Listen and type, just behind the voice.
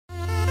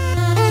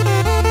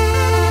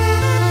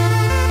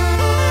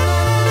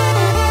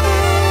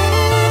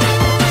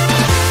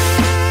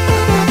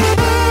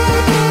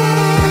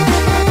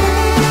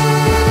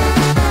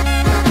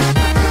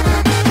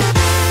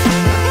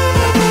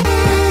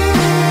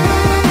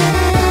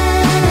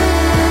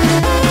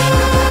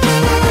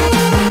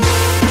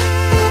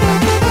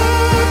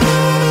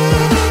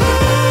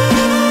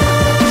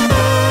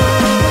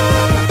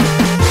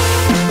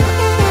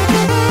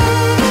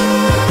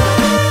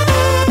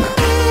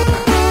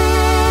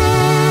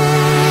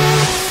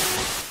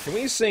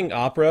sing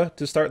opera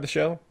to start the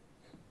show?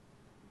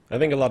 I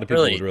think a lot of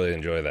people would really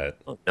enjoy that.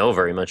 I don't know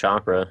very much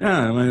opera.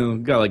 Yeah, I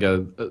mean, got like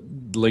a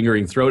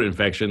lingering throat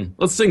infection.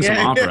 Let's sing some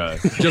opera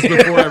just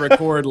before I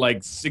record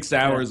like 6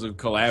 hours of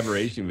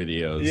collaboration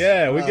videos.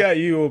 Yeah, we got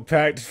you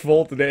packed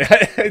full today.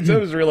 I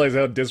just realized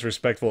how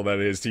disrespectful that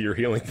is to your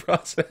healing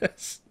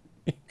process.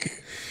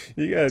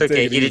 You gotta It's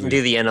okay, he didn't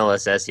do the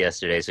NLSS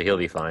yesterday, so he'll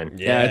be fine.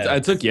 Yeah,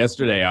 I took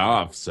yesterday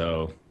off,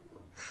 so...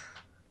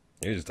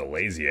 You're just a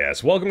lazy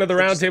ass. Welcome to the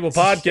Roundtable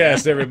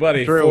Podcast,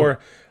 everybody, for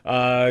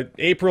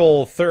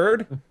April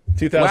 3rd,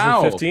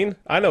 2015. Wow.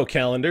 I know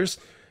calendars.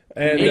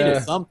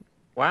 And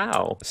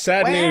wow.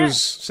 Sad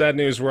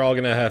news, we're all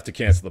going to have to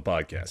cancel the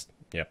podcast.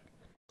 Yep.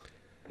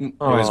 It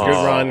was a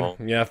good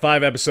run. Yeah,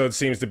 5 episodes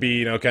seems to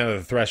be, kind of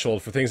the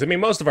threshold for things. I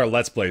mean, most of our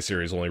Let's Play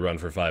series only run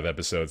for 5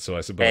 episodes, so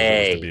I suppose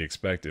that's to be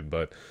expected,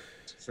 but...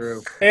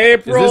 True.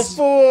 April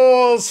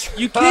Fools!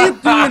 You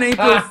can't do an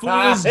April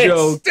Fool's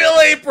joke. It's still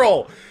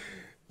April!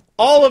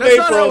 All of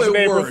April is an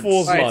April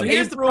Fool's month. So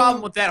here's the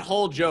problem with that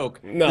whole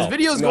joke. No, this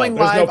video is going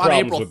live on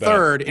April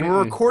 3rd, and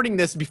we're recording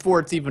this before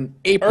it's even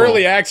April.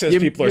 Early access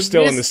people are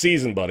still in the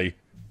season, buddy.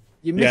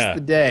 You missed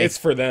the day. It's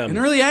for them. And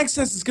early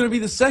access is going to be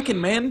the 2nd,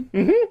 man.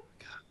 The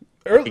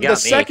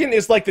 2nd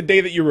is like the day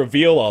that you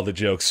reveal all the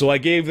jokes, so I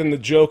gave them the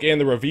joke and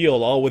the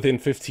reveal all within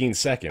 15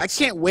 seconds. I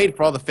can't wait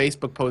for all the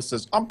Facebook posts that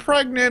says, I'm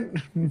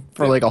pregnant,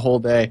 for like a whole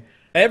day.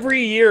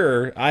 Every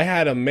year, I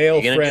had a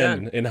male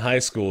friend in high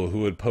school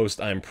who would post,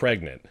 I'm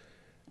pregnant.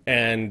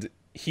 And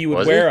he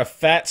would wear a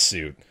fat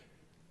suit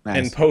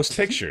and post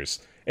pictures.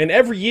 And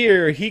every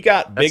year he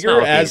got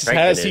bigger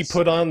as he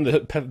put on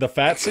the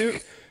fat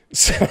suit.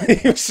 So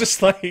he was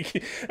just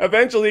like,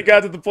 eventually he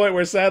got to the point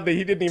where sadly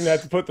he didn't even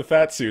have to put the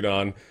fat suit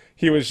on.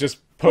 He was just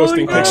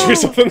posting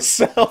pictures of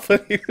himself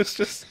and he was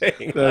just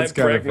saying, that's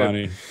kind of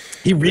funny.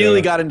 He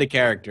really got into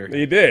character.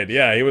 He did,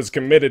 yeah. He was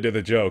committed to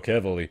the joke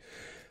heavily.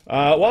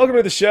 Welcome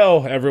to the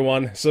show,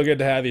 everyone. So good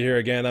to have you here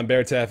again. I'm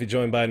Bear Taffy,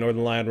 joined by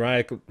Northern Lion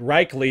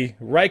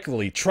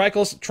Reikley,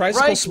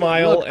 Tricycle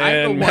Smile, Look,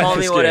 and call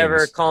me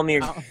whatever. Call me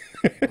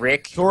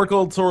Rick.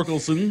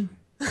 Torkelson.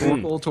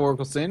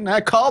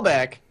 Torkelson.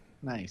 Callback.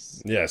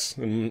 Nice. Yes,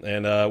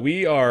 and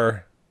we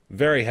are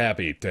very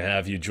happy to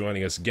have you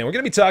joining us again. We're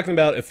going to be talking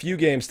about a few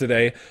games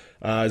today,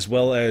 as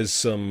well as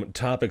some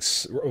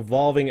topics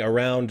revolving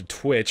around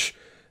Twitch,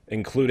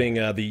 including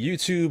the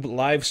YouTube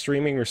live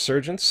streaming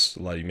resurgence.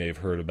 A lot of you may have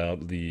heard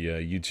about the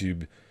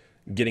YouTube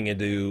getting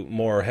into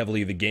more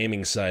heavily the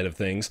gaming side of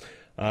things.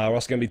 We're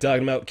also going to be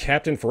talking about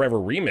Captain Forever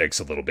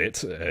Remix a little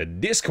bit.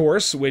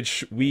 Discourse,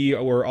 which we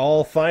were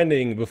all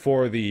finding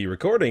before the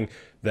recording,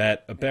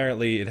 that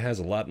apparently it has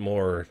a lot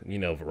more,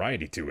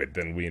 variety to it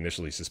than we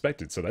initially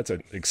suspected. So that's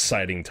an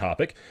exciting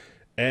topic.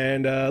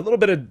 And a little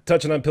bit of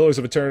touching on Pillars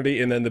of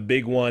Eternity, and then the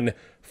big one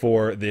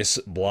for this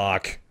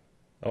block.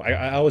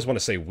 I always want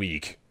to say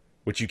week,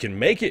 which you can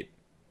make it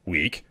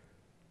week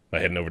by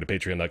heading over to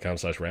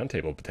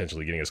patreon.com/roundtable,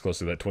 potentially getting us close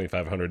to that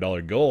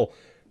 $2,500 goal,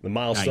 the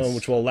milestone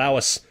which will allow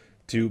us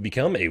to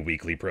become a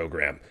weekly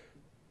program.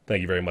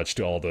 Thank you very much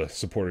to all the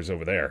supporters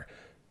over there.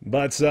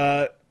 But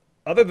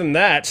other than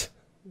that,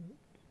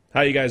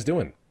 how you guys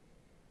doing?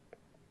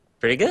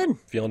 Pretty good.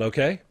 Feeling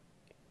okay?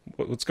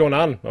 What's going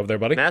on over there,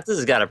 buddy? Mathis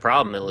has got a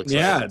problem, it looks like.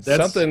 Yeah,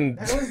 that's something...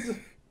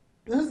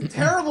 That was a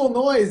terrible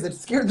noise that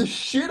scared the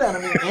shit out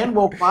of me and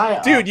woke my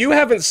up. Dude, you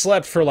haven't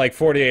slept for like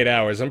 48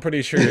 hours. I'm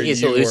pretty sure he's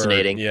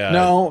hallucinating. Yeah.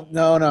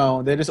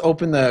 No. They just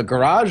opened the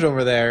garage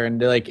over there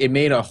and it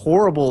made a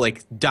horrible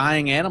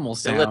dying animal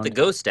sound. They let the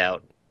ghost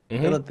out.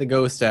 They let the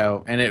ghost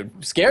out, and it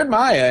scared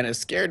Maya, and it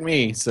scared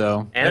me.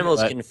 So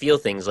animals can feel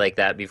things like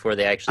that before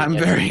they actually. I'm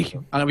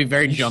gonna be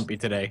very jumpy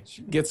today.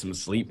 Get some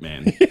sleep,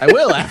 man. I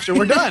will after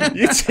we're done.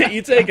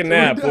 You take a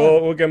nap.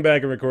 We'll come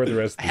back and record the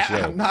rest of the show.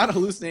 I'm not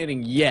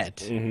hallucinating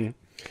yet.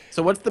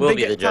 So what's the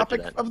big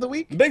topic of the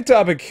week? The big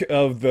topic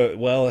of the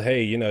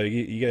hey, you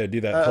gotta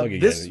do that plug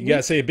again. You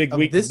gotta say a big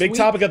week. Big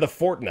topic of the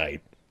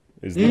fortnight.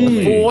 Is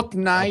the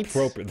fortnight.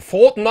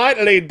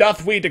 Fortnightly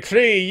doth we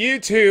decree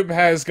YouTube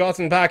has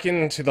gotten back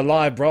into the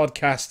live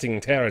broadcasting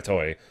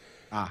territory.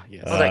 Ah,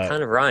 yes. Oh, that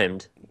kind of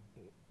rhymed.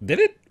 Did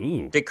it?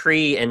 Ooh.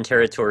 Decree and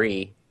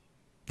territory.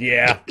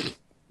 Yeah.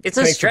 It's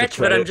a stretch,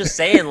 but I'm just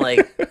saying,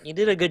 you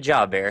did a good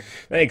job, Bear.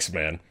 Thanks,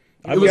 man.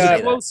 It was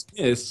a close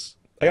miss.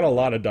 I got a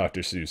lot of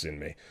Dr. Seuss in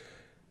me.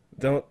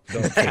 Don't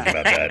think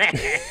about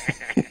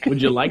that. Would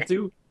you like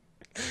to?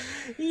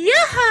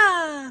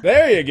 Yeah.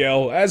 There you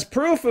go. As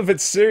proof of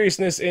its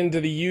seriousness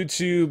into the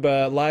YouTube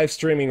live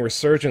streaming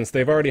resurgence,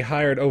 they've already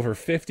hired over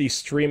 50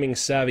 streaming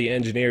savvy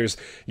engineers.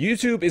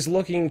 YouTube is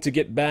looking to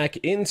get back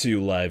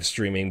into live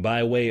streaming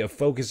by way of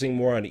focusing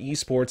more on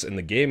esports and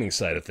the gaming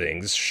side of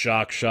things.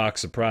 Shock, shock,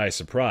 surprise,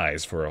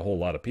 surprise for a whole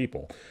lot of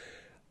people.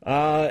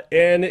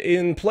 And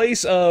in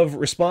place of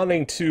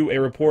responding to a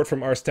report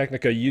from Ars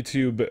Technica,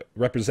 YouTube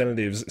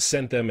representatives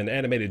sent them an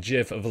animated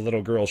GIF of a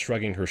little girl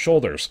shrugging her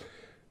shoulders,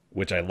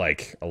 which I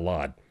like a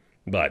lot.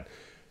 But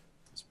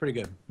it's pretty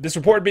good. This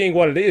report being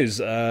what it is,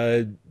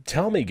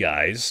 tell me,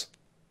 guys,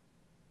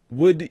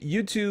 would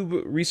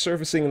YouTube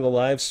resurfacing the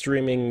live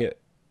streaming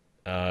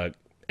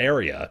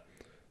area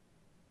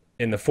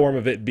in the form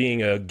of it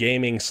being a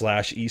gaming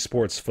slash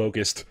esports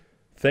focused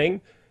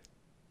thing,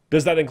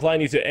 does that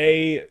incline you to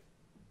A,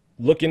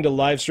 look into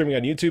live streaming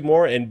on YouTube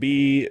more, and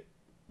B,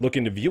 look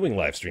into viewing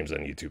live streams on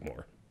YouTube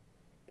more?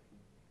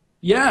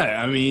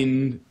 Yeah, I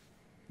mean,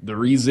 the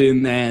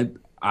reason that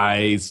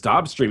I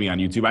stopped streaming on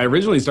YouTube, I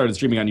originally started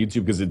streaming on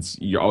YouTube because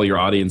all your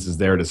audience is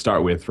there to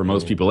start with for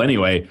most people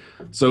anyway.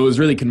 So it was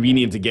really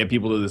convenient to get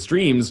people to the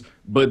streams,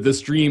 but the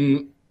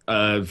stream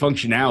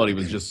functionality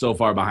was just so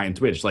far behind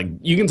Twitch. Like,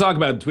 you can talk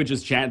about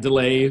Twitch's chat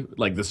delay,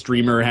 like the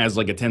streamer has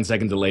like a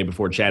 10-second delay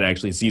before chat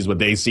actually sees what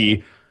they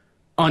see.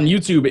 On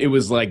YouTube, it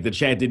was like the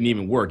chat didn't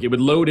even work. It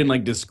would load in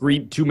like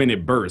discrete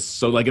 2-minute bursts.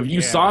 So like if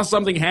you saw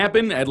something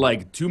happen at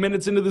like 2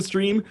 minutes into the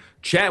stream,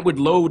 chat would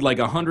load like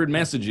 100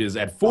 messages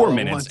at 4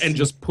 minutes and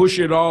just push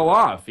it all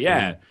off.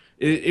 Yeah,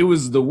 it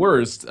was the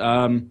worst.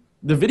 The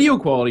video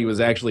quality was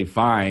actually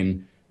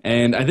fine.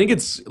 And I think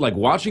it's like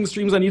watching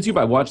streams on YouTube.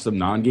 I watched some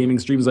non-gaming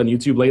streams on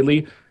YouTube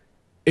lately.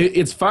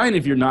 It's fine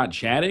if you're not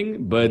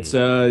chatting, but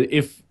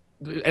if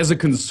as a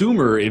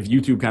consumer, if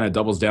YouTube kind of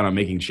doubles down on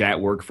making chat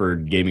work for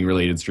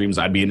gaming-related streams,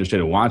 I'd be interested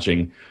in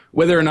watching.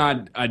 Whether or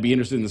not I'd be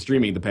interested in the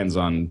streaming depends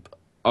on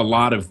a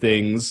lot of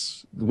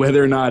things.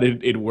 Whether or not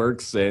it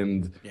works,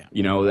 and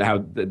you know how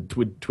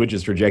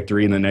Twitch's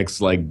trajectory in the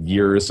next like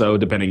year or so,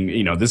 depending.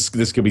 You know, this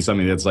could be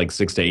something that's like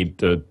 6 to 8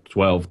 to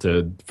 12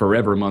 to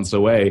forever months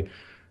away.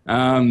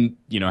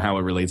 You know, how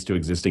it relates to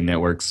existing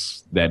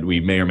networks that we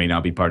may or may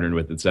not be partnered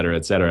with, et cetera,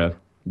 et cetera.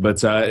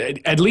 But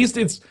at least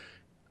it's,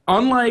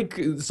 unlike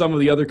some of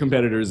the other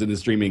competitors in the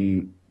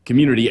streaming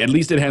community, at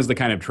least it has the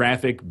kind of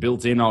traffic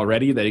built in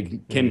already that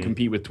it can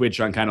compete with Twitch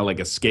on kind of like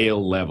a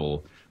scale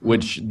level,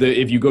 which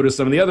if you go to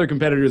some of the other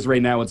competitors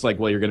right now, it's like,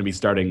 well, you're going to be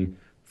starting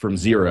from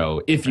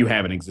zero if you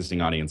have an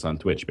existing audience on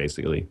Twitch,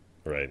 basically.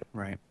 Right.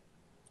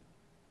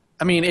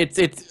 I mean, I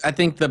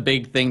think the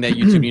big thing that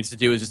YouTube needs to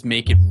do is just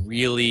make it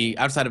really,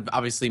 outside of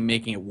obviously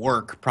making it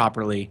work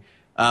properly,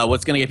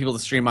 what's going to get people to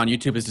stream on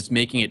YouTube is just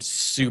making it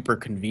super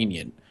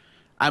convenient.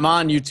 I'm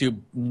on YouTube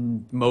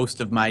most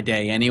of my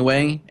day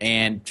anyway,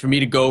 and for me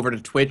to go over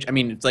to Twitch, I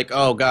mean, it's like,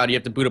 oh god, you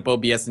have to boot up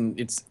OBS, and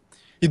you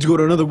have to go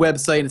to another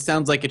website, and it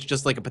sounds like it's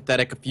just like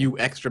a few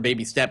extra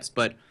baby steps,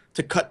 but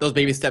to cut those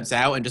baby steps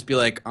out and just be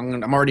like,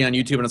 I'm already on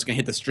YouTube, and I'm just going to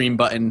hit the stream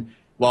button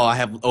while I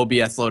have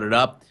OBS loaded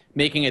up,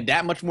 making it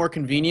that much more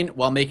convenient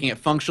while making it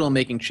functional and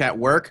making chat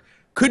work,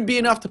 could be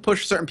enough to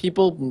push certain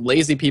people,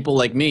 lazy people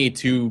like me,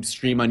 to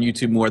stream on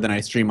YouTube more than I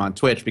stream on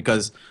Twitch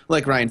because,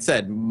 like Ryan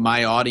said,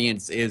 my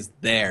audience is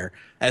there.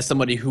 As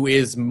somebody who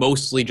is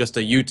mostly just a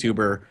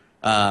YouTuber,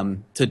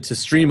 to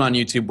stream on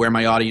YouTube where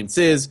my audience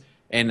is,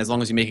 and as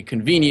long as you make it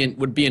convenient,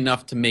 would be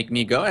enough to make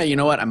me go, hey, you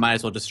know what, I might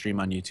as well just stream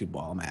on YouTube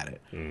while I'm at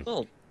it.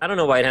 Well, I don't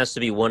know why it has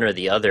to be one or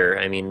the other.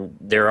 I mean,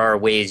 there are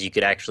ways you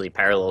could actually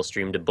parallel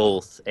stream to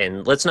both.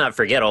 And let's not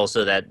forget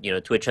also that, you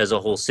know, Twitch has a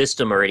whole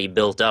system already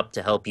built up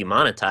to help you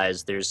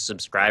monetize. There's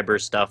subscriber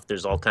stuff.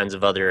 There's all kinds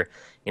of other,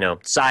 you know,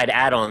 side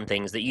add-on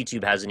things that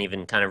YouTube hasn't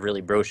even kind of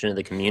really broached into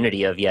the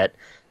community of yet.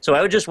 So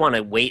I would just want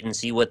to wait and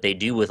see what they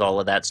do with all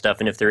of that stuff.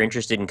 And if they're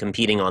interested in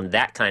competing on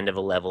that kind of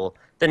a level,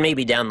 then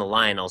maybe down the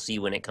line I'll see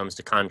when it comes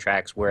to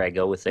contracts where I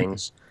go with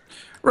things.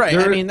 Right.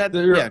 There, I mean,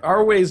 there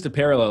are ways to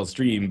parallel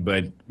stream,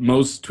 but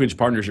most Twitch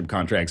partnership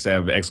contracts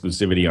have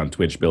exclusivity on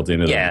Twitch built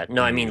into them. Yeah,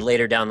 no, I mean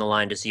later down the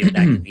line to see if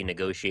that could be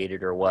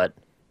negotiated or what.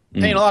 I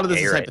mean, a lot of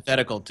this is right.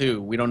 hypothetical,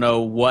 too. We don't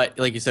know what,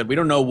 like you said, we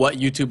don't know what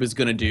YouTube is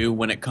going to do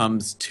when it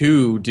comes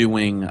to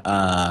doing,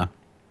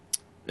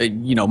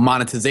 you know,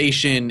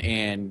 monetization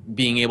and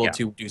being able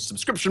to do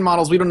subscription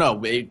models. We don't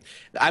know.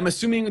 I'm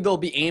assuming they'll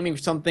be aiming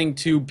for something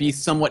to be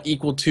somewhat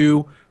equal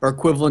to or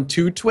equivalent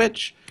to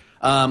Twitch.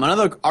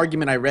 Another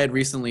argument I read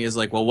recently is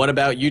like, well, what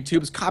about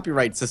YouTube's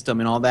copyright system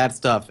and all that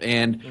stuff?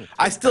 And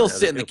I still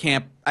sit in the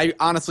camp. I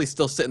honestly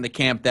still sit in the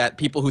camp that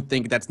people who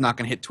think that's not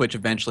going to hit Twitch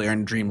eventually are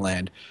in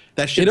dreamland.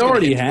 That shit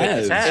already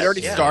has. It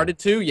already started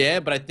to, yeah.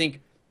 But I think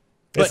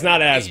it's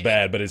not as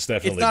bad, but it's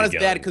definitely it's not begun.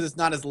 as bad because it's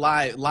not as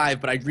live.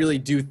 But I really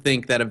do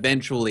think that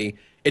eventually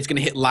it's going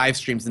to hit live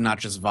streams and not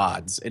just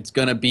VODs. It's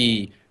going to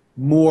be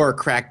more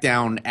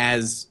crackdown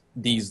as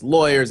these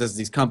lawyers, as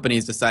these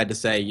companies decide to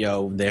say,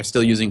 yo, they're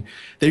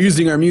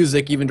using our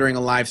music even during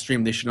a live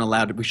stream. They shouldn't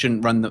allow it. We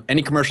shouldn't run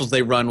any commercials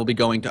they run will be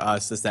going to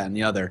us, this, that, and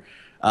the other.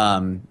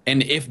 And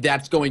if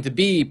that's going to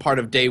be part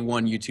of day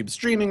one YouTube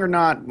streaming or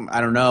not, I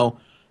don't know.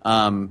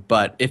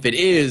 But if it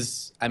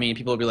is, I mean,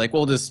 people will be like,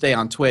 well, just stay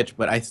on Twitch.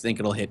 But I think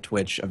it'll hit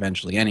Twitch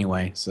eventually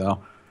anyway.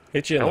 So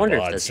hit you in I the wonder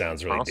if VOD that's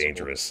sounds really possible.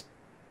 dangerous.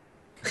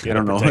 I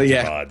don't know. Protect your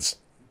Yeah. VODs.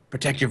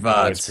 Protect your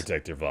Always VODs.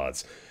 protect your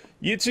VODs.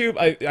 YouTube,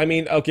 I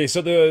mean, okay,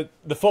 so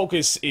the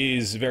focus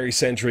is very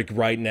centric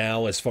right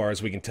now, as far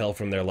as we can tell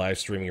from their live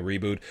streaming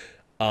reboot,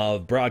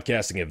 of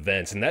broadcasting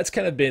events, and that's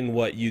kind of been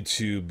what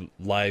YouTube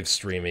live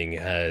streaming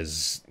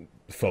has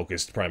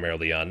focused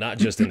primarily on, not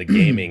just in the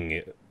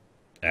gaming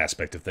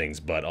aspect of things,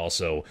 but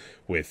also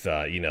with,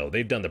 you know,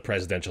 they've done the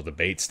presidential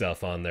debate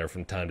stuff on there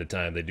from time to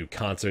time. They do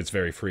concerts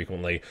very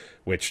frequently,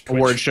 which Twitch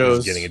award shows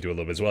is getting into a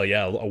little bit as well.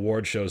 Yeah,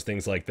 award shows,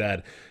 things like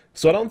that.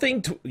 So I don't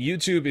think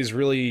YouTube is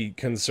really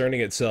concerning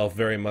itself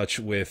very much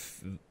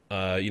with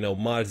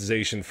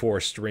monetization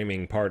for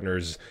streaming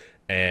partners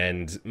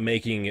and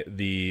making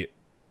the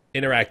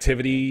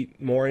interactivity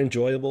more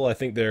enjoyable. I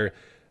think they're,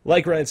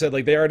 like Ryan said,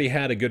 like they already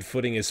had a good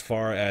footing as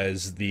far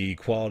as the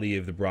quality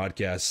of the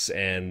broadcasts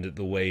and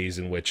the ways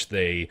in which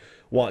they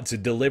want to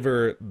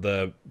deliver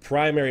the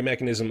primary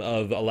mechanism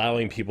of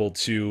allowing people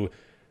to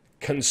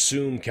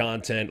consume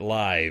content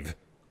live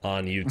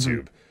on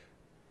YouTube.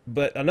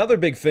 But another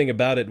big thing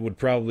about it would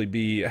probably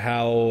be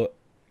how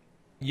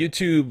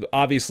YouTube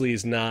obviously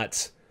is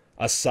not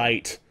a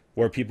site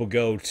where people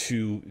go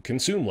to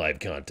consume live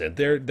content.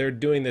 They're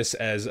doing this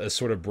as a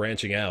sort of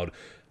branching out,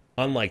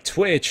 unlike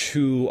Twitch,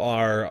 who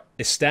are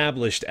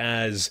established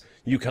as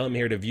you come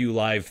here to view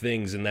live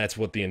things, and that's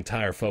what the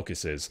entire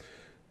focus is.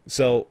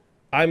 So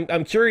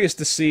I'm curious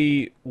to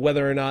see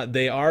whether or not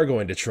they are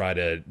going to try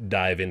to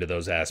dive into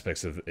those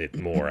aspects of it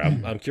more.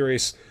 I'm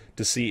curious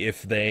to see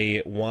if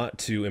they want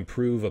to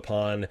improve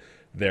upon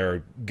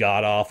their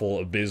god-awful,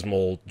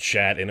 abysmal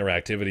chat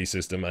interactivity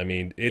system. I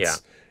mean,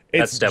 it's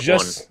step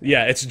just one.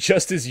 Yeah, it's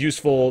just as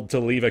useful to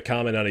leave a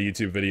comment on a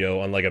YouTube video,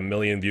 on like a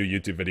million-view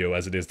YouTube video,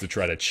 as it is to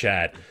try to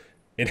chat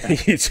in a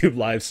YouTube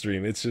live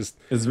stream. It's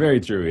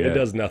very true. Yeah. It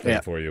does nothing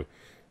for you.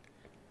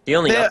 The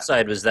only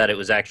upside was that it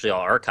was actually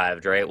all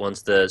archived, right?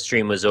 Once the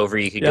stream was over,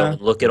 you could go and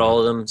look at all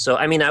of them. So,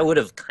 I mean, I would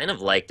have kind of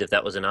liked if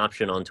that was an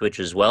option on Twitch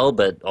as well,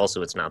 but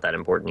also it's not that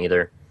important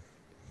either.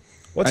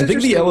 I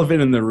think the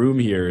elephant in the room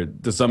here,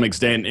 to some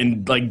extent,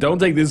 and like, don't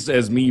take this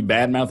as me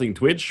bad-mouthing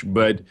Twitch,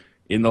 but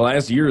in the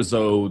last year or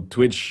so,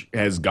 Twitch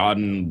has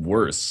gotten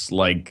worse.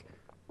 Like,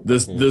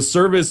 the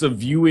service of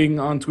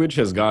viewing on Twitch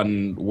has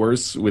gotten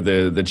worse with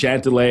the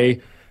chat delay,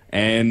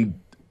 and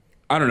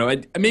I don't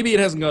know, maybe it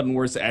hasn't gotten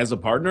worse as a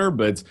partner,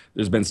 but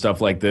there's been stuff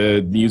like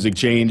the music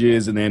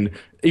changes, and then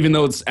even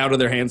though it's out of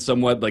their hands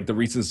somewhat, like the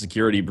recent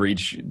security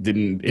breach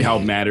didn't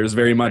help matters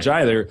very much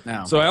either.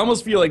 No. So I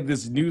almost feel like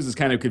this news is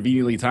kind of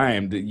conveniently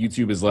timed.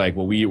 YouTube is like,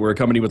 well, we're a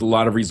company with a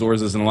lot of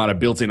resources and a lot of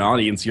built-in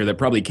audience here that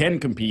probably can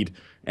compete,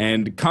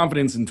 and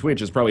confidence in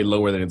Twitch is probably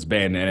lower than it's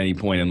been at any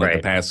point in like the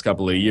past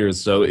couple of years.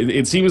 So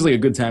it seems like a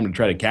good time to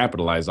try to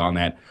capitalize on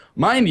that.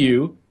 Mind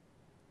you,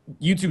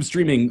 YouTube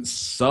streaming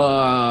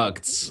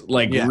sucked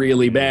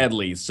really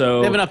badly. So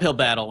they have an uphill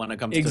battle when it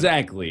comes to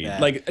that.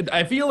 Like,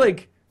 I feel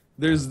like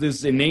there's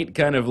this innate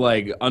kind of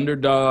like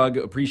underdog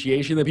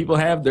appreciation that people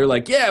have. They're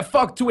like, yeah,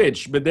 fuck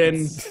Twitch, but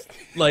then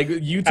like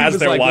YouTube as is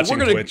they're like, watching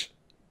well, we're gonna Twitch.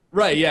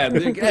 Right, yeah.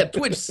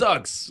 Twitch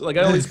sucks. Like,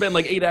 I only spend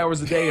like 8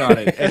 hours a day on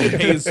it, and it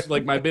pays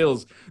like my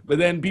bills. But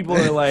then people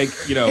are like,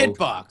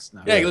 Hitbox.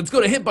 No. Yeah, let's go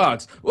to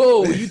Hitbox.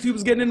 Whoa,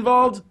 YouTube's getting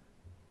involved.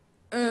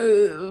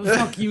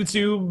 Fuck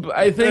YouTube.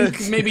 I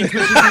think maybe Twitch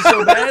isn't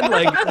so bad.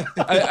 Like,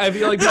 I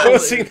feel like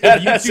posing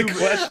that as a YouTube,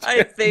 question.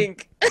 I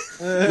think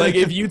like,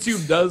 if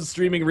YouTube does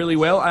streaming really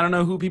well, I don't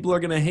know who people are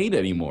gonna hate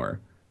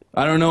anymore.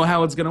 I don't know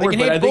how it's gonna work.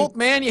 You hate both,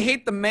 man. You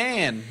hate the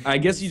man. I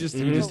guess you just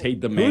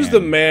hate the man. Who's the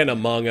man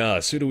among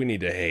us? Who do we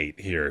need to hate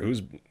here?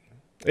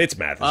 It's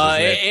Mathis.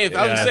 I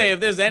would say if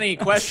there's any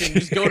question,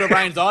 just go to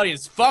Ryan's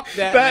audience. Fuck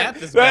that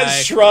Mathis guy. That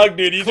shrug,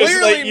 dude. You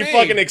Clearly just you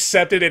fucking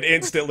accepted it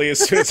instantly as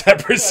soon as I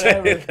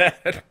presented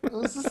that.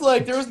 This is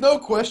like there was no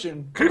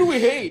question. Who do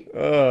we hate?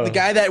 The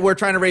guy that we're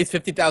trying to raise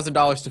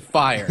 $50,000 to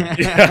fire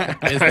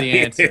is the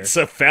answer. It's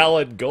a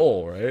valid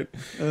goal, right?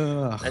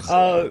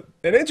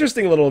 An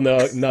interesting little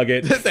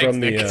nugget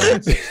from the.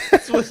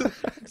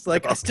 It's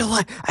like I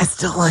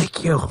still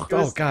like you.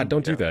 Oh God!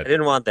 Don't do that. I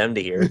didn't want them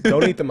to hear.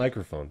 Don't eat the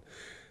microphone.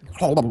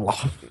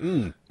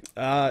 An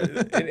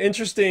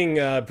interesting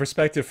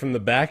perspective from the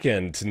back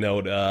end to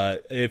note.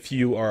 If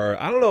you are,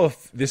 I don't know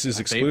if this is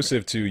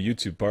exclusive to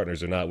YouTube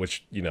partners or not.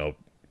 Which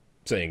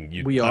saying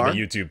I'm a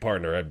YouTube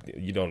partner,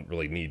 you don't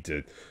really need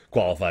to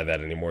qualify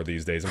that anymore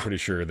these days. I'm pretty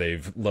sure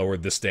they've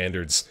lowered the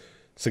standards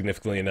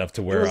significantly enough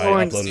to where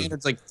I uploaded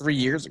standards like 3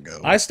 years ago.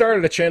 I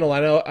started a channel.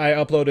 I know I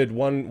uploaded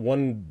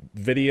one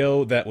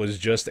video that was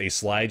just a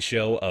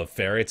slideshow of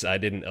ferrets I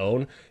didn't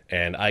own,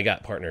 and I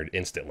got partnered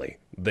instantly.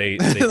 They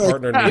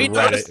partnered me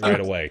right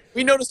away.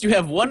 We noticed you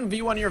have 1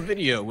 view on your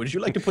video. Would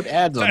you like to put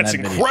ads on that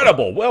video? That's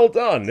incredible. Well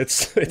done.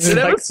 It's Did it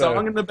have a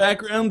song in the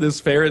background?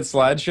 This ferret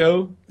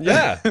slideshow?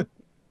 Yeah.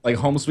 Like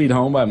Home Sweet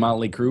Home by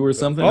Motley Crue or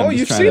something? Oh,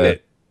 you've seen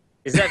it.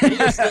 Is that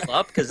video still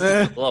up? Because it's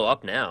going to blow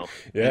up now.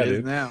 Yeah,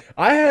 dude.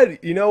 I had,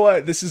 you know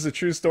what? This is a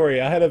true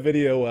story. I had a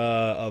video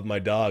of my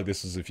dog.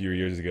 This was a few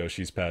years ago.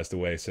 She's passed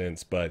away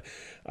since. But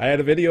I had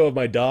a video of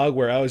my dog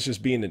where I was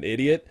just being an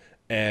idiot.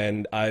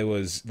 And I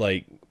was,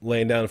 like,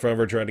 laying down in front of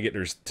her trying to get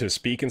her to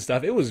speak and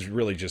stuff. It was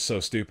really just so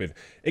stupid.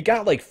 It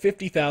got, like,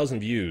 50,000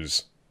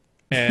 views.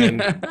 And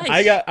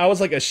nice. I was,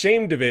 like,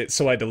 ashamed of it,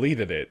 so I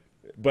deleted it.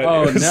 But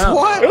it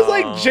was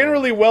like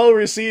generally well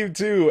received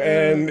too,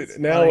 and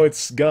now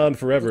it's gone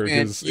forever.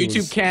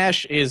 YouTube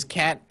Cash is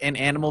cat and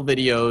animal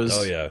videos.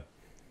 Oh yeah,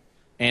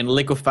 and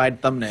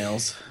liquefied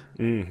thumbnails.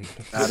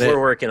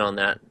 We're working on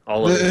that.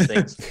 All of those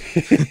things.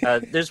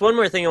 There's one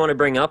more thing I want to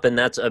bring up, and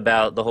that's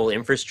about the whole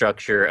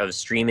infrastructure of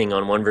streaming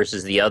on one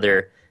versus the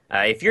other.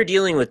 If you're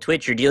dealing with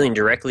Twitch, you're dealing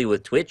directly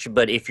with Twitch,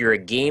 but if you're a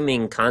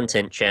gaming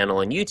content channel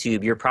on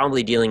YouTube, you're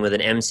probably dealing with an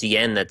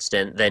MCN that's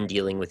then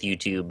dealing with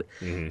YouTube.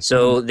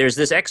 So there's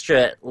this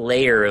extra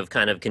layer of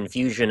kind of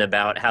confusion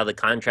about how the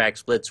contract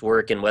splits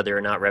work and whether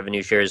or not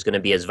revenue share is going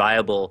to be as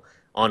viable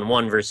on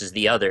one versus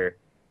the other.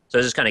 So I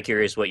was just kind of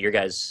curious what your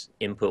guys'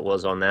 input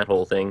was on that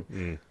whole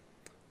thing.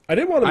 I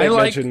did want to make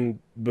mention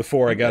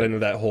before I got into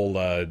that whole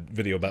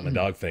video about my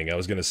dog thing. I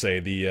was going to say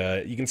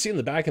you can see in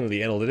the back end of the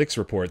analytics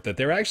report that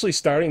they're actually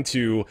starting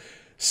to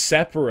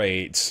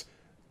separate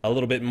a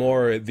little bit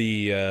more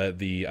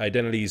the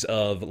identities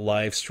of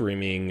live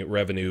streaming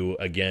revenue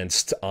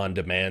against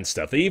on-demand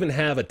stuff. They even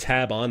have a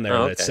tab on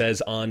there that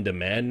says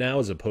on-demand now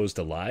as opposed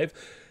to live.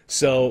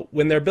 So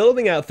when they're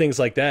building out things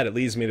like that, it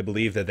leads me to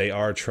believe that they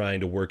are trying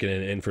to work in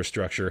an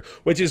infrastructure,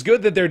 which is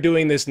good that they're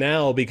doing this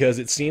now, because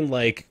it seemed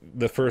like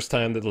the first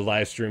time that the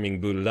live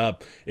streaming booted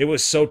up, it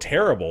was so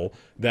terrible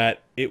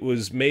that it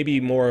was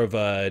maybe more of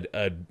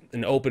an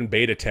open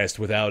beta test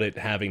without it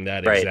having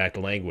that exact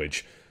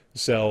language.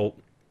 So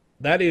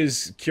that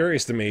is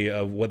curious to me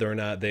of whether or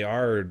not they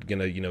are going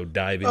to,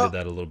 dive into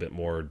that a little bit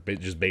more,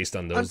 just based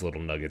on those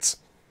little nuggets.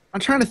 I'm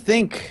trying to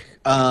think.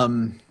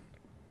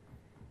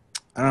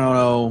 I don't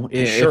know.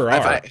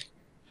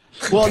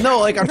 Well, no,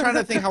 like I'm trying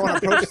to think how I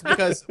want to approach this,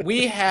 because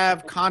we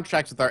have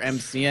contracts with our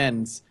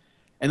MCNs,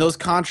 and those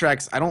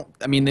contracts, I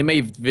mean, they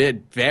may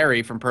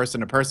vary from person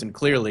to person,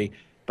 clearly,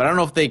 but I don't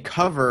know if they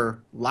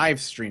cover live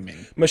streaming.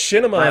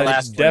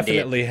 Machinima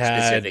definitely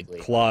had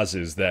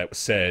clauses that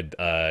said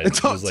it's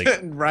it was like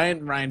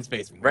Ryan's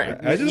face.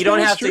 Right. You don't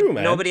have to.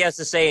 Nobody has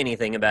to say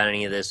anything about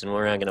any of this, and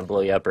we're not going to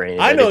blow you up or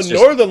anything. I know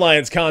Northern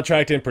Lions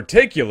contract in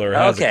particular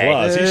has a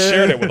clause. He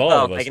shared it with all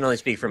of us. I can only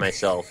speak for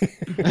myself.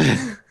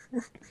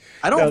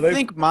 I don't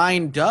think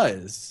mine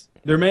does.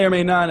 There may or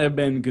may not have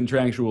been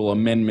contractual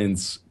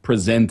amendments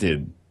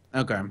presented.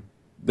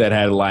 That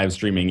had live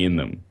streaming in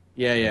them.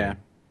 Yeah.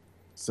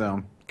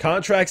 So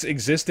contracts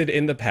existed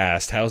in the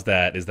past. How's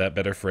that? Is that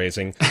better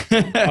phrasing?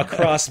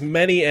 Across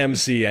many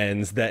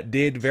MCNs that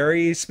did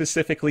very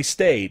specifically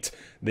state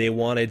they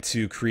wanted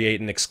to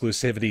create an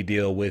exclusivity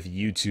deal with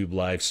YouTube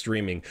live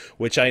streaming,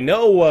 which I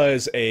know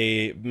was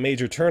a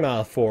major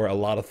turnoff for a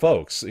lot of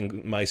folks,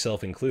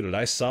 myself included.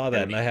 I saw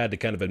that and I had to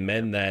kind of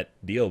amend that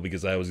deal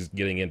because I was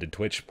getting into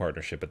Twitch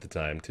partnership at the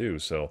time too.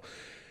 So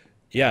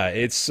yeah,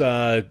 it's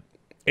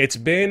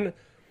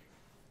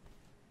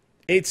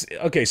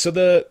okay,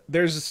 so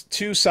there's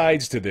two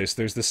sides to this.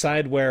 There's the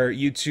side where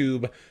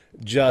YouTube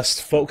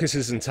just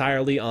focuses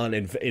entirely on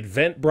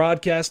event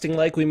broadcasting,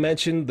 like we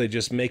mentioned. They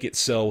just make it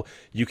so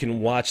you can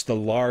watch the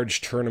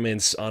large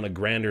tournaments on a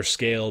grander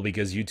scale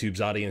because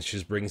YouTube's audience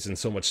just brings in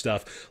so much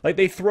stuff. Like,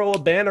 they throw a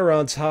banner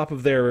on top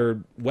of their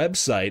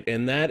website,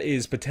 and that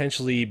is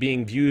potentially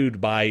being viewed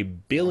by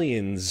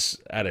billions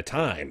at a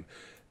time.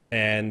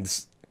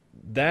 And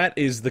that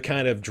is the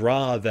kind of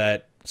draw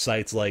that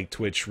sites like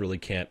Twitch really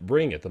can't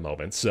bring at the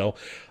moment. So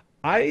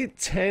I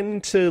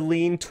tend to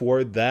lean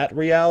toward that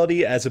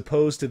reality as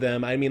opposed to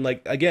them. I mean,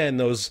 like, again,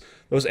 those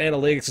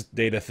analytics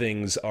data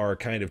things are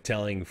kind of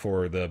telling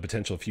for the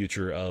potential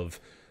future of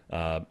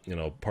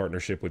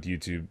partnership with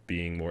YouTube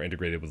being more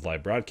integrated with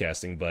live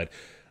broadcasting, but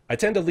I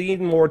tend to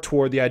lean more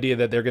toward the idea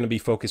that they're going to be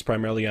focused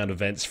primarily on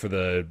events for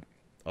the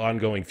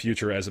ongoing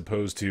future as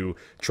opposed to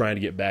trying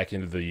to get back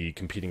into the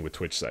competing with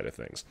Twitch side of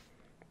things.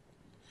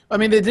 I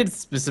mean, they did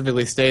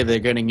specifically say they're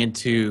getting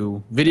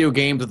into video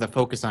games with a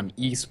focus on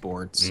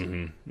esports.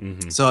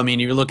 So, I mean,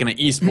 you're looking at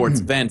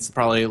esports events,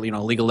 probably,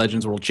 League of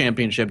Legends World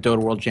Championship, Dota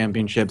World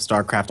Championship,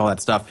 StarCraft, all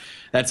that stuff.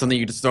 That's something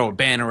you just throw a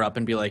banner up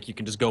and be like, you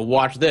can just go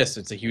watch this.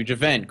 It's a huge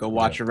event. Go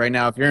watch it right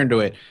now if you're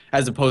into it,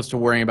 as opposed to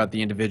worrying about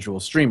the individual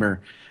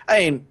streamer. I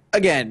mean,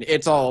 again,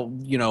 it's all,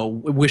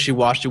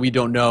 wishy-washy. We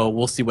don't know.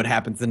 We'll see what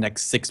happens the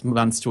next 6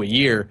 months to a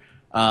year.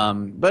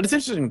 But it's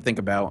interesting to think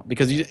about,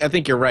 because I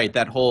think you're right.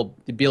 That whole,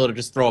 to be able to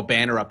just throw a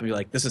banner up and be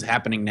like, this is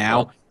happening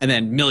now, and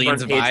then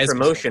millions of eyes.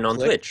 Promotion on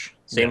Twitch.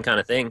 Same kind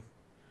of thing.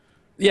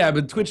 Yeah,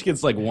 but Twitch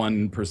gets like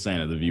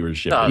 1% of the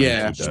viewership.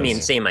 I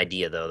mean, same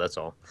idea though. That's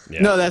all.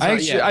 Yeah. No, that's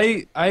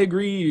I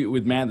agree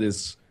with Matt.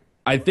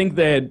 I think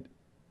that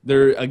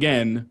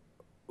again,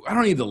 I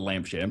don't need the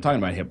lampshade. I'm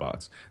talking about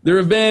hitbox. There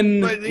have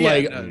been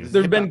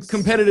the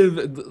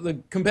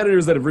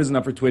competitors that have risen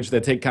up for Twitch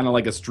that take kind of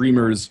like a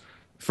streamer's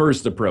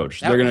first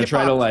approach. They're going to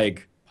try to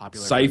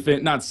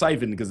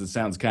siphon because it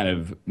sounds kind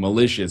of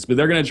malicious, but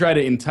they're going to try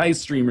to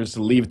entice streamers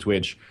to leave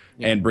Twitch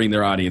and bring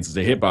their audiences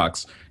to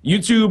hitbox.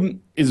 YouTube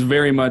is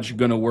very much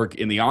going to work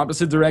in the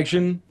opposite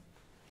direction,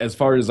 as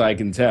far as I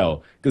can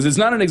tell, because it's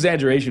not an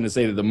exaggeration to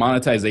say that the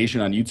monetization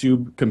on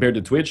YouTube compared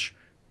to Twitch,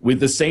 with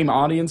the same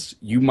audience,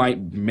 you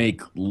might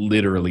make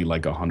literally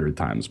like 100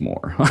 times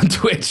more on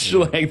Twitch.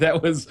 Like,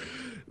 that was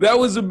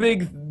a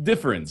big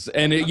difference,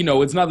 and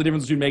it's not the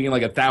difference between making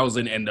like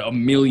 $1,000 and $1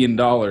 million,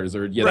 or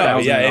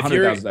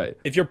 $100,000.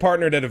 If you're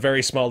partnered at a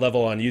very small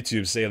level on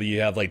YouTube, say you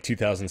have like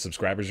 2,000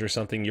 subscribers or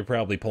something, you're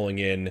probably pulling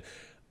in,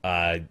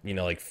 like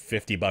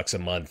 $50 a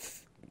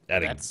month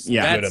at a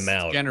good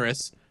amount.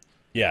 Generous.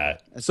 Yeah.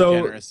 So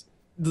generous.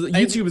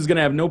 YouTube is going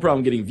to have no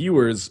problem getting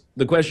viewers.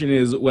 The question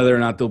is whether or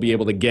not they'll be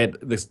able to get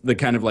the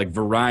kind of like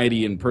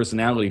variety and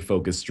personality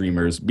focused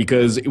streamers,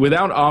 because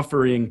without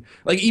offering,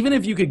 like, even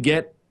if you could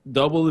get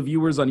double the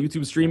viewers on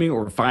YouTube streaming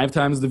or 5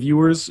 times the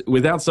viewers,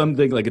 without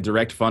something like a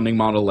direct funding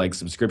model like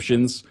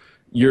subscriptions,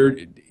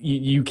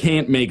 you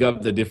can't make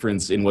up the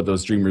difference in what those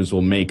streamers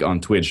will make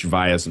on Twitch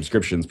via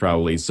subscriptions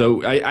probably.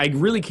 So I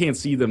really can't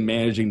see them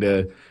managing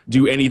to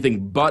do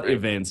anything but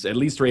events, at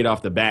least right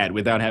off the bat,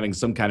 without having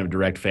some kind of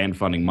direct fan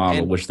funding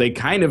model, which they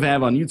kind of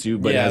have on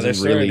YouTube, but yeah, hasn't they're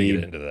starting really to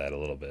get into that a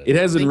little bit. it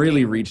hasn't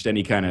really reached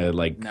any kind of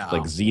like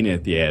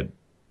zenith yet.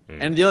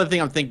 And the other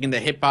thing I'm thinking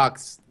that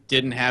Hitbox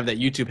didn't have that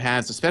YouTube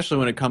has, especially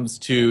when it comes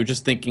to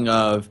just thinking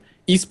of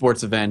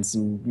esports events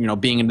and, you know,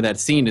 being into that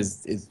scene,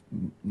 is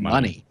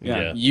money.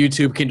 Yeah.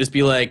 YouTube can just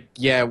be like,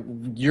 yeah,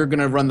 you're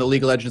gonna run the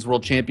League of Legends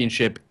World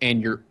Championship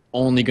and you're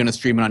only gonna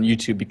stream it on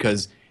YouTube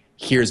because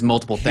here's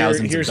multiple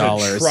thousands of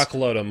dollars. Here's a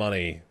truckload of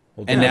money.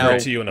 We'll And deliver now, it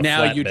to you in a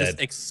now you flatbed.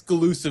 just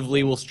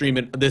exclusively will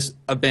stream this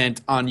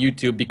event on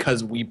YouTube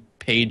because we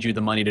paid you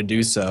the money to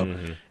do so.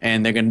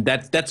 And they're gonna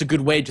that's a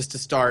good way just to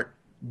start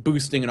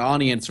boosting an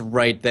audience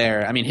right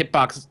there. I mean,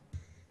 Hitbox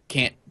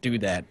can't do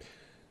that.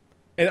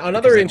 And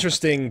another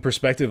interesting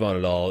perspective on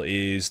it all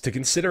is to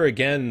consider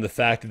again the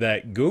fact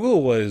that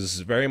Google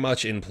was very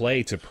much in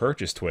play to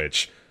purchase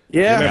Twitch.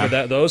 Yeah.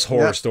 Remember those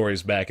horror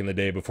stories back in the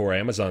day before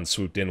Amazon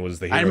swooped in was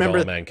the hero of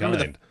all mankind.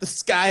 Remember the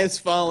sky is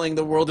falling,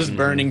 the world is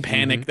burning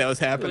panic that was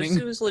happening.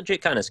 It was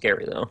legit kind of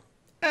scary, though.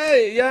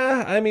 Hey,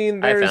 yeah, I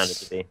mean, I found it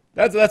to be.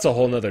 That's a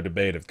whole nother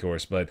debate, of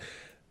course, but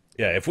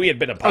yeah, if we had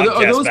been a Are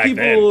podcast those back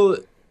people?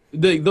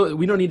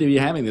 We don't need to be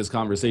having this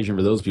conversation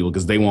for those people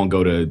because they won't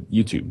go to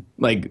YouTube.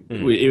 Like,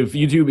 if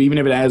YouTube, even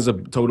if it has a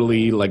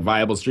totally like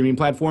viable streaming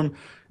platform,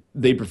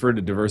 they prefer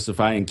to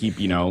diversify and keep,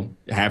 you know,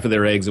 half of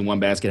their eggs in one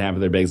basket, half of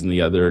their eggs in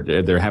the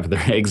other, their half of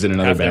their eggs in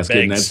another basket,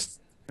 and that's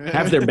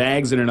half their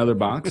bags in another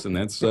box, and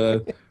that's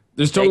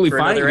there's totally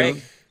fine. You know,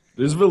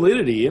 there's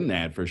validity in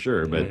that for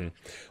sure, but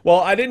well,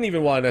 I didn't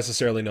even want to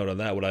necessarily note on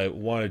that. What I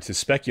wanted to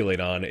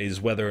speculate on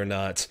is whether or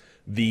not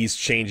these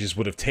changes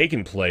would have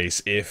taken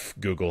place if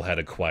Google had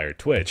acquired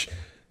Twitch.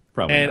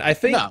 probably. And not. I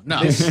think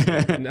No.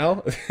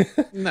 no,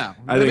 No,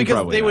 I think because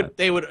probably not.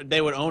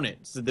 they would own it.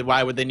 So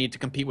why would they need to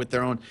compete with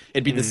their own?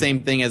 It'd be the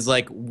same thing as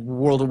like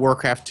World of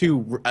Warcraft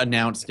 2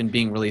 announced and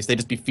being released. They'd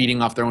just be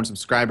feeding off their own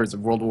subscribers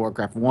of World of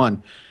Warcraft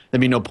 1.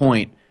 There'd be no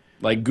point.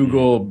 Like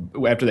Google,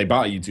 after they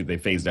bought YouTube, they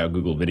phased out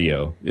Google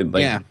Video.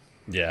 yeah.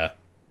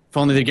 If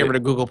only they'd get rid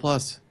of Google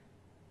Plus.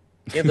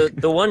 Yeah,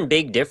 the one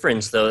big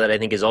difference, though, that I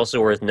think is also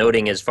worth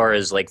noting as far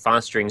as like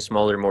fostering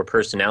smaller, more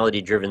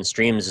personality-driven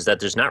streams is that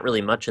there's not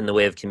really much in the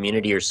way of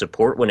community or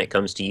support when it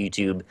comes to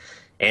YouTube.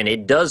 And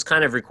it does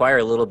kind of require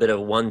a little bit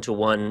of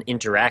one-to-one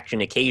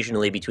interaction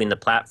occasionally between the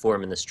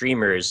platform and the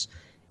streamers.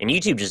 And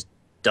YouTube just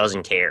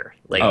doesn't care.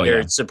 Like,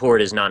 their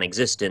support is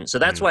non-existent. So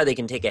that's why they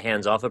can take a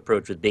hands-off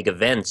approach with big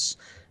events.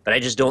 But I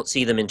just don't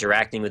see them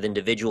interacting with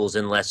individuals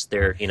unless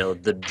they're, you know,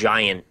 the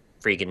giant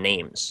freaking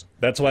names.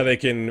 That's why they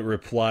can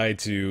reply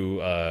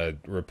to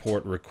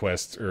report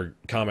requests or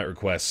comment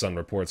requests on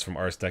reports from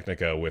Ars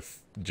Technica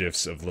with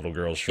GIFs of little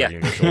girls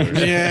shrugging their shoulders.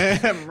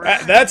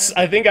 That's.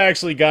 I think I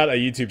actually got a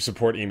YouTube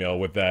support email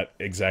with that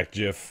exact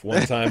GIF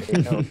one time.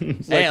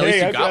 It's like, at least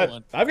you I've got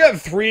one. I've got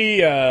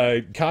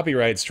 3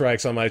 copyright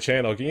strikes on my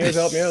channel. Can you guys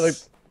help me out? Like,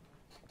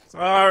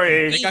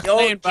 sorry. They got don't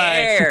claimed by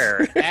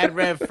care. ad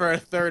rev for a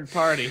third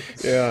party.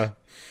 Yeah.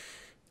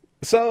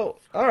 So,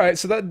 all right,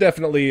 so that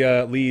definitely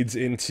leads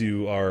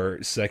into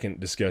our second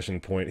discussion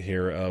point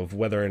here of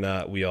whether or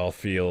not we all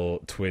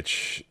feel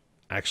Twitch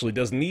actually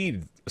does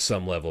need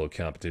some level of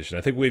competition.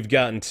 I think we've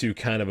gotten to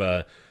kind of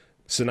a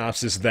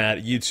synopsis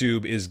that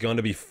YouTube is going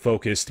to be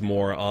focused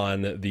more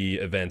on the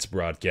events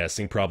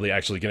broadcasting, probably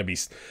actually going to be...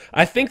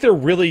 I think they're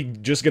really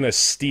just going to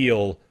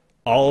steal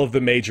all of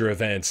the major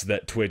events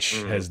that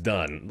Twitch has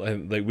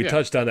done. Like we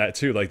touched on that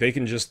too. Like they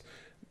can just...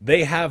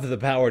 They have the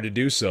power to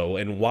do so,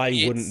 and why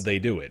wouldn't they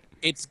do it?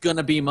 It's going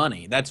to be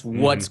money. That's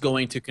what's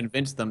going to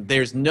convince them.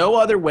 There's no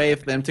other way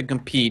for them to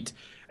compete,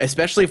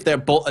 especially if they're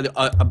both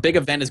a big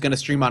event is going to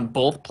stream on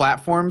both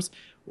platforms.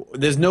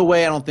 There's no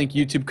way I don't think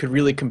YouTube could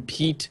really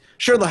compete.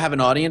 Sure, they'll have an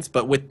audience,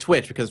 but with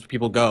Twitch, because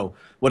people go,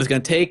 what it's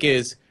going to take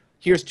is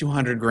here's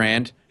 200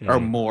 grand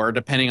or more,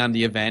 depending on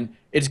the event.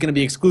 It's going to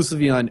be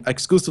exclusively on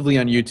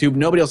YouTube.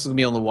 Nobody else is going to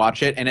be able to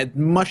watch it. And as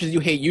much as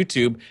you hate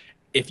YouTube,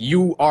 if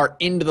you are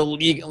into the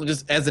league,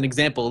 just as an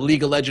example,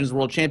 League of Legends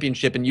World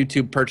Championship, and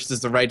YouTube purchases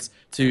the rights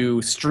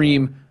to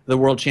stream the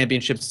World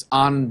Championships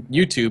on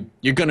YouTube,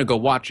 you're going to go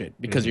watch it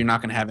because you're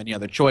not going to have any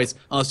other choice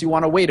unless you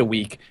want to wait a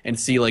week and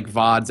see like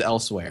VODs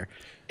elsewhere.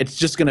 It's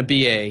just going to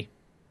be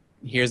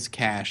here's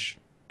cash,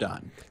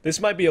 done. This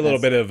might be a little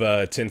bit of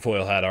a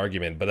tinfoil hat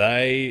argument, but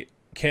I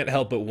can't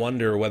help but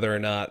wonder whether or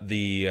not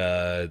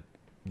the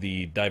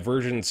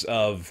divergence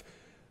of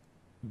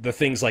the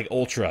things like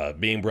Ultra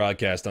being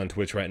broadcast on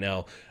Twitch right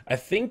now, I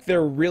think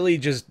they're really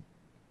just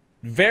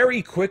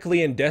very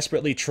quickly and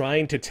desperately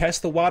trying to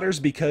test the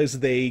waters because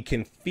they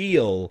can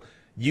feel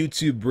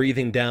YouTube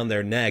breathing down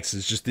their necks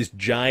is just this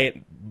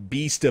giant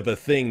beast of a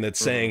thing that's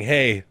saying,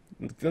 hey,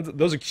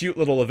 those are cute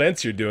little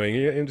events you're doing.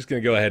 I'm just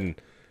going to go ahead and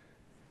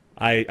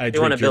they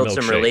want to build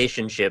some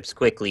relationships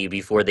quickly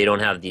before they don't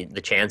have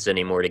the chance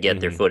anymore to get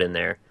their foot in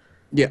there.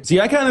 Yeah. See,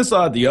 I kind of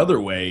saw it the other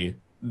way,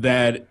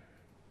 that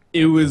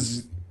it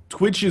was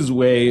Twitch's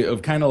way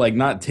of kind of like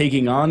not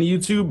taking on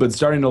YouTube, but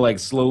starting to like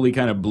slowly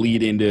kind of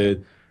bleed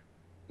into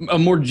a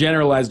more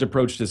generalized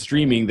approach to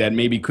streaming that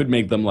maybe could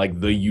make them like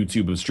the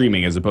YouTube of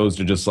streaming as opposed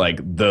to just like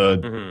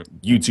the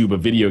YouTube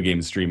of video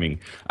game streaming.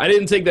 I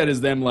didn't take that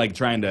as them like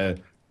trying to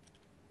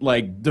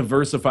like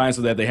diversify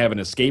so that they have an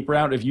escape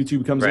route if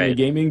YouTube comes into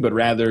gaming, but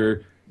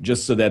rather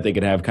just so that they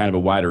could have kind of a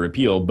wider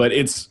appeal. But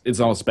it's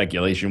all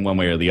speculation one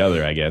way or the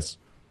other, I guess.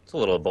 It's a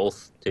little of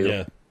both, too.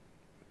 Yeah.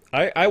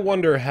 I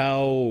wonder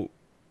how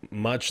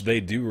much they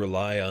do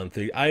rely on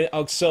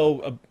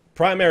so a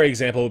primary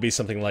example would be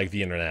something like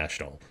the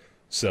International.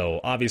 So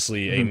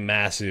obviously a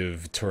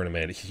massive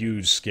tournament,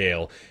 huge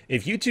scale.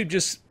 If YouTube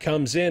just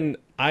comes in,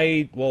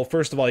 well,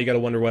 first of all, you got to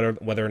wonder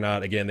whether or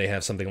not, again, they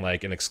have something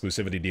like an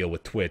exclusivity deal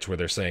with Twitch where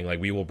they're saying, like,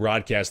 we will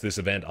broadcast this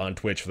event on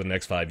Twitch for the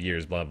next 5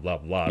 years, blah, blah,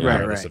 blah,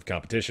 regardless of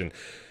competition.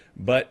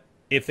 But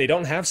if they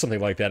don't have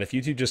something like that, if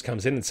YouTube just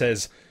comes in and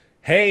says,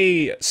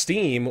 hey,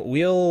 Steam,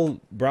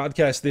 we'll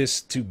broadcast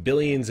this to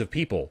billions of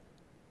people,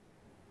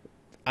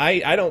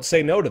 I don't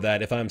say no to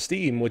that if I'm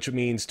Steam, which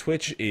means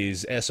Twitch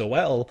is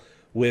SOL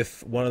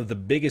with one of the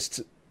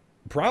biggest,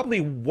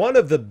 probably one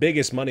of the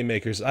biggest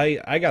moneymakers.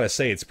 I gotta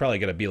say, it's probably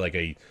gonna be like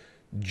a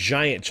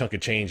giant chunk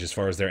of change as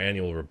far as their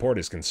annual report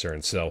is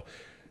concerned. So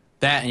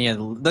that, yeah,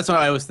 that's what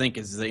I always think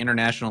is the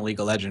International League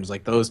of Legends,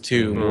 like those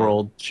two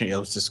world,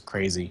 it's just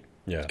crazy.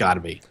 Yeah, it's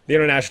gotta be. The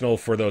International,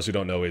 for those who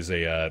don't know, is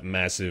a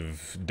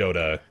massive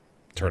Dota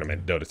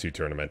tournament, Dota 2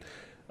 tournament.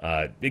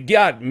 It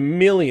got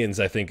millions,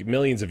 I think,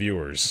 millions of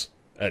viewers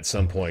at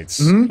some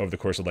points over the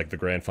course of like the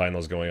grand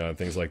finals going on,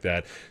 things like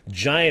that.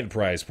 Giant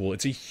prize pool.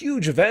 It's a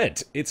huge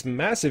event. It's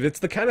massive. It's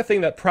the kind of thing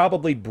that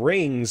probably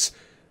brings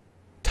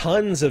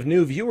tons of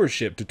new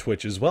viewership to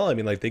Twitch as well. I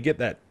mean, like, they get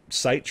that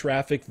site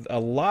traffic, a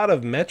lot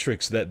of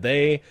metrics that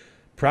they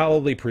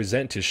probably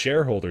present to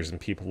shareholders and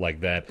people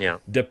like that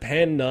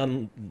depend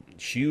on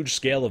huge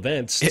scale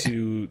events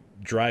to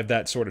drive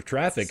that sort of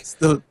traffic.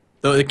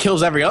 Though it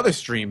kills every other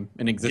stream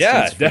in existence.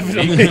 Yeah,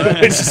 definitely.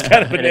 It's just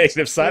kind of a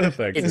negative side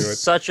effect to it. It's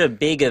such a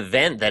big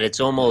event that it's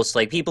almost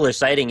like people are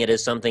citing it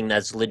as something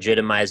that's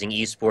legitimizing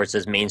esports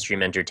as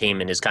mainstream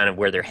entertainment is kind of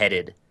where they're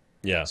headed.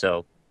 Yeah.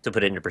 So, to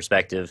put it into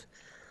perspective.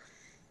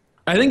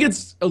 I think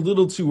it's a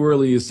little too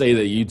early to say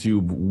that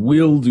YouTube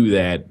will do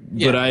that,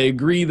 but I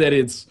agree that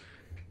it's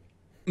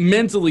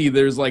mentally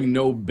there's like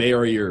no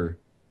barrier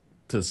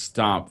to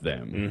stop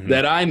them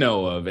that I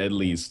know of, at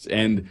least.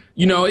 And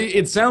you know,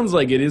 it sounds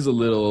like it is a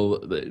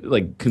little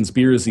like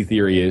conspiracy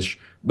theory-ish,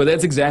 but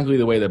that's exactly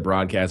the way that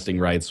broadcasting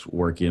rights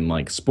work in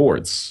like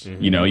sports.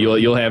 You know,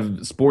 you'll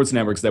have sports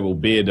networks that will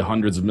bid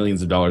hundreds of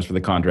millions of dollars for the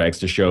contracts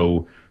to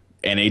show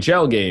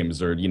NHL games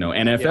or, you know,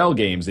 NFL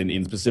games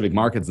in specific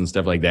markets and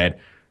stuff like that.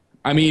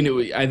 I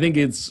mean, I think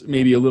it's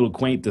maybe a little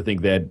quaint to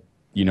think that,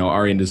 you know,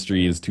 our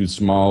industry is too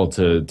small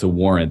to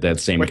warrant that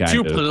same kind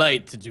of... We're too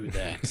polite to do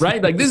that.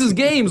 Right? Like, this is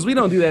games. We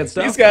don't do that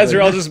stuff. These guys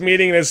are all just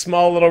meeting in a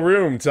small little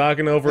room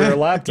talking over a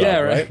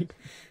laptop, right?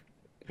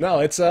 No,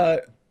 it's...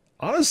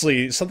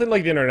 honestly, something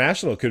like the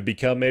International could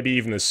become maybe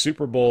even the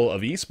Super Bowl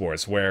of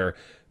esports, where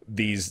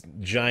these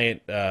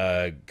giant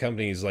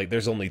companies, like,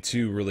 there's only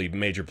two really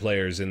major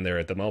players in there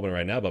at the moment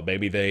right now, but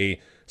maybe they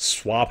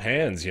swap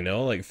hands, you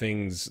know, like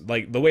things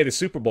like the way the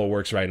Super Bowl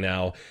works right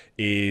now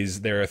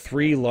is there are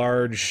three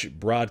large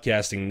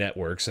broadcasting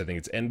networks. I think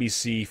it's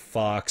NBC,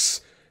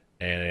 Fox,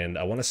 and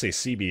I want to say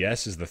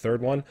CBS is the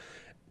third one.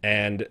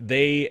 And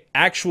they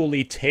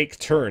actually take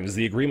turns.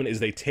 The agreement is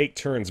they take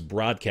turns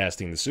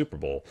broadcasting the Super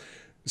Bowl.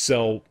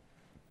 So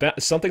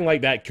that something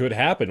like that could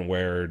happen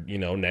where, you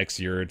know,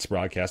 next year it's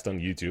broadcast on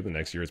YouTube and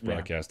next year it's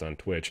broadcast on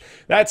Twitch.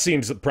 That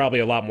seems probably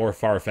a lot more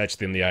far-fetched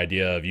than the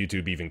idea of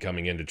YouTube even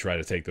coming in to try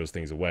to take those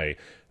things away.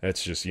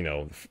 That's just, you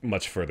know,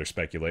 much further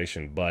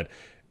speculation. But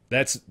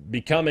that's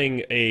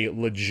becoming a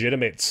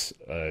legitimate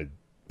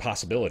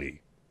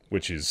possibility,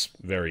 which is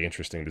very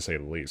interesting to say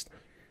the least.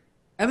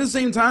 At the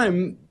same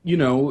time, you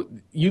know,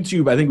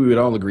 YouTube, I think we would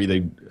all agree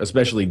that,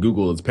 especially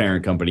Google, its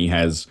parent company,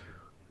 has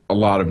a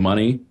lot of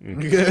money.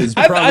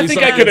 I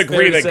think I could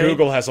agree that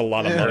Google has a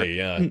lot of money,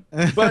 yeah.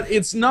 But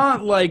it's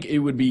not like it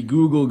would be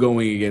Google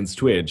going against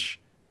Twitch.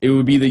 It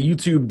would be the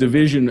YouTube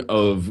division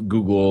of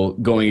Google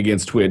going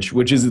against Twitch,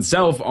 which is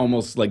itself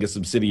almost like a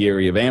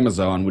subsidiary of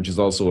Amazon, which is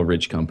also a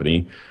rich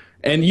company.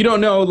 And you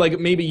don't know, like,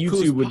 maybe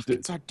YouTube would...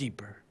 pockets are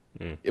deeper.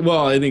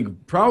 Well, I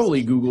think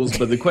probably Google's,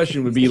 but the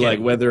question would be, like,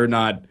 whether or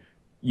not,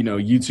 you know,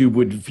 YouTube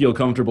would feel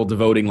comfortable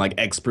devoting like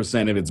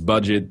X% of its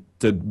budget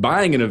to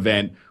buying an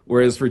event,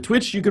 whereas for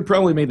Twitch, you could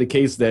probably make the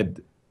case that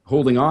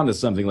holding on to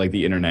something like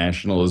the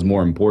International is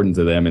more important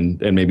to them and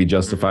maybe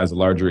justifies a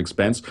larger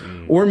expense.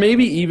 Or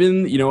maybe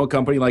even, you know, a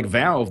company like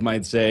Valve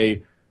might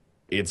say,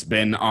 it's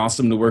been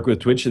awesome to work with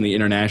Twitch, and the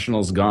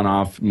international's gone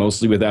off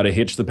mostly without a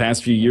hitch the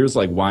past few years.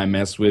 Like, why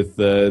mess with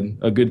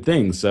a good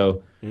thing?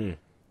 So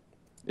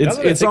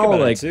it's all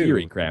like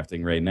theory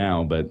crafting right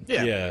now, but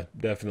yeah,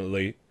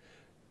 definitely.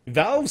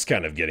 Valve's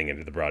kind of getting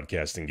into the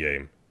broadcasting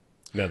game.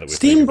 Now that we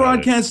Steam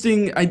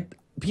broadcasting,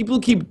 people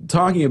keep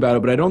talking about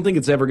it, but I don't think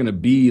it's ever going to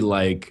be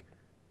like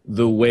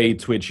the way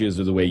Twitch is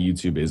or the way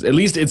YouTube is. At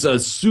least it's a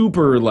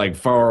super like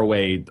far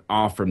away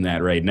off from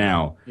that right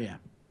now. Yeah.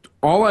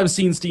 All I've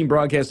seen Steam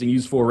broadcasting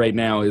used for right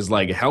now is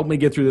like, help me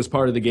get through this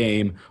part of the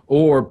game,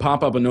 or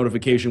pop up a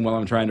notification while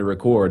I'm trying to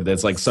record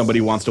that's like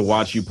somebody wants to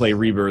watch you play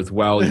Rebirth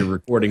while you're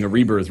recording a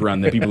Rebirth run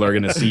that people are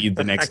going to see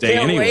the next day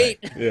anyway.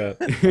 Yeah.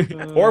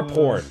 Or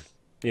porn.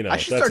 You know, I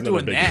should start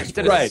doing that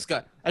instead of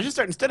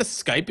instead of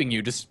Skyping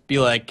you, just be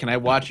like, "Can I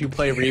watch you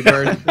play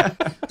Rebirth?"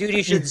 Dude,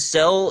 you should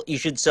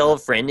sell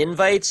friend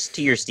invites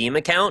to your Steam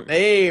account.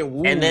 Hey,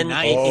 and then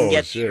you can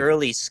get the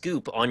early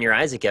scoop on your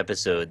Isaac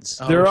episodes.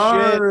 There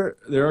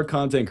are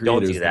content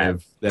creators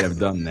that have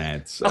done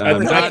that. At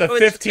the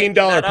 $15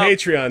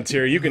 Patreon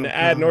tier, you can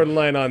add Northern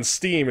Lion on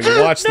Steam and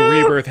watch the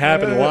Rebirth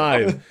happen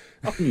live.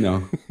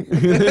 No.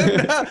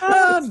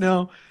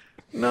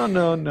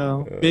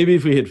 No. Maybe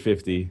if we hit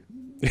 50.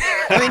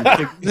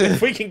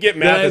 If we can get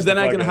Mathis, then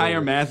I can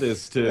hire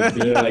Mathis to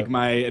be like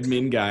my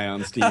admin guy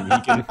on Steam.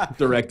 He can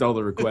direct all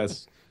the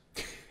requests.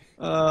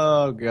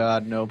 Oh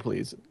God, no,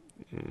 please.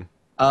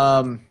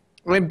 I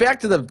mean,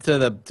 back to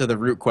the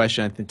root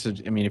question.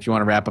 I mean, if you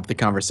want to wrap up the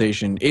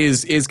conversation,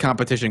 is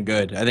competition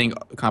good? I think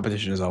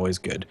competition is always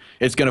good.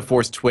 It's going to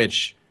force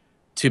Twitch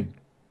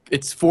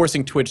it's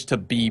forcing Twitch to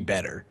be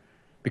better,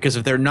 because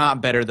if they're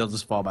not better, they'll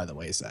just fall by the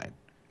wayside.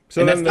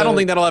 So I don't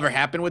think that'll ever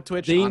happen with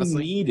Twitch. They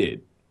honestly. need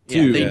it.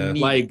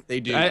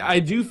 They do. I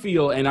do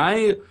feel, and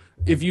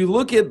if you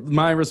look at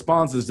my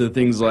responses to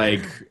things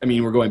like, I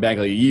mean, we're going back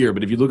like a year,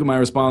 but if you look at my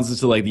responses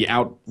to like the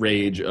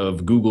outrage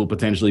of Google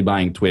potentially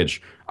buying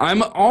Twitch,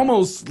 I'm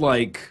almost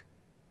like,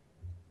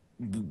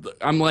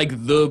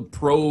 the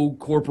pro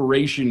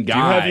corporation guy. Do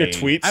you have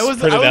your tweets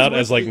printed out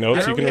as like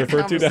notes you can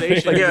refer to?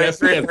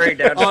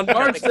 On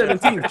March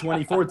 17th,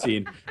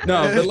 2014.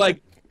 No, but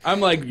like, I'm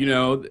like, you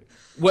know,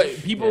 what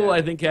people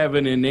I think have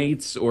an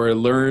innate or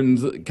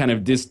learned kind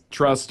of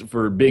distrust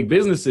for big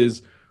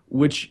businesses,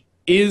 which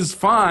is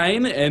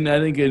fine, and I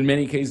think in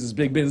many cases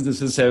big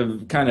businesses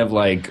have kind of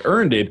like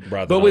earned it.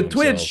 But with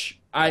Twitch,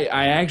 I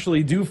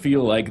actually do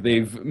feel like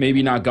they've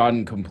maybe not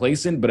gotten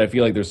complacent, but I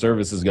feel like their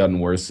service has gotten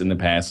worse in the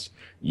past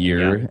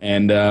year.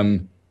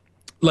 And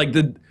like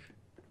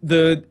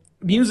the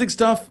music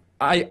stuff,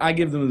 I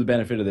give them the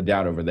benefit of the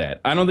doubt over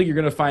that. I don't think you're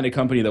going to find a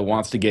company that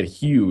wants to get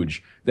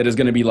huge that is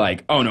going to be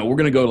like, oh no, we're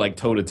going to go like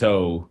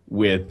toe-to-toe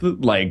with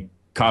like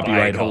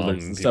copyright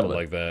holders and stuff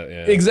like that.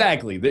 Yeah.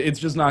 Exactly. It's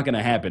just not going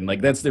to happen. Like,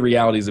 that's the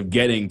realities of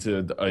getting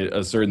to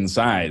a certain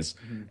size.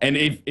 Mm-hmm. And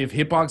if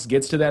Hitbox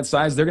gets to that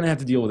size, they're going to have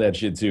to deal with that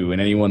shit too. And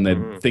anyone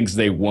that thinks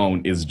they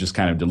won't is just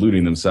kind of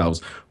deluding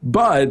themselves.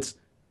 But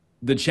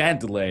the chat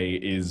delay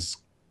is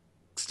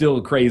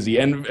still crazy.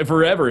 And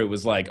forever it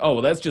was like, oh,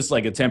 well, that's just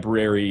like a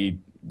temporary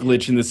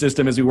glitch in the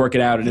system as we work it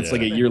out, and it's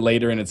like a year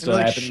later and it's still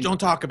happening. Don't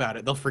talk about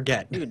it, they'll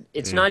forget. Dude,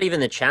 it's not even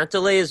the chat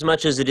delay as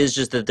much as it is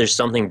just that there's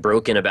something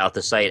broken about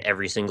the site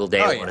every single day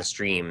on a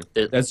stream.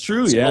 That's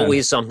true. There's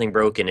always something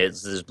broken.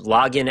 There's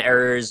login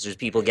errors, there's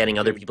people getting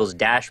other people's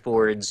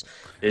dashboards,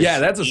 there's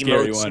that's a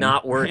scary one.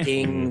 not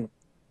working.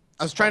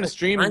 I was trying to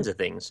stream kinds of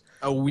things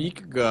a week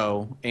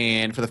ago,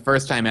 and for the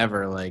first time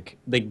ever, like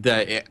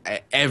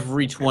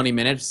every 20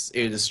 minutes,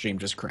 the stream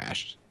just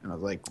crashed. And I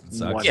was like,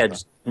 what? Yeah,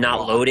 just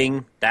not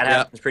loading. That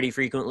happens pretty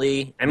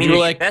frequently. I mean, you're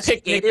like,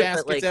 picnic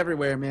baskets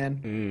everywhere,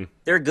 man.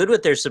 They're good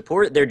with their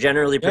support. They're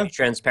generally pretty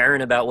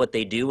transparent about what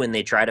they do, and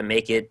they try to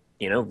make it,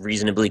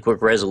 reasonably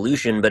quick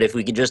resolution. But if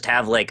we could just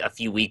have like a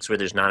few weeks where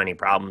there's not any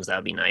problems, that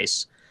would be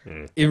nice.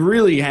 It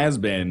really has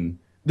been.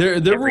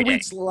 There were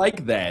weeks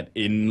like that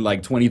in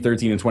like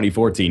 2013 and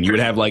 2014. You would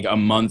have like a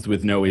month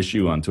with no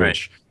issue on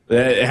Twitch. Right.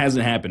 It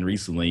hasn't happened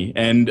recently,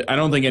 and I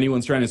don't think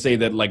anyone's trying to say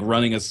that like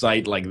running a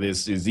site like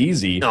this is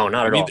easy. No,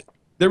 not at all.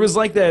 There was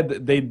like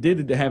that. They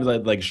did have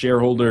that like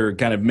shareholder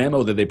kind of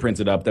memo that they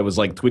printed up that was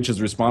like Twitch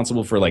is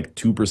responsible for like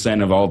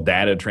 2% of all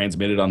data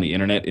transmitted on the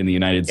internet in the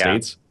United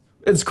States.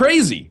 It's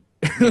crazy.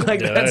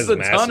 That's a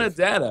ton of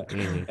data,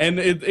 and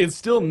it's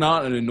still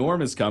not an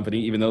enormous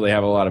company, even though they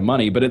have a lot of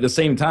money. But at the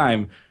same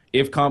time,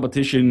 if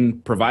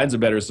competition provides a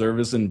better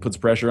service and puts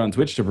pressure on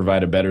Twitch to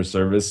provide a better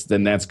service,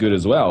 then that's good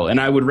as well.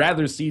 And I would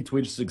rather see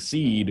Twitch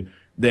succeed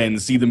than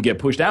see them get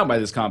pushed out by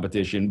this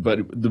competition. But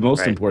the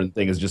most important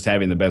thing is just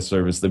having the best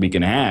service that we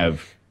can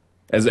have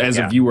as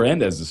a viewer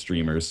and as a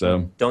streamer.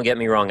 So don't get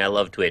me wrong, I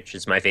love Twitch.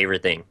 It's my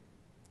favorite thing.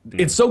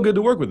 It's so good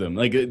to work with them.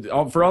 Like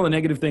for all the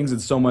negative things,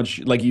 it's so much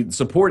like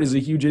support is a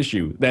huge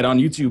issue that on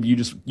YouTube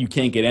you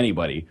can't get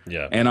anybody.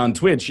 Yeah. And on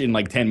Twitch in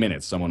like 10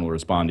 minutes someone will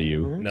respond to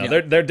you. No,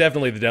 they're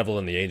definitely the devil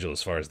and the angel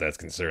as far as that's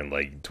concerned.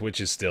 Like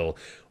Twitch is still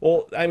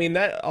I mean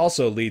that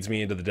also leads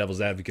me into the devil's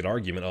advocate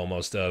argument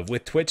almost of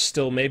with Twitch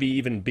still maybe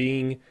even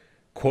being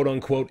quote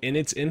unquote in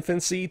its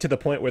infancy to the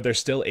point where they're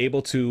still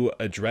able to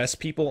address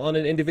people on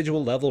an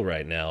individual level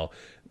right now.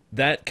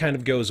 That kind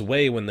of goes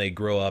away when they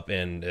grow up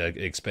and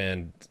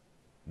expand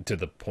to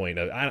the point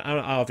of,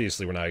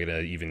 obviously we're not going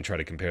to even try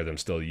to compare them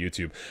still to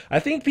YouTube. I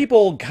think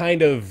people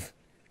kind of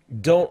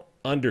don't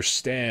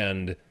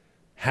understand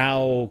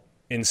how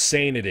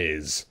insane it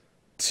is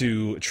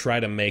to try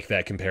to make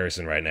that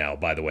comparison right now,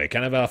 by the way.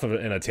 Kind of off of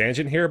in a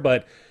tangent here,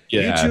 but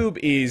YouTube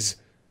is...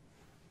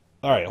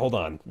 All right, hold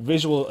on.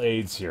 Visual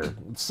aids here.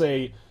 Let's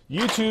say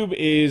YouTube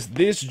is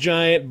this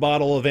giant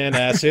bottle of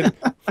antacid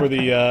for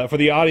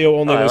the audio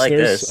only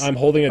listeners. Like I'm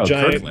holding a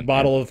giant Kirkland,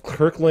 bottle of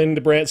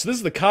Kirkland brand. So this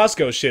is the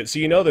Costco shit. So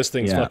you know this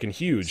thing's fucking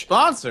huge.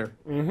 Sponsor.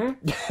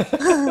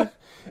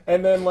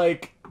 And then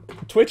like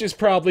Twitch is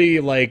probably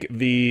like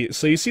the.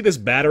 So you see this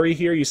battery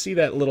here. You see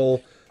that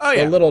little. Oh,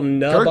 yeah. The little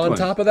nub on Kirkland.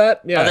 top of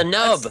that? Yeah. Oh, the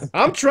nub.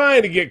 I'm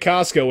trying to get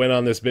Costco in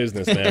on this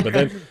business, man. But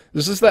then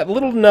there's just that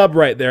little nub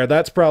right there.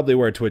 That's probably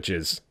where Twitch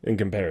is in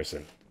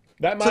comparison.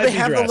 That might So they be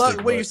have drastic,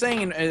 what but- you're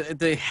saying,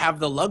 they have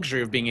the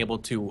luxury of being able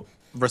to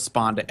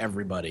respond to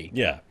everybody.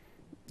 Yeah.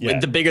 Yeah.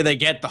 The bigger they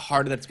get, the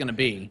harder that's going to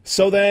be.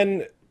 So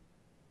then,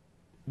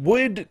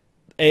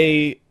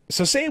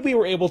 so say we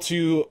were able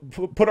to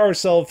put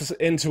ourselves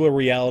into a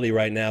reality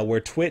right now where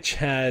Twitch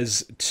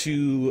has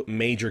two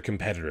major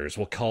competitors.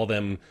 We'll call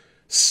them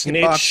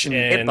Snitch Hitbox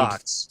and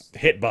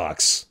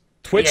Hitbox.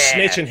 Twitch, Yeah.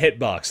 Snitch, and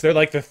Hitbox. They're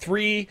like the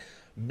three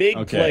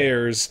big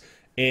players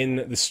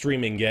in the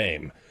streaming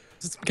game.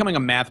 It's becoming a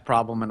math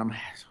problem, and I'm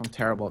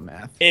terrible at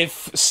math.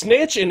 If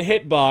Snitch and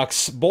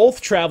Hitbox both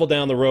travel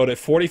down the road at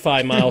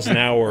 45 miles an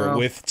hour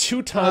with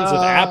 2 tons of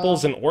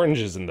apples and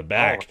oranges in the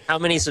back, How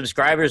many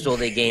subscribers will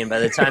they gain by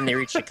the time they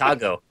reach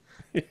Chicago?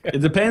 It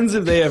depends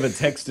if they have a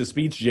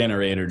text-to-speech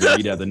generator to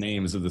read out the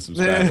names of the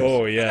subscribers.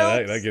 oh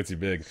yeah, that gets you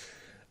big.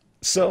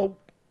 So,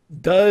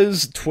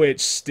 does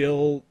Twitch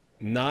still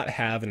not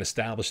have an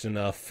established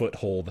enough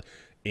foothold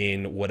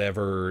in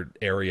whatever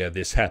area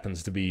this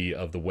happens to be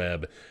of the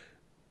web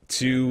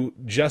to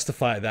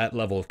justify that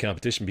level of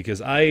competition?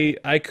 Because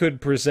I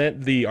could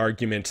present the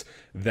argument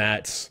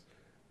that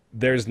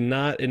there's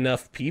not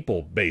enough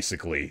people,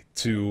 basically,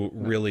 to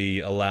really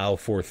allow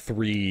for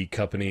 3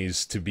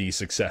 companies to be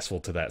successful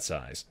to that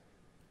size.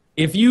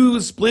 If you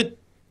split,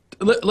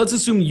 let's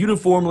assume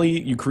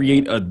uniformly you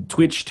create a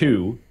Twitch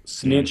 2,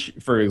 Snitch,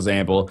 for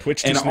example,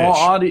 Twitch to and Snitch.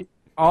 all That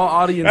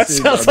audiences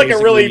sounds are like a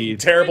really basically-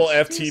 terrible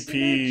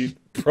FTP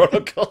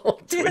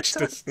protocol. Twitch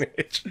to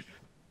Snitch.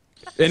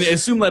 And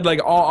assume that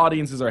like all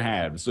audiences are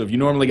halved. So if you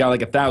normally got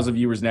like 1,000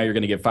 viewers, now you're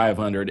going to get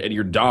 500, and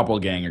your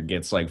doppelganger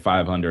gets like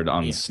 500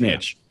 on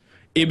Snitch.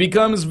 It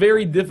becomes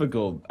very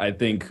difficult, I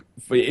think.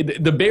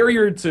 The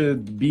barrier to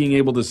being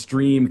able to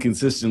stream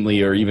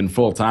consistently or even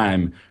full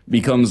time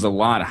becomes a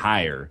lot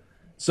higher.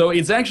 So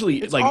it's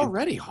actually It's like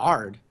already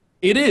hard.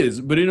 it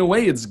is, but in a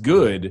way, it's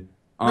good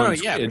on No,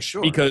 yeah, for Twitch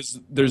sure. because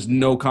there's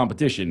no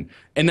competition,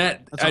 and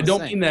that what I I'm don't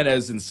saying. mean that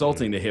as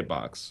insulting to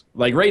Hitbox.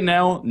 Like right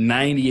now,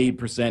 98%,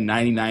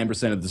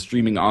 99% of the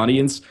streaming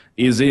audience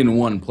is in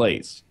one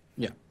place.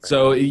 Yeah.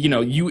 So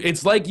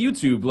it's like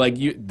YouTube. Like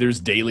there's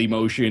Daily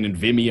Motion and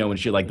Vimeo and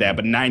shit like that,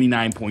 but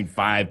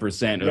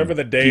 99.5% Remember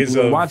the days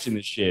people who are of watching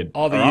this shit.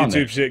 All the are on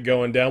there. YouTube shit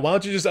going down. Why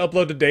don't you just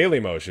upload to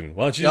Dailymotion?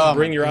 Why don't you just Oh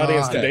bring my your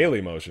audience to God.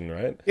 Dailymotion,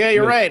 right? Yeah,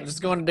 you're right.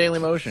 Just going to Daily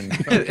Motion.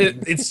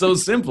 It's so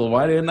simple.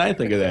 Why didn't I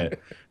think of that?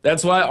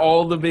 That's why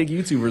all the big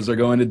YouTubers are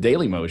going to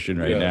Dailymotion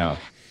right Yeah. now.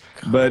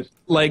 But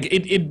like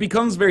it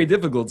becomes very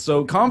difficult.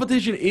 So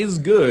competition is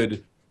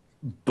good,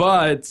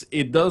 but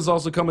it does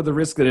also come with the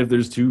risk that if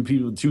there's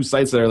two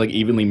sites that are like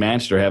evenly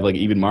matched or have like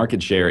even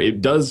market share,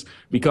 it does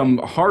become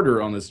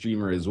harder on the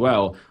streamer as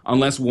well,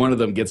 unless one of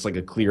them gets like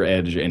a clear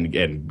edge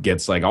and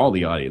gets like all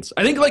the audience.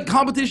 I think like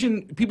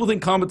competition, people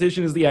think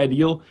competition is the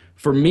ideal.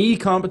 For me,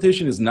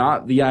 competition is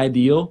not the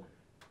ideal.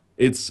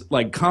 It's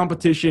like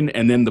competition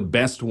and then the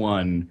best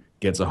one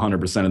gets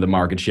 100% of the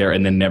market share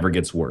and then never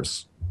gets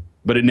worse.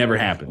 But it never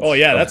happens. Oh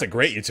yeah, that's a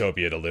great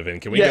utopia to live in.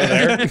 Can we go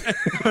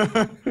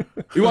there?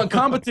 We want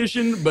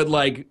competition, but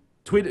like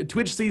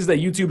Twitch sees that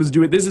YouTube is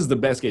doing. This is the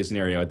best case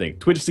scenario, I think.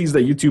 Twitch sees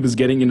that YouTube is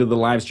getting into the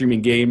live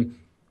streaming game.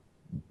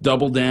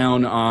 Double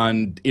down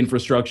on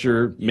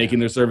infrastructure, making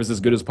their service as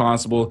good as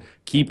possible.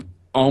 Keep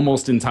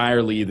almost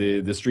entirely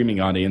the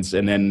streaming audience,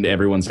 and then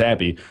everyone's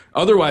happy.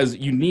 Otherwise,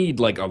 you need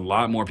like a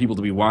lot more people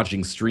to be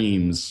watching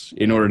streams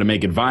in order to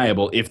make it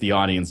viable. If the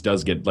audience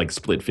does get like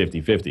split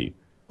 50-50.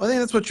 I think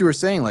that's what you were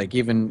saying. Like,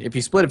 even if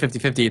you split it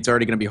 50-50, it's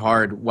already going to be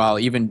hard. While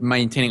even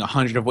maintaining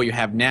 100 of what you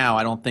have now,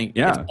 I don't think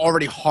it's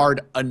already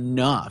hard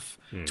enough.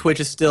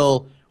 Twitch is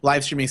still,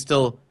 live streaming is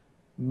still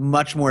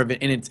much more of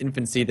it in its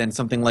infancy than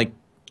something like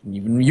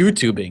even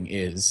YouTubing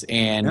is.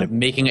 And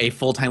making a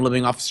full-time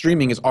living off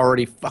streaming is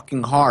already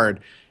fucking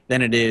hard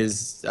than it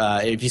is.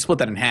 If you split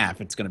that in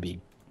half, it's going to be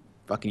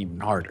fucking even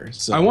harder.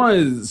 So I want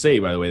to say,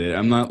 by the way, that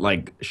I'm not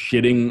like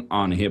shitting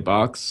on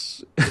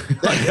Hitbox.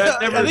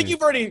 I think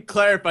you've already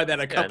clarified that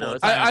a couple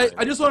of times.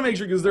 I just want to make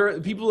sure,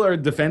 because people are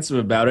defensive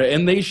about it,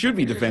 and they should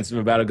be defensive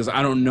about it, because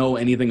I don't know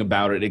anything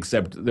about it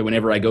except that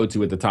whenever I go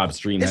to it, the top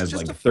stream has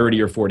like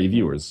 30 or 40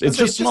 viewers. It's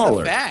just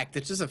smaller.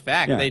 It's just a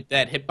fact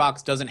that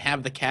Hitbox doesn't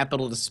have the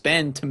capital to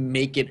spend to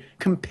make it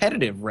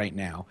competitive right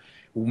now.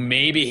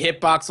 Maybe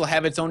Hitbox will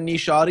have its own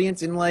niche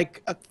audience in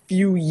like a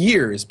few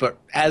years, but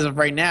as of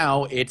right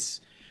now,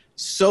 it's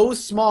so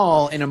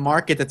small in a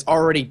market that's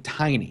already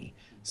tiny.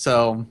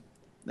 So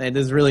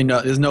there's really no,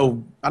 I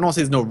don't want to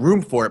say there's no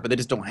room for it, but they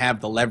just don't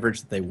have the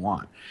leverage that they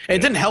want. And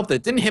it didn't help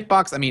that didn't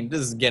Hitbox, I mean, this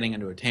is getting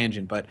into a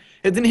tangent, but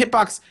didn't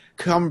Hitbox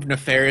come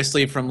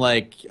nefariously from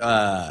like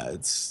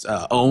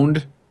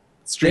owned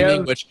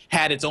streaming, which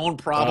had its own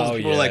problems.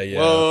 People were like,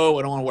 whoa,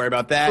 I don't want to worry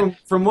about that.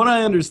 From what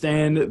I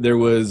understand, there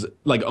was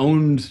like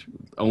owned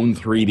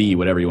 3D,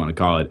 whatever you want to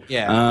call it.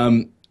 Yeah.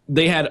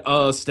 They had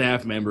a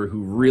staff member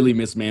who really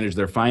mismanaged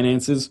their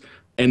finances,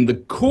 and the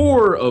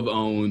core of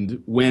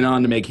owned went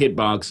on to make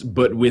Hitbox,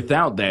 but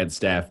without that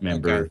staff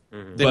member.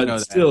 Okay. But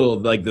still,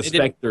 like the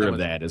specter of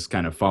that has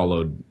kind of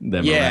followed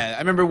them around. I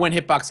remember when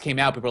Hitbox came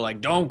out, people were like,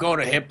 don't go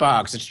to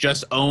Hitbox. It's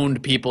just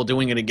owned people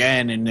doing it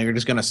again, and they're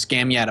just going to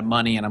scam you out of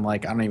money. And I'm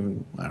like, I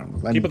don't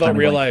know. People don't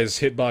realize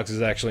Hitbox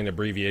is actually an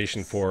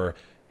abbreviation for,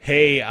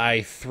 hey,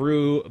 I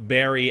threw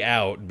Barry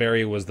out.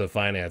 Barry was the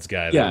finance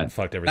guy that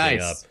fucked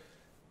everything up.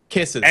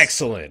 Kisses.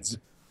 Excellent.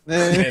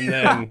 And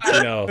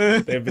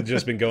then, they've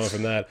just been going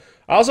from that.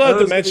 I also have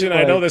to mention,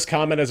 I know this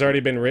comment has already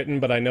been written,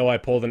 but I know I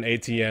pulled an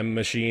ATM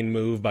machine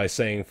move by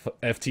saying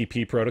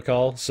FTP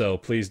protocol, so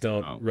please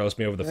don't roast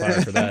me over the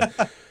fire for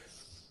that.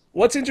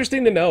 What's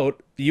interesting to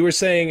note, you were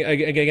saying,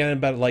 again,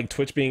 about like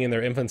Twitch being in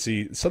their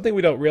infancy, something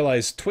we don't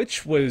realize,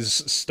 Twitch was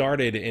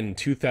started in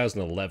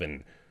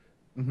 2011.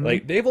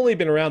 Like, they've only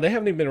been around, they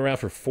haven't even been around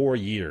for 4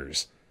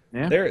 years.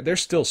 Yeah. They're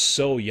still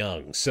so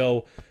young,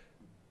 so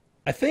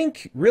I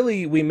think,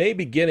 really, we may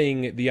be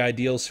getting the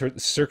ideal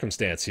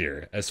circumstance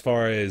here as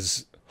far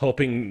as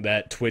hoping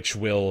that Twitch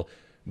will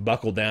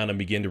buckle down and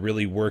begin to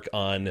really work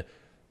on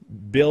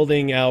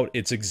building out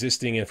its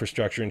existing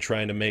infrastructure and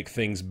trying to make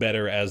things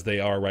better as they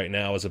are right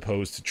now, as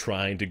opposed to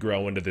trying to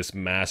grow into this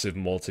massive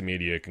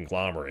multimedia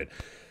conglomerate.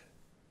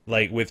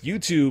 Like, with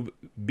YouTube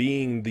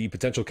being the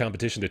potential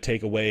competition to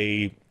take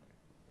away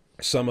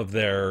some of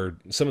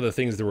the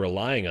things they're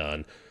relying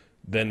on,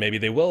 then maybe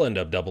they will end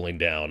up doubling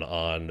down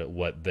on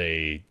what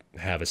they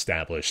have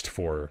established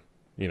for,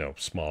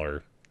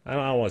 smaller, I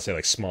don't want to say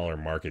like smaller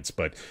markets,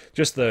 but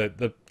just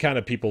the kind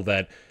of people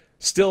that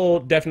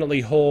still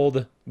definitely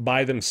hold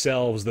by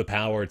themselves the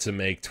power to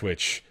make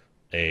Twitch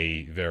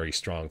a very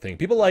strong thing.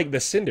 People like the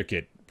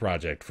Syndicate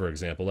project, for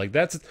example, like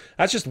that's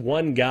just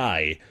one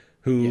guy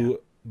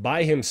who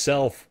by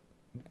himself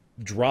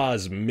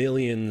draws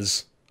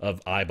millions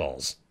of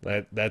eyeballs.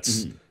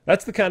 That's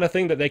the kind of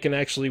thing that they can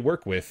actually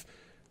work with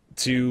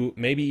to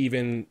maybe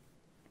even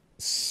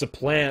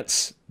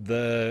supplant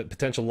the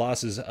potential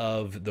losses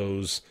of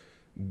those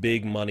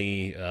big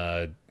money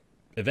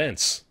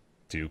events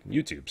to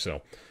YouTube.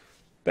 So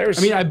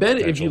I bet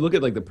if you look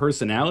at like the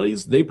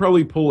personalities, they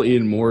probably pull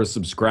in more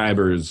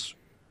subscribers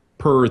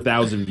per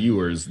 1,000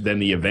 viewers than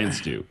the events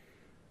do.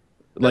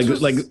 Like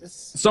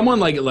someone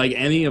like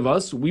any of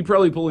us, we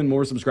probably pull in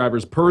more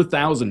subscribers per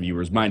 1,000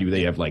 viewers. Mind you,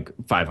 they have like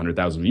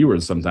 500,000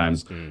 viewers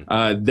sometimes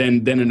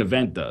than an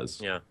event does.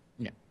 Yeah.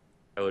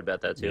 I would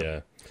bet that too.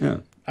 Yeah.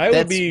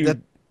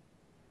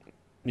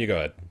 You go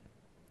ahead.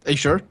 Are you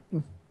sure?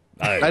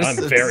 I'm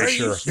very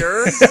sure.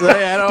 Sure? Do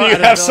you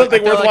have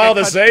something worthwhile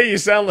to say? You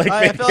sound like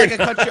I feel like I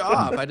cut you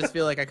off. I just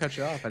feel like I cut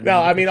you off.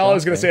 No, I mean, all I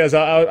was going to say is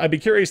I'd be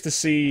curious to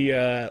see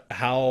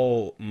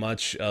how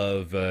much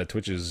of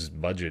Twitch's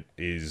budget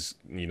is,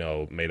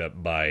 made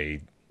up by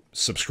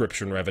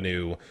subscription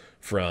revenue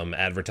from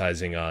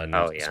advertising on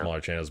smaller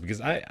channels, because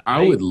I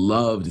would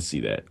love to see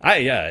that.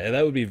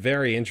 That would be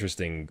very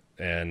interesting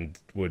and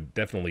would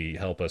definitely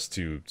help us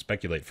to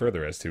speculate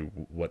further as to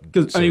what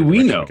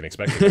we know. We can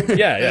expect.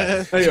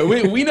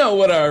 we know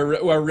what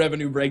our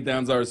revenue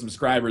breakdowns are: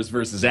 subscribers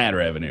versus ad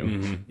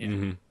revenue.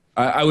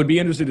 I would be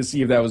interested to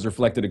see if that was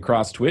reflected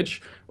across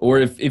Twitch, or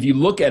if you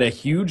look at a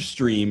huge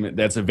stream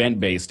that's event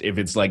based, if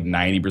it's like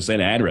 90%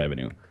 ad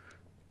revenue.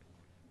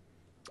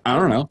 I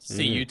don't know.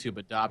 See YouTube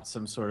adopt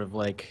some sort of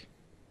like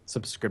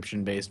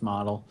subscription-based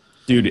model.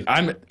 Dude,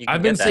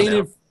 I've been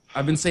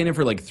saying it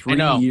for like 3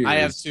 years. I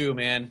have too,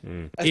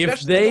 man.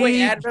 Especially the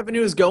way ad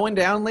revenue is going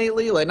down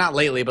lately, like not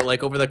lately, but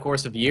like over the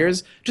course of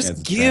years.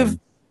 Just give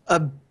a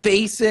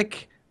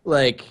basic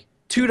like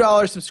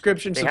 $2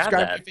 subscription,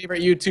 subscribe to your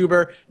favorite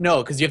YouTuber.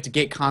 No, because you have to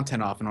get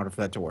content off in order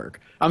for that to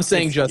work. I'm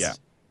saying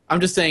I'm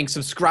just saying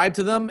subscribe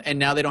to them, and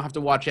now they don't have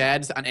to watch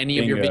ads on any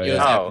of your Bingo, videos.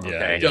 yeah. Oh,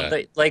 okay.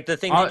 Yeah. Like the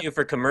thing they do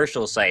for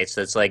commercial sites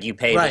that's like you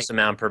pay this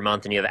amount per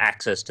month and you have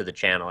access to the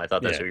channel. I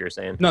thought that's what you were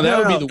saying. No, that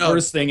would be the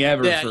worst thing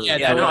ever. Yeah, for,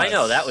 yeah, no, I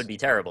know. That would be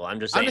terrible. I'm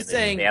just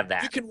saying they have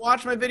that. You can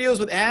watch my videos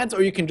with ads,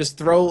 or you can just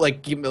throw,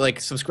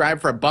 subscribe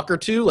for $1 or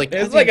 $2. Like,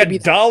 It's like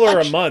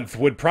 $1 a month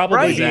would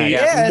probably be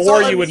that's more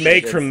all I you would need.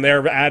 make from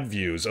their ad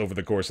views over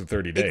the course of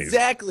 30 days.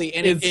 Exactly.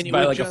 And it's it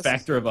by would like just, a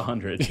factor of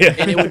 100. Yeah.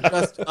 And it would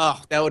just,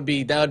 that would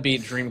be a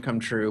dream come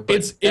true.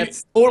 But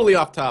It's totally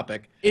off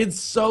topic. It's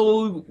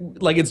so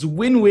it's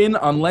win-win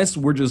unless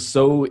we're just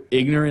so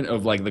ignorant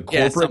of like the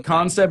corporate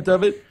concept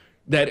of it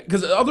that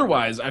because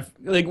otherwise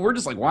we're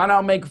just like, why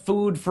not make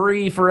food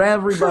free for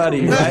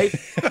everybody, right?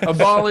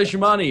 Abolish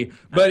money.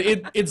 But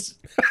it's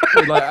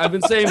like I've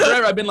been saying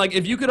forever. I've been like,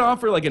 if you could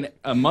offer like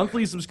a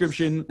monthly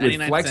subscription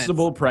with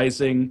flexible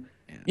pricing.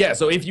 Yeah,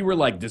 so if you were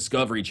like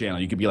Discovery Channel,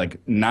 you could be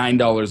like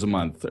 $9 a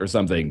month or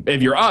something.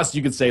 If you're us,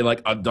 you could say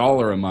like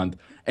 $1 a month.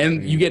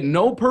 And you get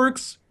no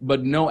perks,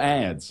 but no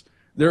ads.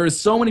 There are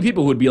so many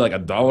people who would be like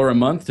 $1 a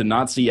month to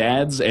not see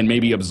ads and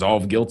maybe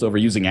absolve guilt over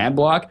using ad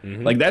block.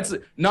 Like that's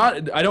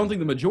not, I don't think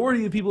the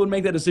majority of people would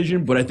make that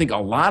decision, but I think a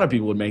lot of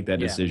people would make that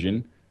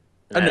decision.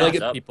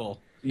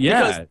 People.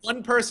 Yeah. Because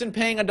one person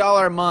paying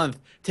 $1 a month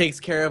takes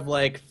care of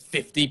like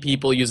 50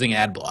 people using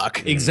ad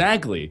block.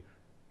 Exactly.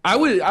 I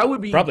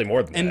would be Probably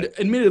more than that. And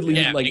admittedly,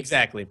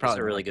 exactly. Probably That's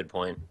a really good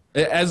point.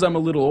 as I'm a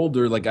little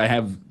older, like I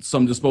have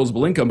some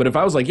disposable income. But if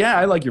I was like, yeah,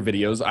 I like your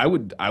videos, I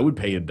would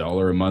pay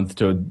 $1 a month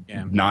to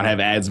not have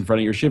ads in front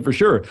of your shit for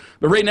sure.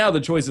 But right now,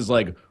 the choice is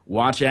like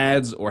watch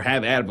ads or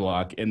have ad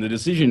block, and the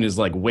decision is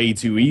like way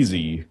too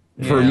easy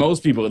for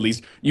most people. At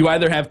least you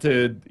either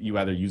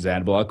use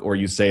ad block or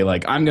you say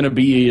like I'm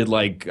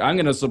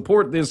gonna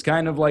support this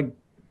kind of like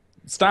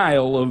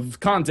style of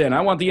content.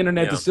 I want the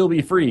internet to still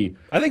be free.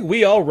 I think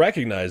we all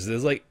recognize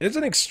this. Like, it's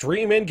an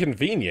extreme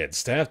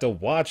inconvenience to have to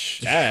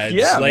watch ads.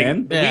 Yeah, like,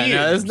 man.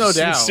 There's no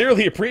doubt.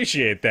 Sincerely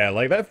appreciate that.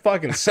 Like, that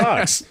fucking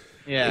sucks.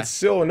 It's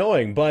so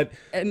annoying. But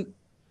to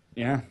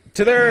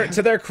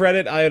their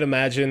credit, I would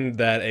imagine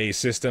that a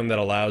system that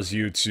allows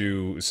you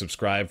to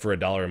subscribe for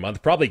 $1 a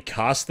month probably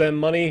costs them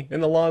money in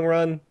the long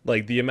run.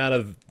 Like, the amount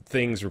of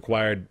things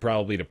required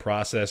probably to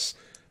process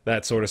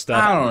that sort of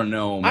stuff. I don't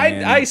know,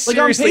 man. I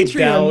seriously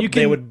doubt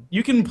they would.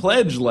 You can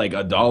pledge like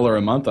 $1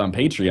 a month on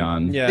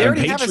Patreon. Yeah, They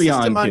already have a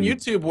system on can-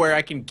 YouTube where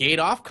I can gate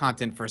off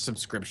content for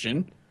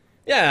subscription.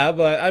 Yeah,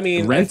 but I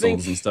mean,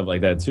 rentals and stuff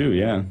like that too.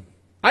 Yeah.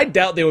 I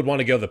doubt they would want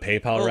to go the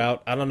PayPal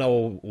route. I don't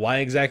know why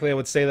exactly I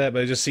would say that,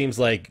 but it just seems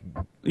like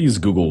Use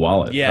Google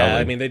Wallet. yeah.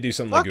 probably. I mean, they do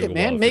something Fuck like Google it,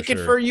 man. Wallet Make for it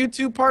sure. for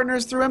YouTube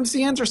partners through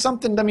MCNs or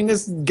something. I mean,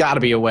 there's got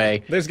to be a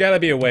way. There's got to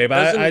be a way,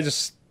 but I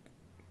just.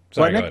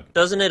 Sorry, What, go Nick? ahead.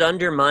 Doesn't it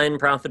undermine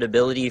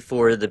profitability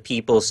for the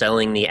people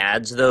selling the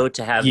ads, though,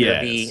 to have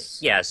there be...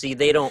 Yeah, see,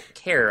 they don't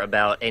care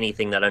about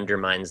anything that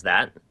undermines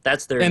that.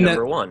 That's their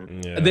number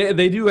one. Yeah.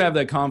 They do have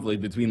that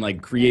conflict between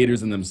like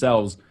creators and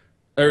themselves,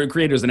 or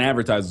creators and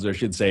advertisers, I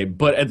should say.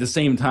 But at the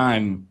same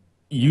time,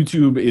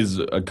 YouTube is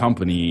a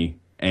company,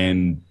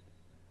 and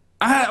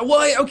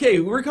okay,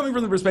 we're coming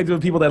from the perspective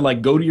of people that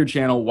like go to your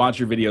channel, watch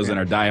your videos, and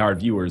are diehard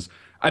viewers.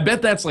 I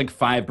bet that's like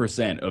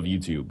 5% of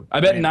YouTube.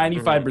 I bet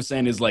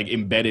 95% is like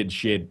embedded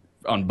shit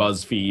on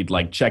BuzzFeed.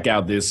 Like, check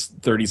out this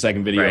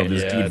 30-second video of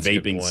this dude that's a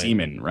good vaping point.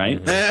 semen,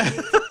 right?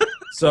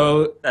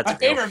 So That's My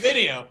favorite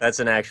video.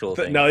 That's an actual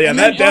thing. No, yeah, And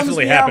that that bums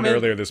definitely me out, happened man.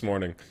 earlier this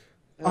morning.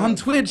 on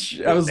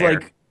Twitch, I was Fair.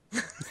 like,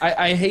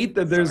 I hate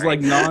that there's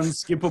like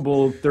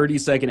non-skippable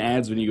 30-second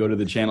ads when you go to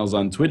the channels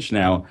on Twitch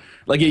now.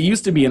 Like, it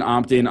used to be an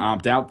opt-in,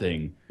 opt-out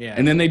thing. Yeah.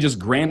 And then they just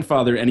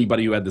grandfather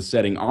anybody who had the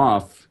setting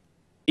off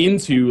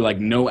into like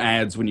no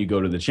ads when you go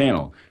to the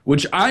channel,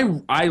 which I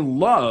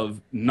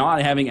love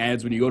not having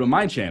ads when you go to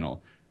my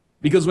channel.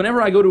 Because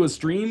whenever I go to a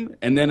stream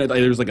and then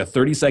there's like a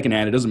 30-second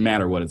ad, it doesn't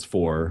matter what it's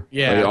for.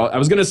 Yeah. Like, I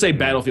was going to say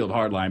Battlefield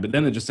Hardline, but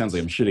then it just sounds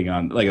like I'm shitting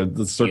on like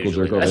the circle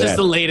Usually jerk over That's that. just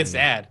the latest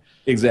ad.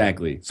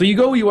 Exactly. So you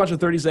go, you watch a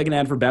 30-second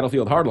ad for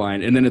Battlefield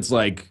Hardline, and then it's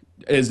like,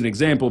 as an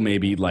example,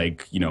 maybe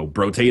like, you know,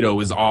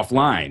 Brotato is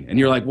offline. And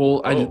you're like,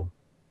 well,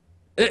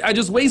 I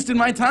just wasted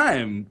my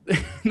time.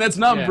 That's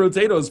not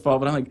Brotato's fault,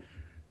 but I'm like,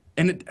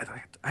 and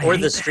I Or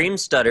hate the that. stream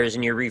stutters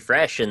and you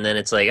refresh, and then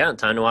it's like, oh,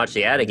 time to watch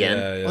the ad again.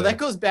 Yeah. Well, that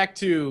goes back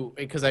to,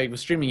 because I was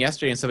streaming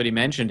yesterday and somebody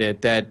mentioned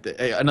it, that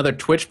another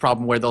Twitch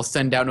problem where they'll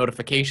send out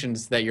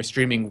notifications that you're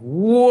streaming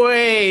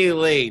way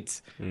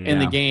late in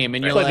the game.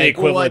 And you're like the like,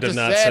 well, I equivalent of just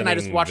not said, and I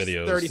just sending watched a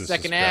videos,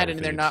 30-second it's ad, just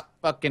and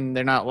battle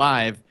they're not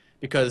live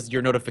because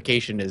your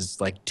notification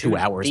is like 2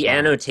 hours The long.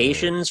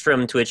 annotations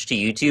from Twitch to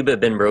YouTube have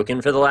been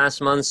broken for the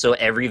last month, so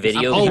every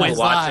video I'm people always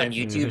watch live. on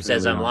YouTube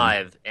says I'm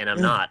live, and I'm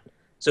not.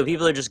 So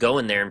people are just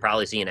going there and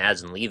probably seeing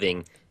ads and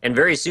leaving. And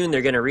very soon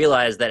they're going to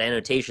realize that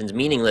annotation's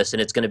meaningless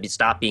and it's going to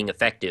stop being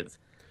effective.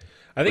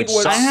 I think Which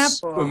what I have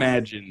sucks. to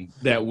imagine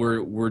that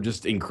we're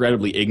just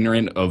incredibly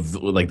ignorant of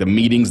like the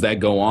meetings that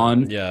go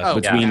on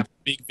between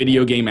big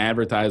video game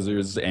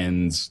advertisers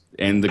and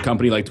the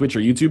company like Twitch or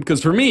YouTube.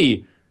 Because for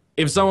me,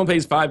 if someone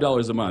pays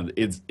 $5 a month,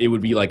 it would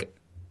be like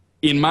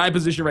in my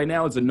position right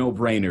now, it's a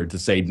no-brainer to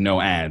say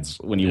no ads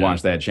when you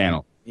watch that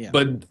channel. Yeah.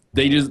 But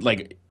they just,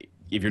 like,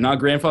 if you're not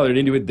grandfathered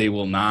into it, they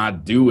will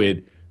not do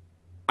it.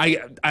 I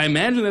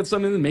imagine that's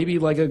something that maybe,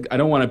 like, I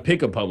don't want to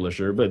pick a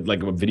publisher, but,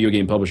 like, a video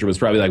game publisher was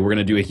probably like, we're going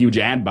to do a huge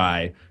ad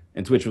buy.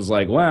 And Twitch was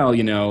like, well,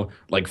 you know,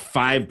 like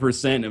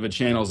 5% of a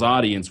channel's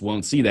audience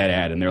won't see that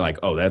ad. And they're like,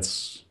 oh,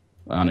 that's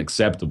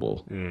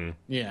unacceptable.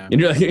 Yeah. And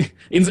you're like,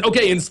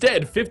 okay,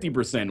 instead,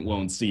 50%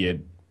 won't see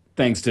it.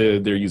 Thanks to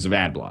their use of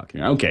ad block.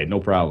 Okay, no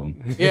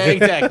problem. Yeah,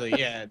 exactly.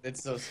 Yeah,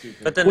 it's so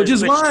stupid. But then Which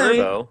is Twitch why-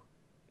 Turbo,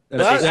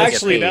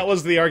 Actually, that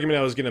was the argument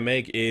I was going to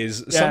make,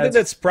 is something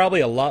that's probably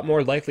a lot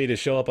more likely to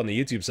show up on the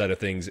YouTube side of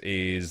things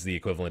is the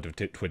equivalent of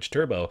Twitch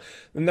Turbo.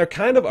 And they're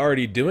kind of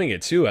already doing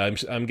it, too.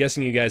 I'm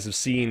guessing you guys have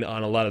seen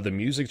on a lot of the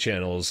music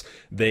channels,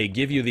 they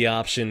give you the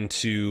option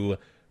to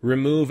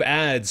remove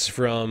ads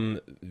from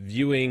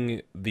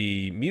viewing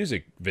the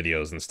music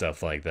videos and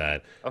stuff like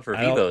that. Oh, for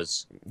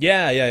Vivos.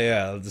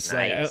 Yeah.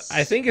 Nice.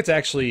 I think it's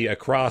actually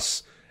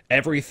across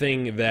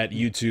everything that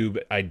YouTube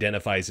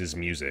identifies as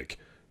music.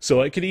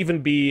 So it could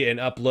even be an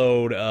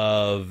upload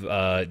of,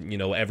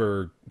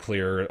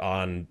 Everclear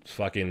on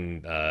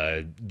fucking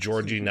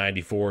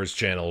Georgie94's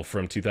channel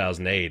from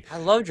 2008. I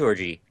love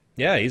Georgie.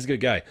 Yeah, he's a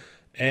good guy.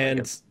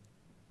 And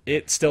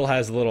it still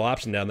has a little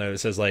option down there that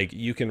says, like,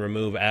 you can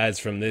remove ads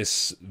from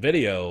this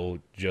video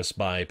just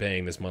by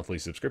paying this monthly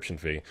subscription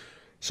fee.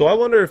 So I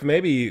wonder if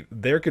maybe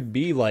there could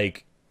be,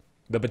 like,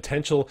 the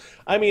potential...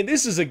 I mean,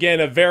 this is, again,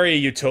 a very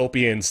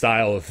utopian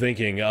style of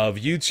thinking of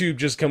YouTube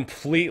just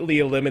completely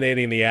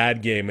eliminating the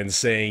ad game and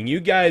saying,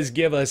 you guys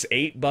give us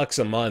 $8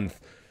 a month,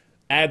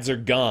 ads are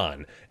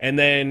gone. And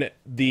then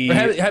the...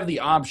 But have the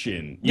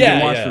option. You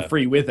can watch for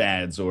free with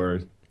ads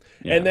or...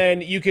 Yeah. And then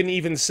you can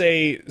even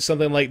say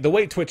something like, the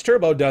way Twitch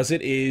Turbo does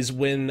it is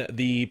when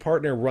the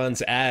partner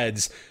runs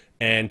ads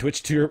and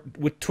Twitch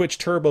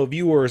Turbo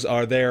viewers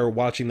are there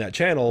watching that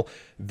channel,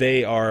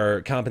 they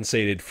are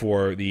compensated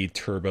for the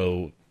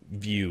Turbo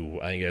view,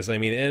 I guess. I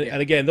mean,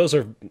 and again, those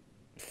are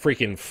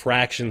freaking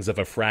fractions of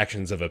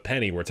a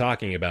penny we're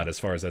talking about as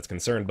far as that's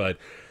concerned, but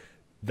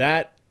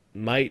that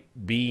might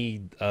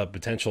be a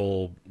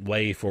potential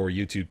way for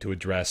YouTube to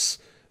address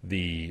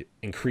the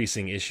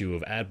increasing issue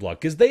of ad block,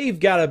 because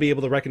they've got to be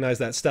able to recognize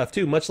that stuff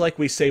too, much like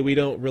we say we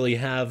don't really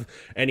have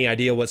any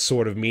idea what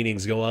sort of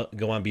meetings go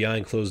on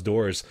behind closed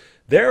doors.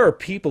 There are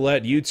people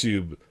at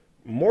YouTube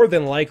more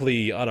than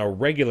likely on a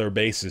regular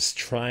basis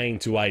trying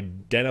to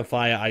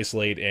identify,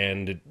 isolate,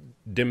 and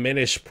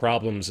diminish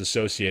problems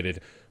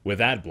associated with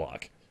ad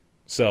block.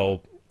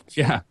 So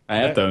yeah, I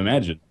have to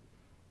imagine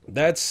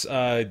that's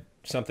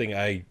something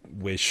I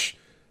wish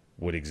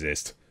would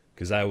exist,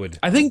 because I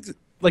think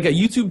like a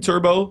YouTube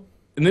Turbo,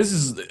 and this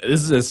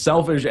is as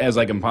selfish as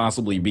I can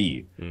possibly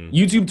be.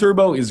 YouTube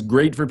Turbo is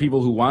great for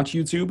people who watch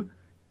YouTube,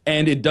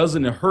 and it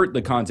doesn't hurt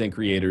the content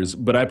creators,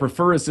 but I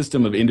prefer a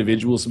system of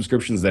individual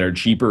subscriptions that are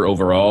cheaper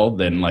overall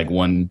than like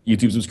one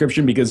YouTube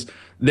subscription, because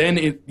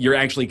then you're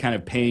actually kind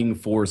of paying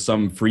for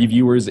some free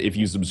viewers if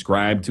you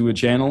subscribe to a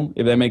channel,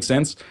 if that makes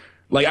sense.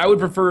 Like I would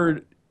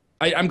prefer,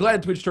 I'm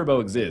glad Twitch Turbo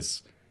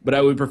exists, but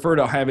I would prefer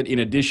to have it in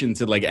addition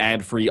to like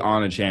ad-free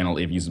on a channel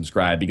if you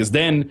subscribe, because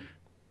then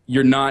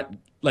you're not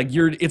like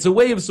it's a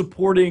way of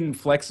supporting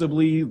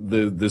flexibly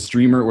the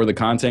streamer or the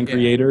content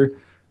creator.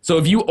 So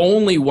if you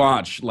only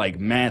watch like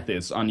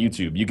Mathis on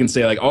YouTube, you can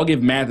say like, I'll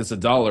give Mathis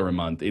 $1 a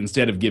month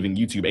instead of giving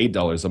YouTube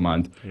 $8 a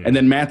month. And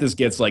then Mathis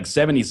gets like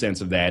 70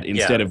 cents of that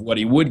instead of what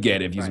he would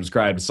get if he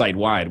subscribed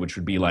site-wide, which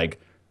would be like,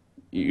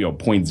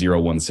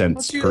 0.01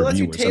 cents per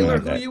view or something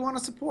like that. Who you want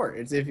to support.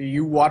 It's if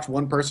you watch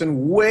one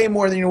person way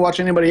more than you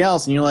watch anybody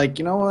else, and you're like,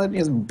 you know what,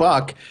 here's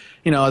 $1,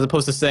 as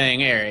opposed to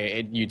saying,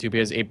 hey, YouTube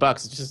here's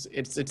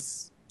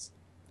 $8.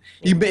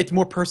 It's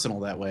more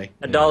personal that way.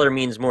 $1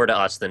 means more to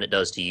us than it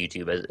does to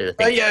YouTube. I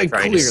think yeah,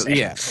 clearly,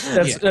 yeah.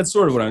 That's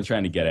sort of what I'm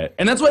trying to get at,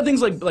 and that's why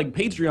things like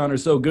Patreon are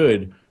so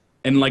good,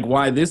 and like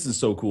why this is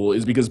so cool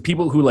is because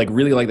people who like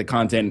really like the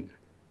content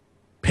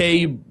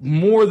pay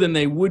more than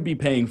they would be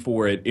paying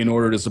for it in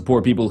order to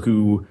support people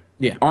who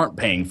aren't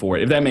paying for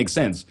it, if that makes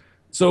sense.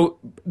 So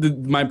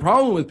my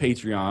problem with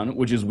Patreon,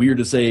 which is weird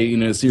to say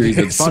in a series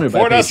that's funded by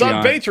Patreon, support us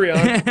on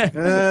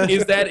Patreon,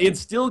 is that it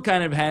still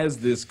kind of has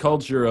this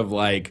culture of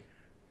like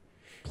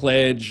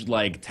pledge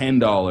like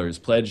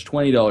 $10, pledge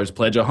 $20,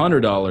 pledge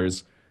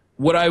 $100.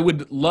 What I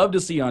would love to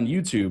see on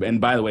YouTube,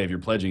 and by the way, if you're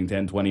pledging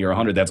 10, 20, or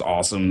 100, that's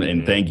awesome,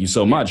 and thank you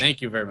so much.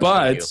 Thank you very much.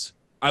 But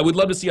I would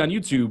love to see on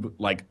YouTube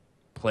like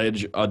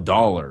pledge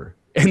 $1,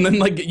 and then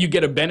like you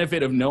get a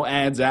benefit of no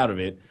ads out of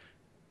it,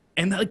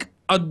 and like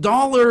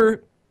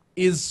 $1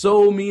 is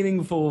so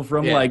meaningful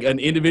from like an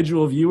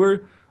individual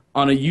viewer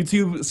on a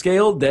YouTube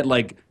scale that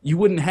like you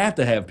wouldn't have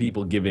to have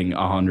people giving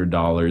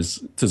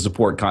 $100 to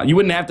support content. You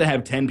wouldn't have to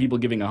have 10 people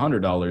giving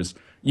 $100.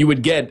 You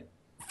would get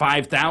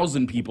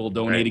 5,000 people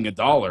donating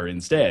 $1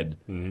 instead.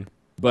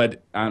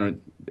 But I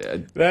don't.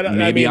 That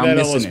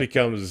almost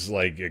becomes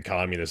like a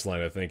communist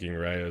line of thinking,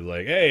 right? It's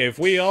like, hey, if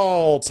we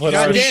all put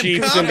our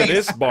sheep into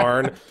this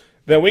barn,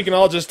 then we can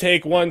all just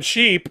take one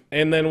sheep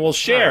and then we'll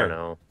share. I don't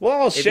know. We'll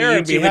all share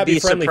and be happy,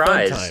 friendly,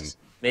 fun time.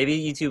 Maybe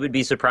YouTube would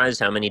be surprised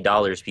how many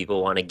dollars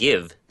people want to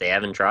give. They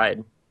haven't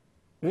tried.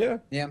 Yeah.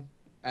 Yeah.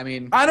 I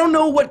mean, I don't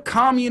know what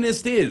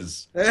communist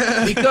is,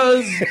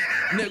 because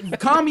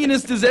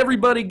communist is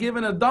everybody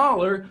giving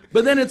 $1,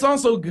 but then it's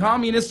also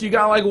communist. You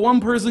got like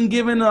one person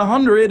giving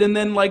 100, and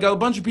then like a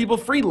bunch of people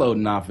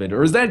freeloading off it.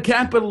 Or is that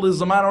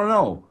capitalism? I don't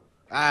know.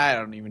 I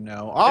don't even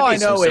know. All I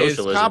know is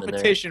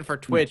competition for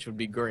Twitch would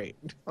be great.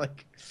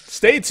 Like,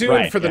 stay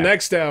tuned for the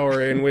next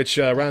hour in which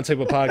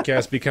Roundtable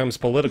Podcast becomes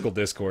political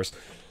discourse.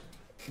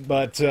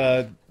 But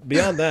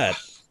beyond that,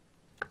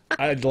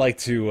 I'd like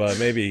to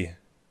maybe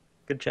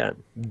good chat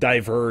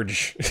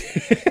diverge.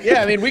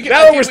 Yeah, I mean, we can.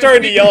 Now that we're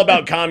starting to yell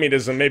about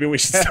communism, maybe we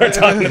should start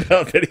talking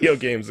about video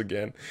games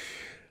again.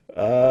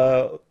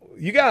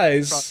 You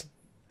guys,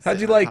 how'd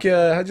you like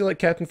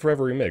Captain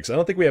Forever Remix? I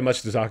don't think we have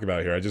much to talk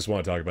about here. I just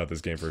want to talk about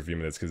this game for a few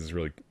minutes because it's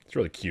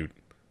really cute.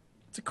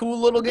 It's a cool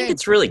little game.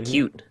 It's really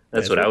cute.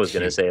 That's what I was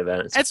going to say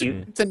about it. It's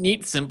cute. It's a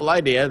neat, simple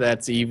idea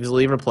that's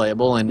easily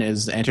replayable and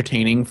is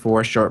entertaining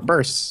for short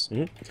bursts.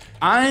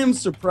 I'm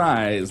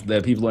surprised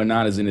that people are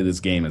not as into this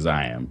game as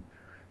I am.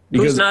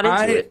 Who's not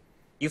into it?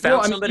 You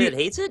found somebody that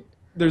hates it?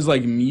 There's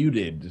like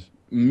muted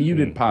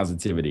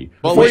positivity.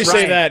 Well, before you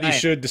say that, you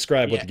should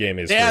describe what the game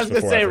is. Yeah, I was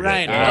going to say,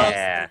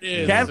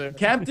 Ryan.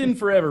 Captain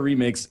Forever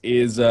Remix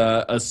is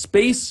a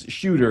space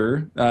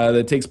shooter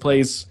that takes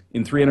place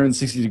in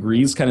 360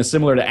 degrees, kind of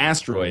similar to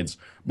Asteroids.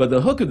 But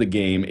the hook of the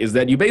game is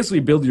that you basically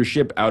build your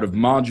ship out of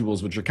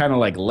modules, which are kind of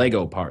like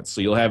Lego parts.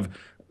 So you'll have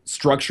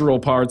structural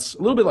parts,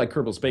 a little bit like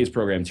Kerbal Space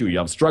Program too. You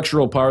have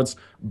structural parts,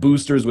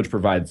 boosters which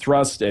provide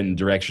thrust and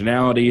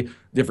directionality,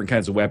 different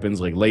kinds of weapons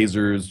like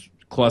lasers,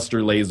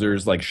 cluster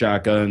lasers like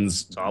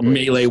shotguns,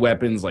 melee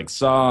weapons like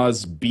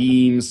saws,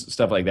 beams,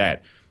 stuff like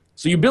that.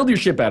 So you build your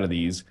ship out of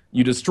these,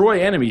 you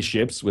destroy enemy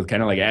ships with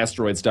kind of like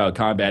asteroid-style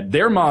combat,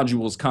 their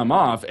modules come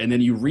off, and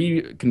then you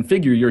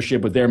reconfigure your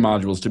ship with their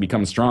modules to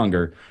become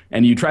stronger,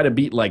 and you try to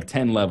beat like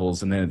 10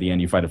 levels, and then at the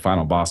end you fight a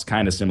final boss,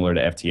 kind of similar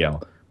to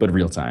FTL, but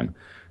real time.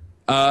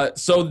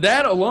 So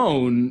that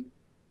alone,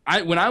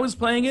 when I was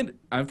playing it,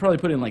 I've probably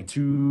put in like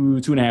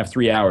 2.5,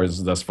 3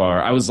 hours thus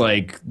far. I was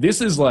like, this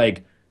is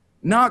like,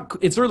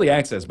 it's early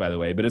access, by the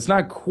way, but it's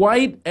not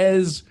quite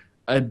as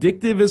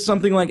addictive as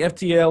something like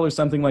FTL or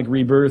something like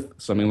Rebirth,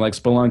 something like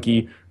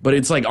Spelunky, but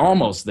it's like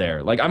almost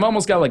there. Like I've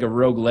almost got like a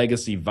Rogue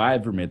Legacy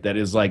vibe from it that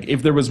is like,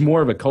 if there was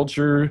more of a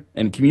culture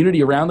and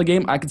community around the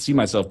game, I could see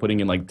myself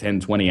putting in like 10,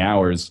 20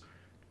 hours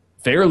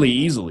fairly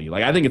easily.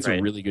 Like I think it's a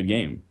really good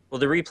game. Well,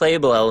 the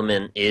replayable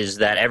element is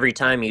that every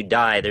time you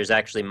die, there's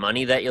actually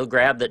money that you'll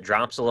grab that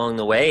drops along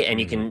the way, and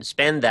you can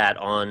spend that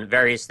on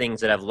various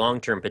things that have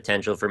long-term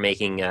potential for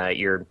making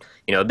your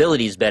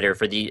abilities better.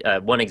 For the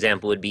one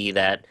example would be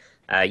that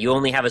you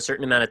only have a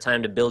certain amount of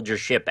time to build your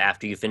ship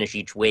after you finish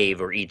each wave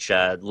or each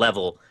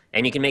level,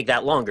 and you can make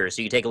that longer,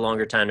 so you take a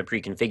longer time to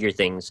pre-configure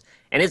things.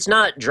 And it's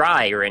not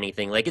dry or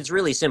anything. Like, it's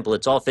really simple.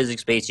 It's all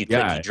physics-based. You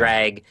click, you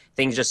drag.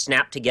 Things just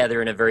snap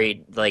together in a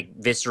very, like,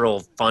 visceral,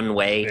 fun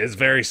way. It's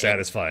very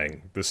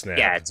satisfying, the snap.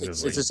 Yeah, it's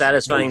a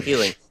satisfying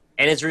feeling.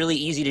 And it's really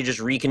easy to just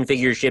reconfigure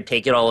your ship,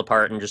 take it all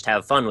apart, and just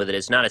have fun with it.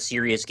 It's not a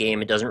serious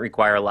game. It doesn't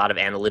require a lot of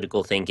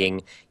analytical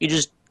thinking. You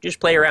just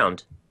play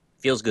around.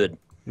 Feels good.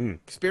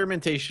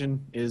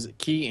 Experimentation is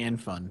key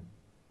and fun.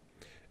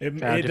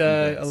 It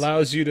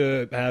allows you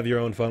to have your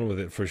own fun with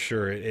it for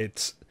sure. I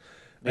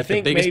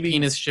think the biggest maybe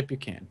penis ship you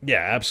can.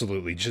 Yeah,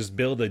 absolutely. Just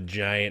build a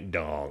giant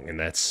dong, and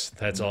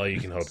that's all you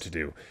can hope to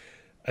do.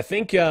 I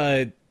think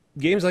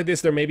games like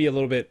this, they're maybe a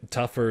little bit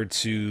tougher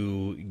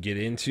to get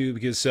into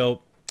because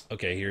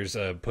okay, here's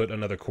put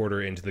another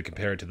quarter into the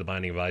compare it to the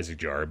Binding of Isaac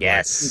jar.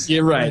 Yes,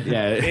 you're right.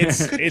 Yeah,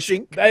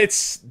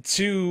 it's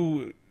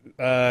too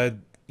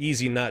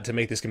easy not to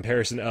make this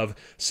comparison of,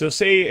 so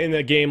say in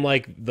a game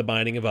like The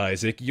Binding of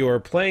Isaac, you're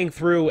playing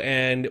through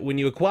and when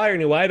you acquire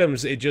new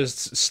items, it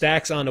just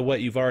stacks onto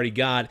what you've already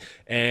got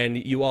and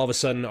you all of a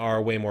sudden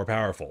are way more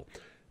powerful.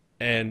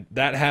 And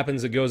that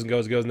happens, it goes and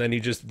goes and goes, and then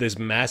you just, this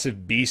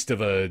massive beast of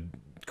a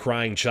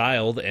crying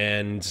child,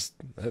 and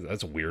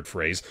that's a weird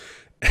phrase.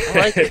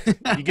 You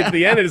get to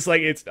the end and it's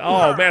like,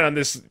 oh man, on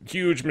this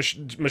huge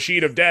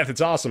machine of death,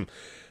 it's awesome.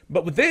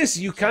 But with this,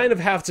 you kind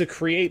of have to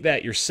create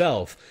that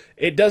yourself.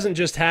 It doesn't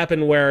just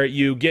happen where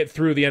you get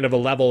through the end of a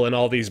level and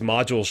all these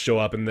modules show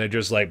up and they're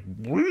just like,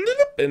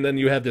 and then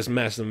you have this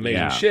massive,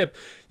 amazing ship.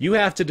 You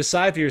have to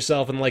decide for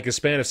yourself in like a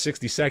span of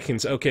 60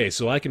 seconds, okay,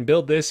 so I can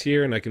build this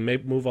here and I can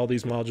move all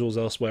these modules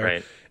elsewhere.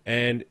 Right.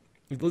 And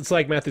it's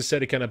like Matthew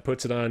said, it kind of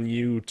puts it on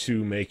you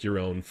to make your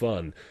own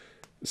fun.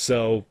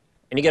 So...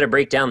 And you got to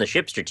break down the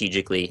ship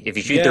strategically. If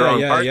you shoot the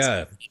wrong parts,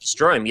 you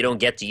destroy them. You don't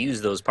get to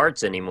use those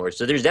parts anymore.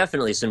 So there's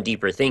definitely some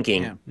deeper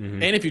thinking. Yeah.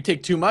 And if you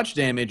take too much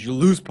damage, you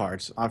lose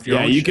parts off your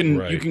own you ship.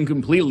 can you can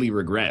completely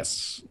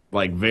regress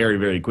like very,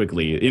 very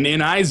quickly.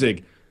 In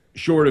Isaac,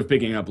 short of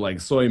picking up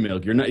like soy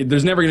milk,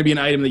 there's never going to be an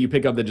item that you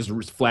pick up that just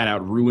flat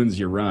out ruins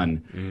your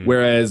run.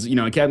 Whereas in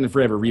Captain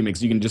Forever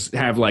Remix, you can just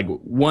have like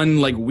one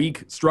like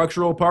weak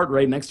structural part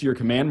right next to your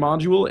command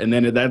module, and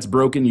then if that's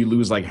broken, you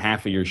lose like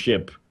half of your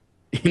ship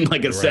in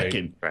like a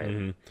second.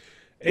 Right.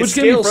 It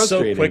scales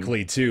so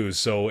quickly too,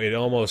 so it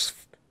almost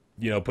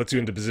puts you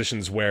into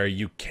positions where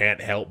you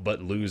can't help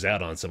but lose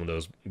out on some of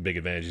those big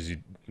advantages you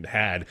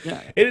had.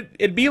 Yeah.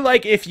 It'd be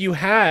like if you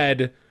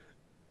had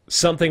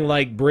something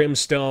like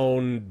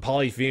Brimstone,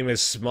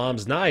 Polyphemus,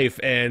 Mom's Knife,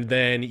 and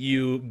then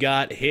you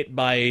got hit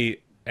by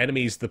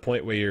enemies to the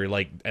point where you're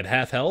like at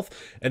half health,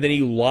 and then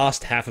you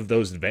lost half of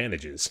those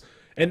advantages.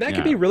 And that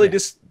can be really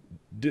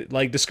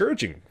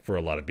discouraging for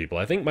a lot of people.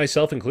 I think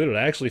myself included.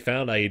 I actually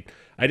found I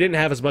didn't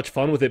have as much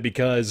fun with it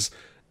because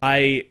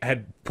I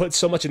had put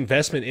so much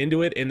investment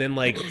into it, and then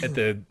like at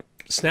the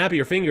snap of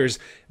your fingers,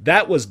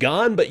 that was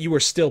gone, but you were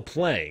still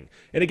playing.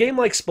 In a game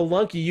like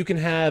Spelunky, you can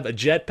have a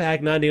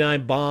jetpack,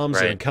 99 bombs,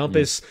 and a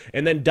compass,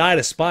 and then die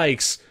to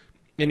spikes,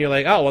 and you're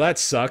like, oh, well, that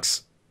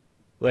sucks.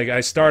 Like,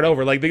 I start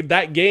over. Like,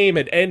 that game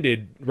had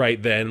ended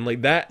right then.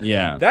 Like,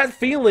 that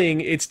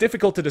feeling, it's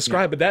difficult to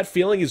describe, but that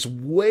feeling is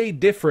way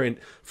different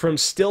from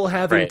still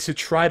having to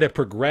try to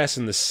progress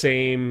in the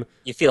same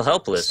You feel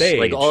helpless. stage.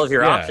 Like, all of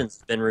your options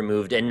have been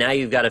removed, and now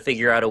you've got to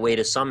figure out a way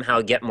to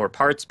somehow get more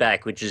parts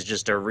back, which is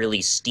just a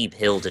really steep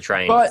hill to try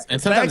and... But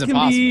and sometimes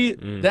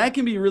that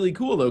can be really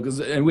cool, though, because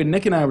when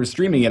Nick and I were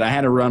streaming it, I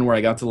had a run where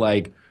I got to,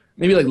 like,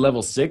 maybe, like,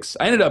 level 6.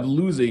 I ended up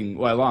losing...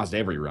 Well, I lost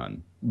every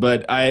run.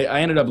 But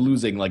I ended up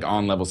losing, like,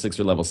 on level 6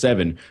 or level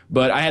 7.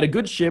 But I had a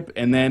good ship,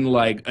 and then,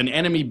 like, an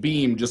enemy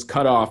beam just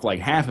cut off, like,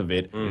 half of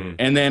it.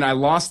 And then I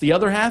lost the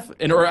other half.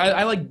 Or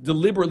I, like,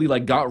 deliberately,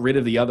 like, got rid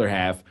of the other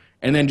half.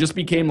 And then just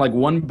became, like,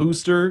 one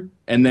booster,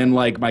 and then,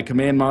 like, my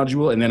command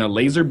module, and then a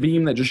laser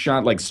beam that just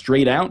shot, like,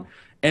 straight out.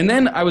 And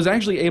then I was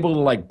actually able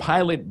to, like,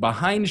 pilot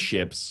behind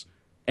ships,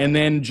 and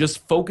then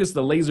just focus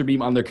the laser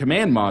beam on their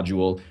command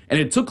module. And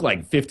it took,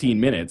 like, 15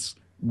 minutes.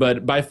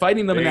 But by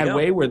fighting them in that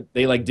way where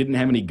they like didn't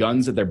have any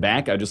guns at their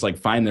back, I just like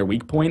find their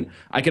weak point,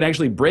 I could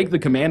actually break the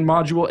command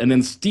module and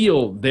then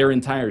steal their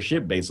entire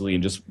ship basically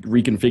and just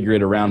reconfigure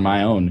it around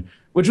my own,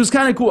 which was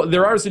kind of cool.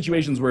 There are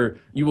situations where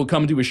you will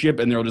come to a ship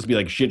and there'll just be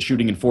like shit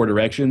shooting in 4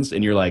 directions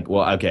and you're like,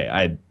 well, okay,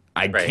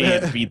 I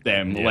can't beat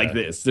them like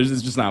this.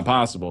 It's just not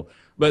possible.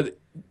 But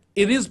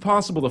it is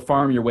possible to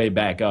farm your way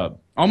back up,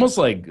 almost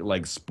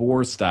like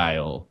Spore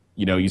style.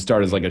 You know, you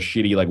start as like a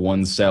shitty like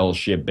 1-cell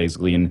ship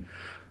basically, and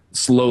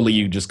slowly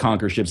you just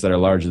conquer ships that are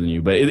larger than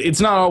you. But it's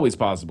not always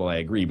possible, I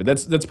agree. But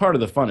that's part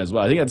of the fun as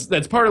well. I think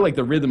that's part of like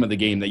the rhythm of the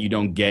game that you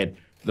don't get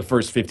the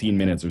first 15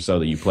 minutes or so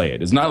that you play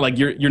it. It's not like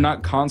you're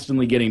not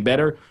constantly getting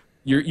better.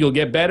 You'll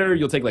get better,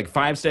 you'll take like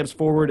 5 steps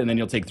forward, and then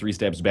you'll take 3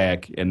 steps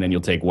back, and then you'll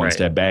take 1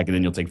 step back, and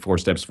then you'll take 4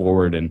 steps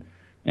forward, and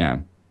yeah.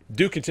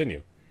 Do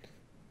continue.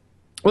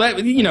 Well,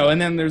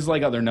 and then there's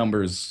like other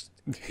numbers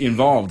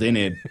involved in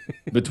it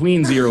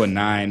between 0 and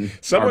 9.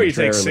 Somewhere you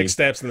take 6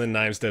 steps and then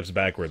 9 steps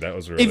backward. That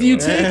was really if you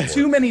take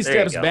too many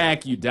steps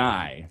back, you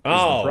die.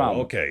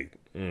 Oh, okay.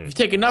 If you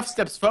take enough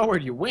steps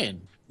forward, you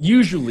win.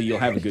 Usually, you'll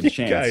have a good chance.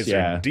 You guys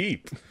are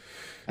deep.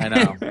 I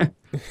know.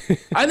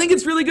 I think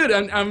it's really good.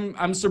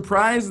 I'm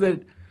surprised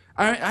that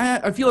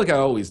I feel like I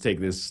always take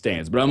this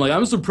stance, but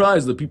I'm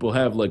surprised that people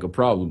have like a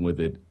problem with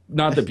it.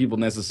 Not that people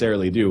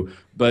necessarily do,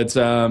 but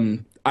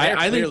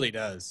I clearly think,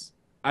 does.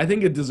 I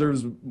think it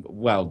deserves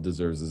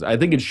this. I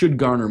think it should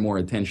garner more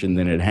attention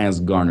than it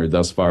has garnered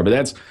thus far.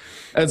 But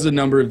that's a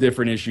number of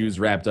different issues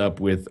wrapped up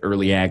with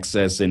early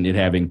access and it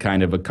having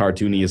kind of a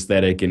cartoony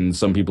aesthetic. And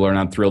some people are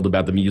not thrilled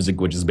about the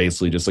music, which is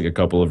basically just like a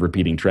couple of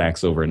repeating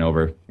tracks over and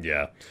over.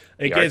 Yeah,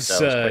 it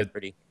gets a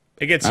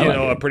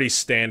pretty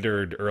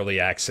standard early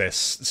access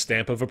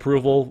stamp of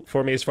approval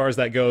for me as far as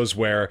that goes.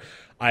 Where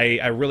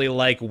I really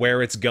like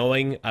where it's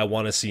going. I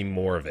want to see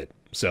more of it.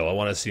 So I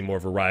want to see more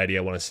variety.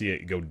 I want to see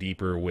it go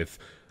deeper with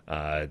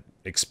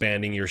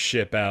expanding your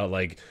ship out,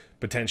 like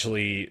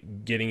potentially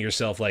getting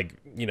yourself like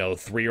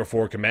 3 or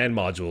 4 command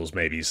modules,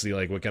 maybe see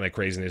like what kind of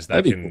craziness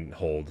that can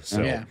hold.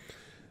 So yeah,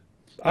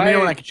 I know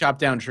when I can chop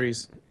down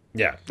trees.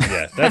 Yeah,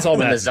 that's all.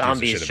 When the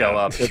zombies show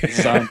up.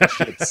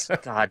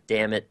 God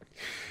damn it!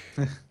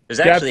 There's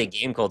actually a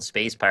game called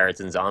Space Pirates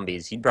and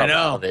Zombies. He'd probably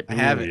love it. I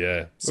have it.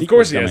 Yeah, of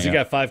course he has. He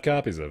got 5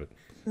 copies of it.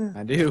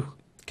 I do.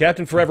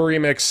 Captain Forever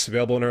Remix,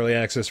 available in early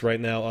access right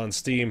now on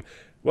Steam.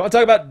 We want to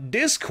talk about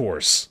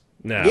Discourse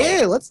now.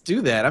 Yeah, let's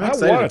do that. I'm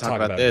excited to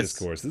talk about this.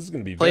 Discourse. This is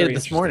going to be Played very it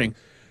this morning.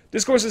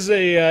 Discourse is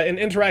an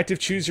interactive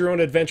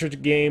choose-your-own-adventure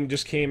game.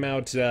 Just came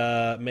out,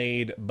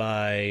 made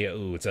by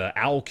it's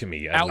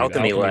Alchemy.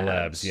 Alchemy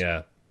Labs.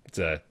 Yeah, it's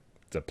a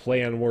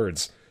play on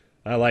words.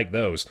 I like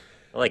those.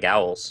 I like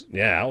owls.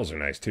 Yeah, owls are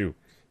nice too.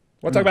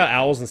 Want to talk about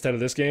owls instead of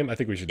this game? I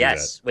think we should do that.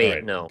 Yes. Wait,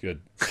 right, no.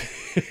 Good.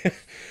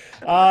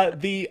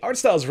 The art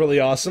style is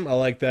really awesome. I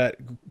like that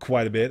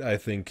quite a bit. I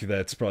think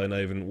that's probably not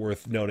even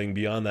worth noting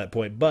beyond that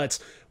point. But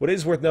what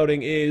is worth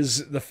noting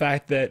is the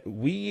fact that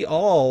we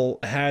all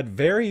had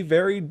very,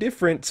 very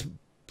different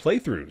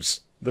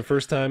playthroughs the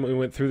first time we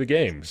went through the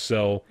game.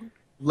 So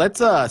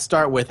let's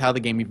start with how the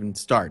game even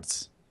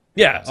starts.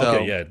 Yeah.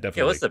 Okay. Yeah.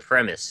 Definitely. Yeah, what's the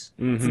premise?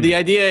 So the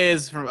idea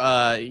is from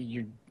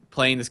you're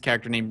playing this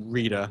character named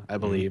Rita, I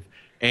believe,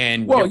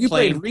 and you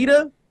played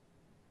Rita.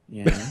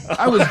 Yeah.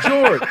 I was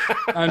George.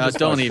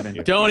 Don't even.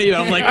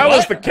 I'm like, I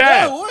was the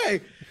cat. No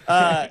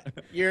way.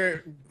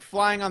 You're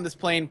flying on this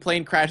plane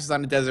crashes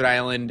on a desert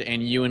island,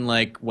 and you and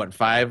like what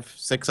 5,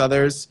 6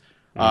 others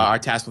are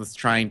tasked with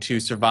trying to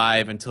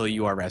survive until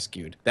you are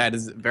rescued. That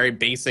is a very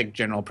basic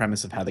general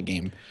premise of how the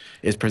game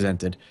is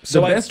presented. So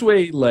the best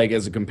way, like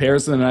as a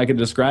comparison that I could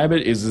describe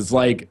it, is it's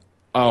like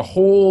a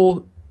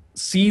whole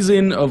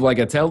season of like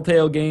a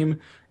Telltale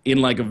game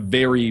in like a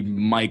very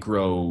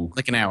micro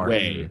Like an hour.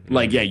 way.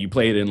 Like you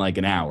play it in like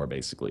an hour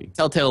basically.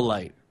 Telltale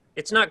Light.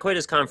 It's not quite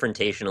as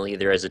confrontational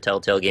either as a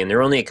Telltale game. There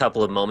were only a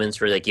couple of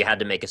moments where like you had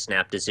to make a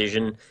snap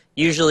decision.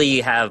 Usually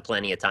you have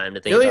plenty of time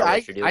to think about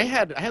what you're doing. I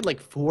had like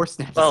 4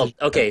 snaps. Well,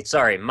 okay,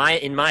 sorry. In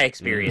my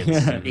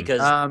experience,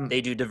 because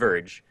they do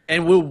diverge.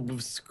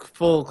 And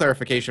full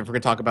clarification, if we're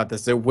going to talk about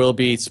this, there will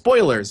be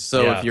spoilers.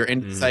 So if you're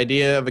into this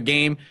idea of a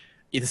game,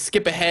 either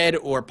skip ahead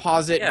or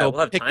pause it, We'll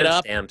have pick it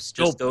up. timestamps.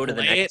 Just go to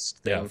the next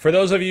thing. Yeah, for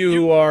those of you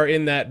who are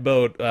in that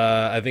boat,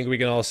 I think we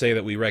can all say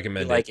that we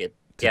recommend it.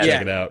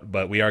 Check it out,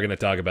 but we are going to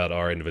talk about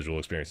our individual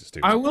experiences too.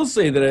 I will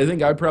say that I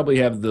think I probably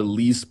have the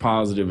least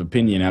positive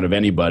opinion out of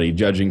anybody,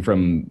 judging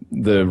from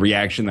the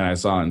reaction that I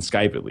saw on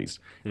Skype at least.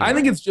 I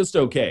think it's just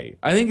okay.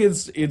 I think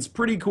it's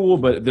pretty cool,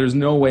 but there's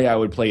no way I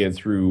would play it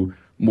through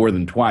more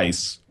than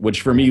twice,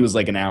 which for me was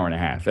like an hour and a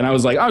half. And I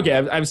was like, okay,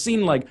 I've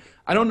seen like,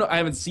 I don't know, I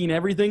haven't seen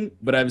everything,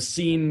 but I've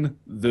seen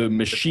the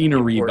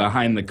machinery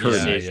behind the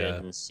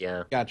curtain.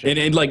 Yeah. Gotcha.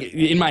 And like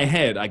in my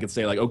head, I could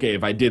say like, okay,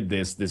 if I did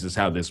this, this is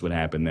how this would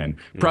happen then.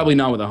 Probably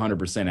not with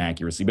 100%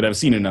 accuracy, but I've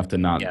seen enough to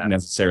not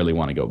necessarily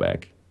want to go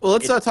back. Well,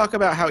 let's talk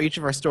about how each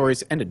of our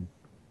stories ended.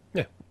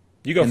 Yeah.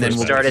 You go And first. then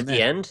we'll start at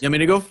the end? You want me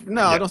to go?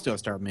 No, don't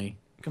start with me.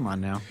 Come on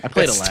now. I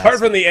played it last. Start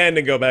from the end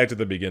and go back to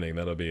the beginning.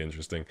 That'll be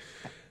interesting.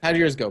 How'd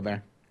yours go,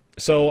 Bear?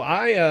 So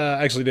I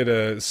actually did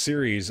a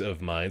series of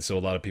mine, so a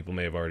lot of people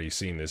may have already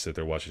seen this if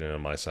they're watching it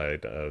on my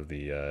side of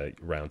the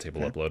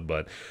Roundtable upload,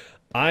 but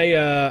I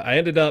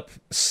ended up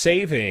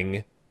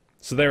saving,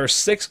 so there are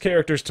 6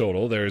 characters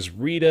total. There's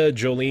Rita,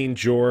 Jolene,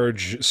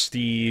 George,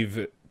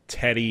 Steve,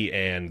 Teddy,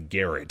 and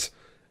Garrett.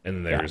 And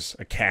then there's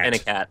a cat. And a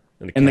cat.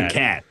 And the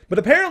cat. But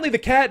apparently the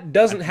cat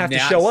doesn't have to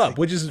show up,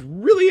 which is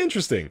really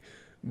interesting.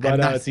 But, I've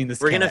not seen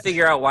this We're cat. going to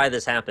figure out why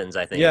this happens,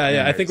 I think.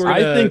 Yeah, I think we're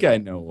gonna... I think I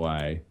know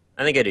why.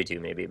 I think I do too,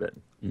 maybe, but...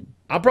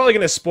 I'm probably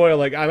going to spoil,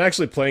 like, I'm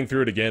actually playing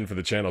through it again for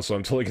the channel, so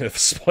I'm totally going to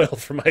spoil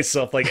for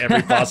myself, like,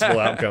 every possible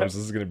outcome, so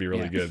this is going to be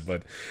really good,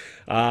 but,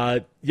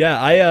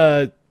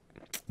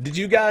 did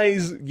you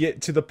guys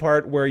get to the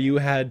part where you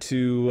had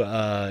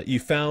to, you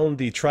found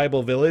the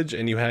tribal village,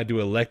 and you had to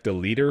elect a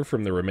leader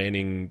from the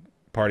remaining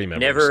party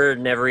members?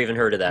 Never even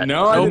heard of that.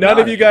 No, None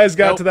of you guys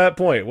got to that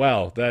point.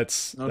 Wow,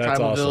 that's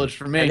tribal awesome. village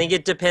for me. I think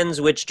it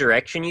depends which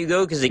direction you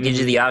go, because it gives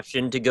you the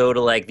option to go to,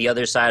 like, the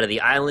other side of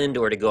the island,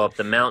 or to go up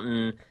the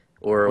mountain,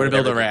 or to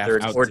build a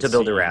raft. Or to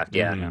build a raft,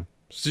 yeah.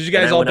 So did you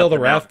guys all build a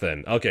raft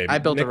then? Okay, I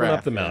built Nick a went up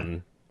raft, the yeah.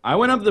 mountain. I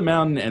went up the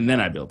mountain and then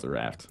I built a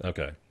raft.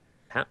 Okay.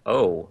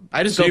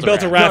 I just So you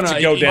built a raft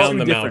to go down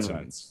the different mountain.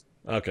 runs.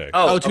 Okay.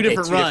 Oh, two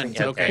different two runs.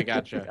 different- Okay,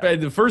 gotcha.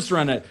 But the first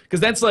run, because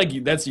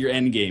that's your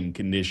end game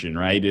condition,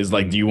 right? Is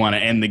like, do you want to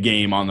end the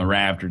game on the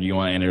raft or do you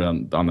want to end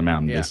it on the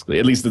mountain? Basically,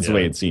 at least that's the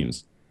way it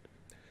seems.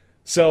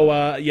 So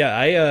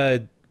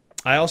I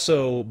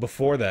also,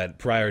 before that,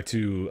 prior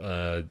to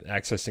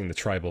accessing the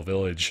tribal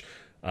village,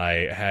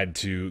 I had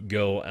to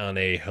go on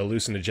a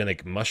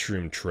hallucinogenic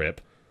mushroom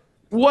trip.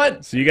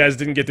 What? So you guys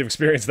didn't get to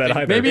experience that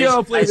either. Maybe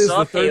I'll play I this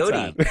saw the third peyote.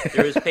 time.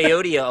 There was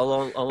peyote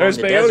along There's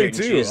the peyote desert. And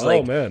too. she was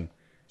like, man.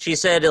 she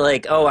said,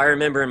 like, oh, I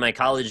remember in my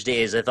college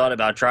days, I thought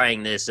about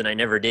trying this, and I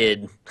never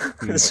did.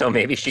 So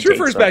maybe she She takes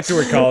refers some. back to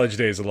her college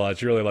days a lot.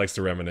 She really likes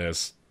to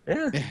reminisce.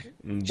 Yeah.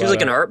 But, She's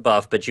like an art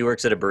buff, but she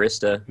works at a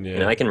barista. Yeah. You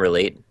know, I can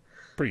relate.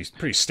 pretty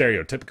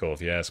stereotypical,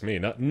 if you ask me.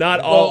 Not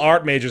all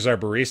art majors are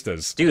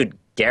baristas. Dude,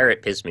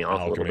 Garrett pissed me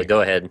off a little bit.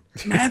 Go ahead.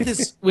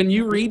 Mathis, when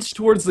you reached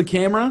towards the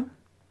camera,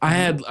 I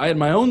had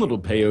my own little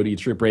peyote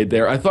trip right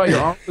there. I thought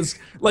your arm was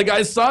like,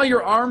 I saw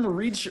your arm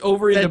reach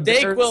over into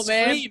Bear's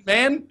screen,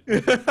 man.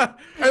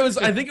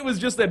 I think it was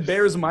just that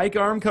Bear's mic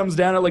arm comes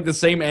down at like the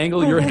same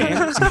angle your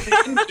hand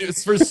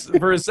is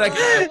for a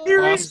second.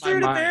 You reached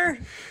through to Bear.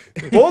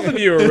 Both of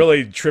you are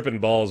really tripping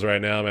balls right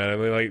now, man. I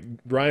mean, like,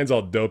 Ryan's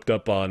all doped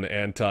up on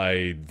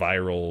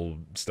antiviral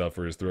stuff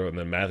for his throat, and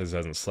then Mathis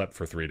hasn't slept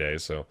for 3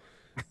 days, so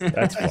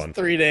that's fun.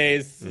 3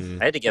 days.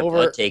 I had to get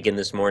blood taken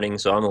this morning,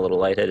 so I'm a little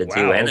lightheaded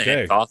too, and I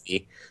had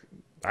coffee.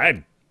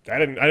 I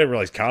didn't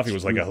realize coffee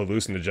was like a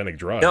hallucinogenic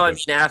drug. No, I mean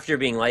after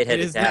being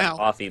lightheaded, to have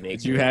coffee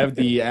makes. Did you have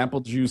the apple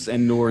juice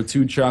and/or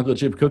 2 chocolate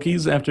chip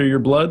cookies after your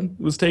blood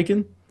was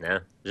taken? Nah,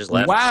 just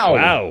left.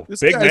 Wow,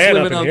 this big guy's man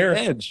up living in on here. the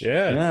edge.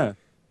 Yeah.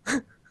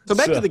 So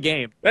back to the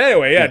game.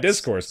 Anyway, yeah,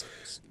 discourse.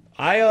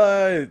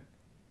 I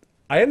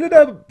ended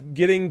up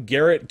getting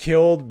Garrett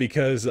killed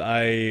because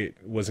I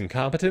was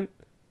incompetent.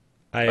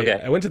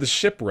 I went to the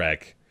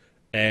shipwreck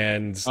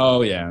and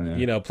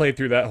played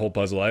through that whole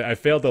puzzle. I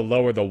failed to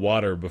lower the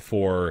water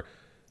before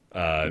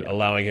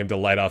allowing him to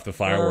light off the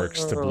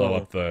fireworks to blow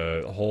up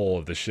the hull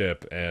of the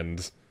ship.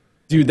 And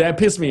Dude, that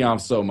pissed me off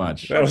so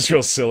much. That was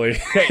real silly.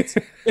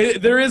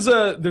 There's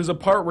a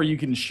part where you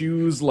can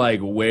choose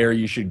like where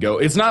you should go.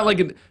 It's not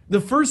like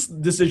the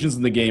first decisions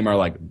in the game are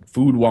like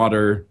food,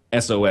 water,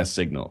 SOS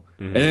signal,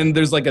 and then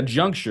there's like a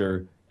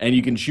juncture, and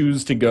you can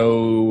choose to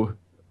go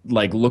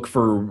like look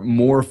for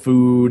more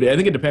food. I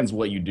think it depends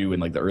what you do in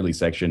like the early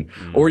section,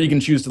 or you can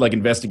choose to like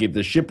investigate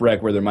the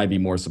shipwreck where there might be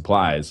more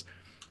supplies.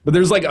 But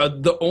there's like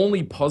the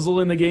only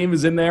puzzle in the game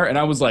is in there, and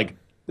I was like,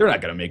 they're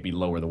not going to make me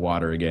lower the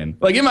water again.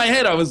 Like, in my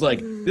head, I was like,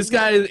 this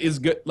guy is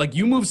good. Like,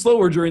 you move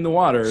slower during the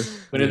water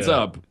when it's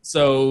up.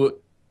 So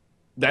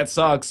that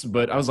sucks,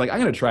 but I was like, I'm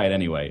going to try it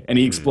anyway. And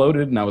he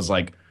exploded, and I was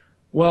like,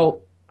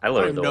 well... I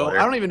lowered the water.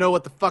 I don't even know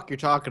what the fuck you're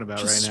talking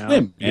about right now.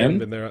 Swim, man.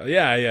 Been there.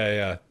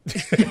 Yeah.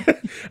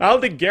 I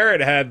don't think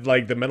Garrett had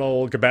like the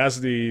mental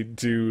capacity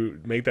to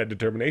make that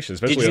determination,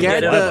 especially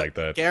on the fly like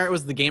that. Garrett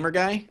was the gamer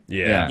guy?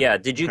 Yeah.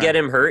 Did you get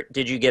him hurt?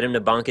 Did you get him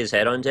to bonk his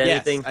head onto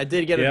anything? Yes, I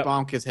did get him to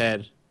bonk his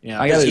head.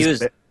 Yeah. I got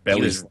his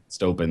belly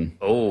sliced open.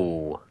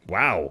 Oh.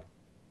 Wow.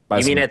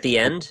 You mean at the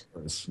end?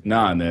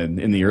 No,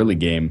 in the early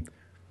game.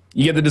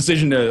 You get the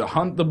decision to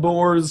hunt the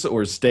boars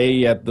or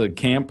stay at the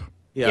camp.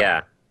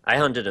 Yeah. I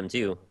hunted him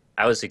too.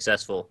 I was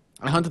successful.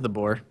 I hunted the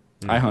boar.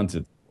 I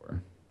hunted the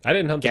boar. I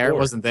didn't hunt the boar. Garrett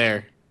wasn't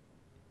there.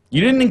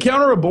 You didn't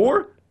encounter a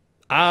boar?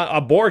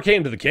 A boar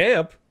came to the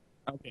camp.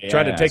 Okay,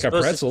 tried to take our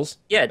pretzels.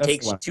 It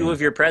takes 2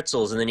 of your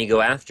pretzels and then you go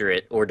after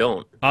it or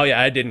don't. Oh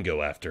yeah, I didn't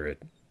go after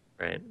it.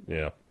 Right.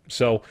 Yeah.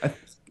 So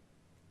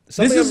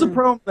this is the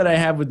problem that I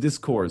have with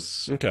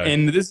Discourse. Okay.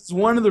 And this is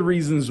one of the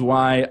reasons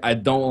why I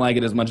don't like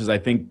it as much as I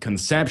think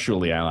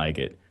conceptually I like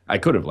it. I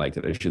could have liked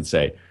it, I should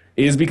say.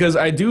 Is because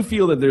I do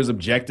feel that there's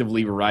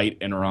objectively right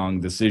and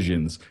wrong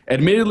decisions.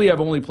 Admittedly, I've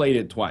only played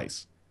it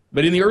twice.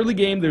 But in the early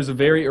game, there's a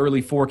very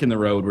early fork in the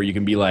road where you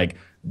can be like,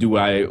 do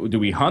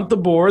we hunt the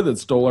boar that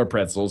stole our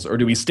pretzels, or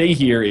do we stay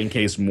here in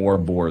case more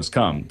boars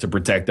come to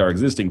protect our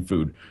existing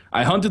food?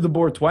 I hunted the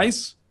boar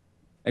twice.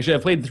 Actually,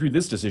 I've played through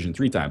this decision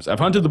 3 times. I've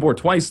hunted the boar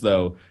twice,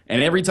 though,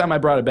 and every time I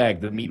brought it back,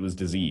 the meat was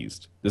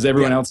diseased. Does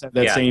everyone else have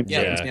that same?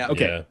 Yeah.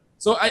 Okay. Yeah.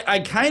 So I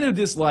kind of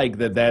dislike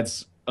that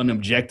that's an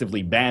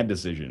objectively bad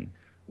decision.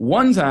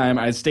 One time,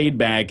 I stayed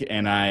back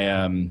and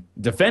I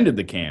defended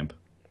the camp,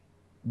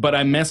 but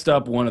I messed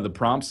up one of the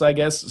prompts, I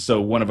guess,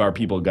 so one of our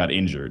people got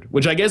injured,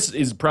 which I guess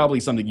is probably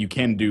something you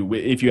can do.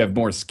 If you have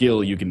more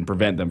skill, you can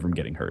prevent them from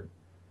getting hurt.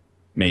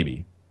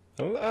 Maybe.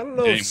 I don't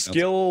know if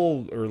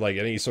skill or like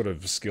any sort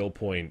of skill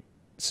point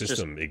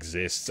system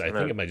exists. I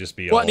think it might just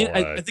be Well, all...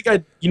 I think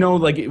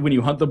like when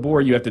you hunt the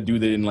boar, you have to do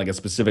that in like a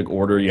specific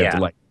order. You have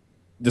to like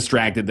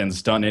distract it, then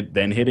stun it,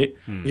 then hit it.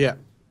 Yeah.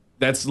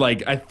 That's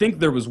like, I think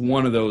there was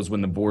one of those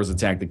when the boars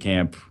attack the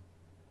camp.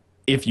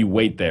 If you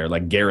wait there,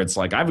 like Garrett's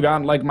like, I've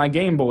got like my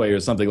Game Boy or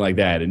something like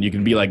that, and you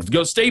can be like,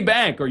 go stay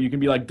back, or you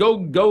can be like,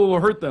 go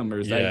hurt them,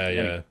 or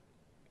yeah.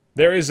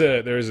 There is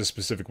a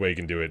specific way you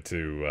can do it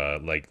to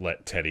like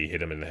let Teddy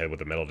hit him in the head with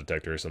a metal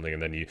detector or something,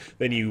 and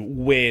then you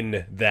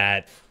win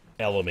that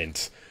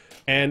element.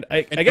 And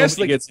I guess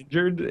like gets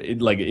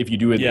injured, like if you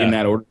do it in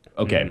that order.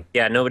 Okay.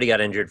 Yeah, nobody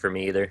got injured for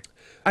me either.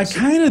 I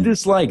kind of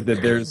dislike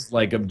that there's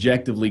like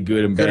objectively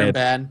good and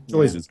bad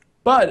choices.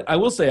 But I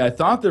will say I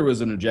thought there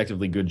was an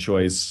objectively good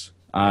choice.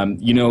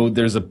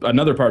 There's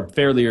another part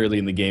fairly early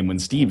in the game when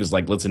Steve is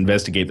like, let's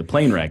investigate the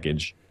plane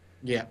wreckage.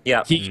 Yeah.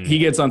 He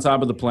gets on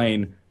top of the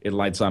plane, it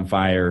lights on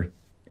fire,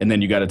 and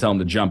then you got to tell him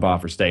to jump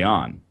off or stay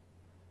on.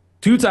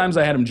 2 times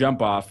I had him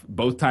jump off.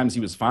 Both times he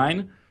was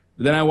fine.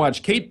 Then I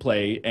watched Kate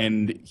play,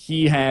 and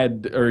she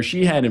had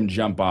him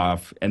jump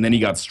off, and then he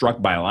got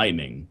struck by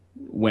lightning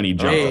when he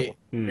jumped off.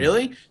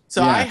 Really?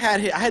 So I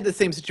had the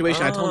same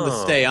situation. I told him to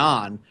stay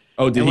on.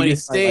 Oh, did and he when he get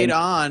stayed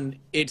on,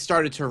 it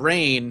started to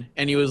rain,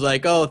 and he was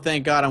like, "Oh,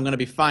 thank God, I'm gonna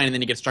be fine." And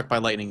then he gets struck by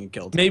lightning and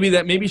killed.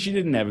 Maybe she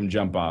didn't have him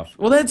jump off.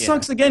 Well, that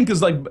sucks again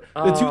because like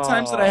the 2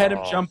 times that I had him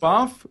jump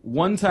off,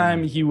 one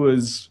time he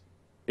was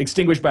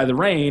extinguished by the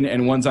rain,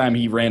 and one time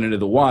he ran into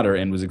the water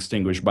and was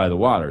extinguished by the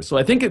water. So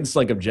I think it's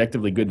like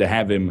objectively good to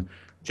have him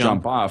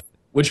jump off,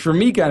 which for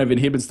me kind of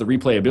inhibits the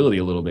replayability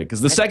a little bit.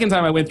 Because the second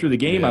time I went through the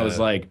game, I was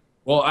like,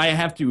 well, I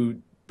have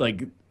to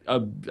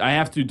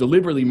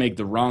deliberately make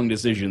the wrong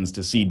decisions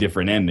to see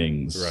different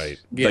endings, right?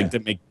 Like to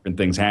make different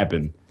things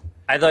happen.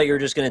 I thought you were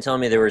just going to tell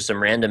me there were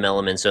some random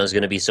elements, and I was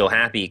going to be so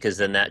happy because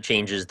then that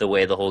changes the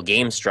way the whole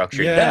game's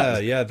structured.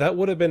 Yeah, that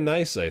would have been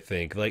nice, I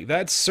think. Like,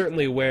 that's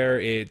certainly where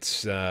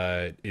it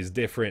is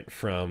different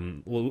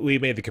from... Well, we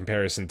made the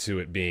comparison to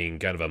it being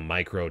kind of a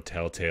micro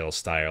Telltale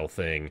style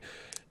thing.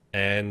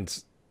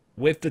 And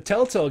with the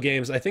Telltale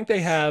games, I think they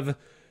have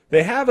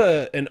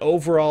an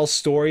overall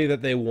story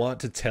that they want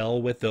to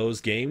tell with those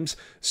games.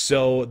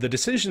 So the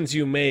decisions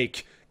you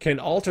make can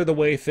alter the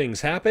way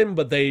things happen,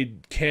 but they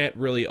can't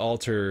really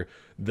alter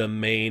the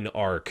main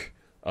arc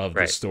of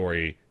the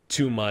story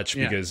too much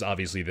because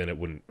obviously then it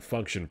wouldn't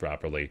function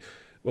properly.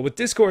 But with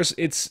Discourse,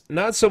 it's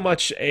not so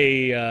much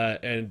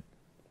and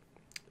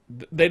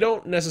they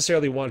don't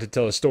necessarily want to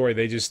tell a story.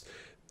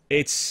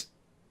 It's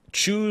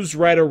choose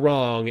right or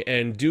wrong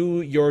and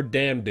do your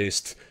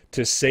damnedest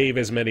to save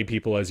as many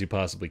people as you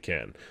possibly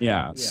can.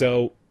 Yeah.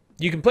 So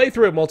you can play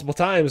through it multiple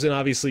times and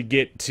obviously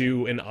get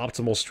to an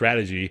optimal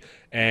strategy,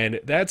 and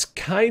that's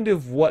kind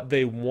of what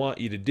they want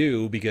you to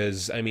do,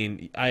 because, I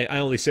mean, I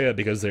only say that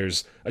because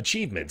there's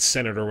achievements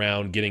centered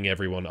around getting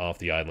everyone off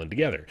the island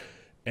together.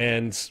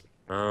 And,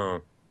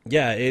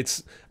 yeah,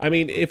 it's, I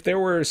mean, if there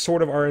were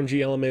sort of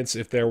RNG elements,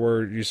 if there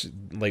were just,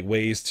 like,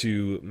 ways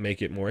to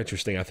make it more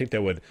interesting, I think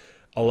that would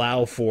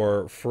allow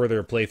for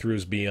further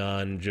playthroughs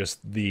beyond just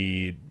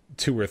the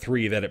 2 or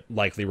 3 that it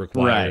likely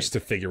requires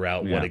to figure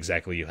out what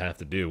exactly you have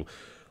to do.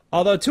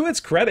 Although, to its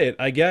credit,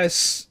 I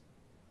guess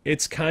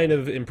it's kind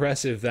of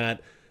impressive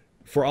that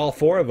for all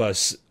 4 of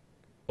us,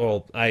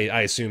 well,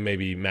 I assume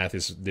maybe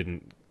Mathis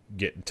didn't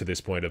get to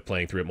this point of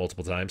playing through it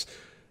multiple times.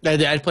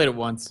 I played it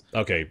once.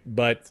 Okay,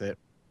 but That's it.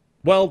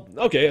 well,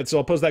 okay, so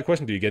I'll pose that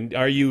question to you again.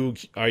 Are you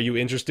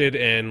interested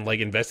and, like,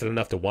 invested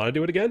enough to want to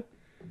do it again?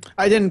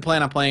 I didn't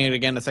plan on playing it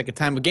again a second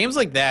time, but games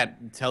like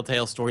that,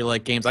 Telltale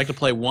story-like games, I like to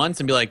play once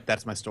and be like,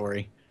 that's my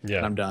story,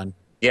 and I'm done.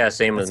 Yeah,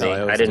 same with me.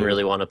 I didn't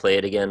really want to play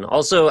it again.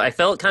 Also, I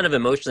felt kind of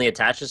emotionally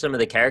attached to some of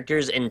the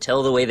characters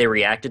until the way they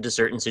reacted to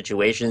certain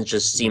situations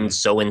just seemed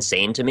so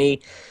insane to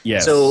me.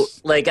 Yes. So,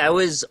 like, I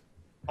was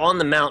on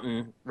the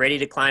mountain, ready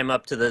to climb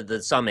up to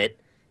the summit,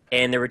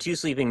 and there were 2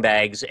 sleeping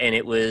bags, and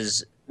it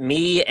was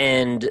me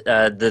and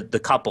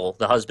the couple,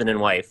 the husband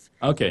and wife.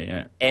 Okay,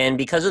 yeah. And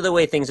because of the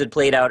way things had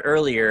played out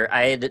earlier,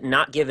 I had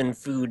not given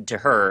food to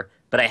her,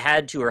 but I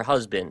had to her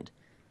husband.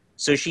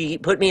 So she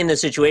put me in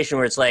this situation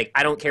where it's like,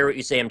 I don't care what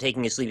you say, I'm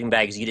taking a sleeping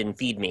bag because you didn't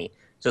feed me.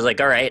 So I was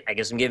like, all right, I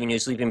guess I'm giving you a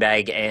sleeping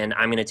bag, and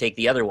I'm going to take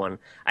the other one.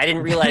 I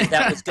didn't realize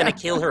that was going to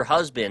kill her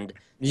husband.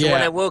 So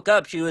when I woke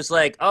up, she was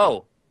like,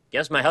 oh,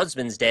 guess my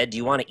husband's dead. Do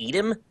you want to eat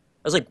him? I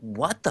was like,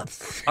 what the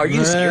are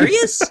you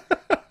serious?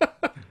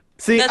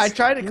 See, That's I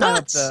tried to climb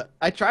nuts. up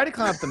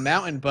the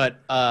mountain, but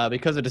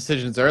because of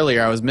decisions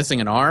earlier, I was missing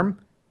an arm,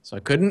 so I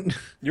couldn't.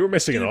 You were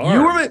missing an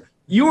arm.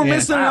 You were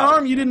missing an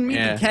arm. You didn't meet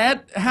the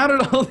cat. How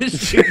did all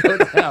this shit go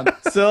down?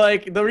 So,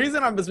 like, the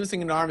reason I was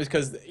missing an arm is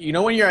because, you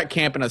know, when you're at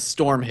camp and a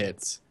storm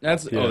hits.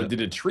 Oh, did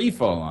a tree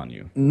fall on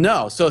you?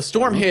 No, so a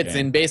storm hits,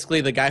 and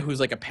basically the guy who's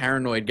like a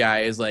paranoid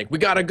guy is like, we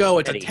gotta go,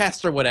 it's a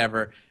test or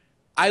whatever.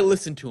 I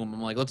listened to him.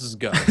 I'm like, let's just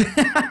go. Let's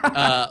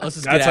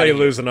just get That's how out you of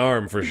here. lose an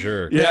arm for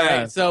sure. Yeah.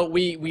 Right. So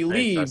we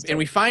leave and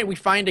we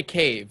find a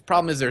cave.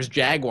 Problem is there's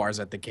jaguars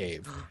at the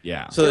cave.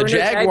 Yeah. So the There were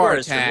no jaguar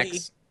jaguars for me.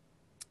 attacks.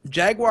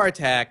 Jaguar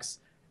attacks,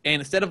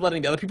 and instead of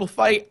letting the other people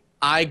fight,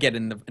 I get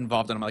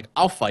involved, and I'm like,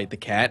 I'll fight the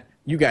cat.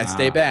 You guys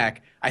stay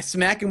back. I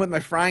smack him with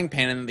my frying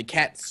pan, and then the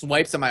cat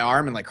swipes at my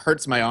arm and like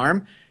hurts my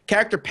arm.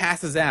 Character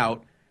passes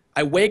out.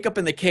 I wake up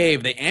in the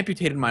cave. They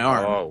amputated my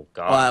arm Oh,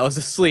 God. while I was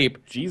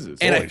asleep. Jesus.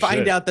 And I Holy find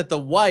shit. out that the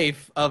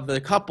wife of the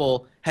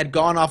couple had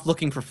gone off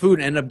looking for food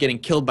and ended up getting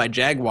killed by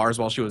jaguars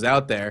while she was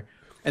out there.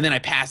 And then I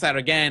pass out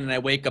again, and I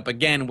wake up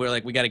again. We're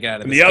like, we got to get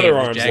out of this The other cave.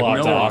 arm's There's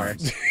jaguars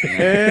locked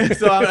everywhere. off.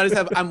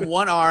 So I'm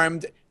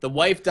one-armed. The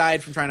wife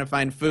died from trying to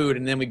find food,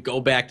 and then we go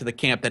back to the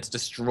camp that's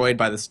destroyed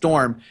by the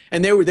storm.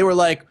 And they were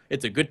like,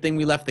 it's a good thing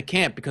we left the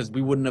camp because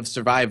we wouldn't have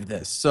survived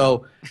this.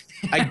 So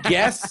I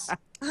guess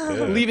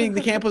leaving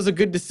the camp was a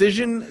good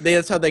decision.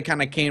 That's how they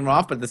kind of came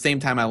off. But at the same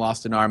time, I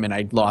lost an arm, and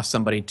I lost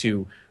somebody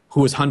who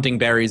was hunting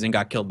berries and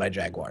got killed by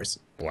jaguars.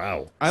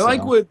 Wow. I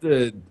like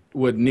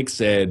what Nick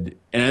said,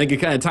 and I think it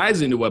kind of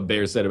ties into what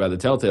Bear said about the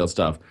Telltale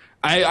stuff.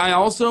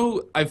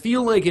 I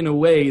feel like in a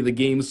way the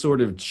game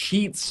sort of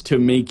cheats to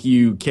make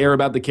you care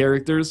about the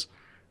characters.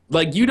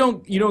 Like you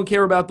don't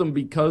care about them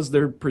because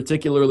they're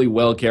particularly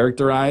well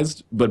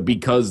characterized, but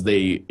because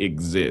they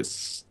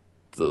exist.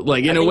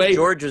 Like in a way,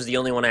 George was the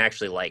only one I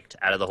actually liked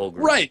out of the whole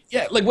group. right?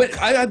 Yeah, like when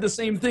I had the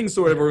same thing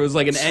sort of, where it was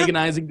like an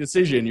agonizing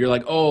decision. You're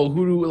like, oh,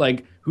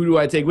 who do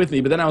I take with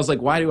me? But then I was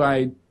like, why do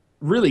I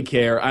really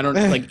care? I don't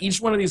like each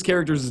one of these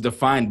characters is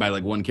defined by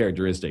like one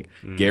characteristic.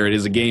 Garrett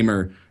is a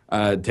gamer.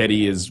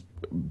 Teddy is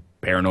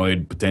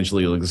paranoid,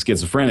 potentially like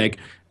schizophrenic,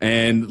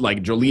 and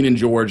like Jolene and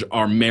George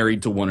are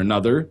married to one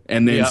another,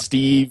 and then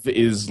Steve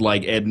is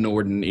like Ed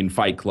Norton in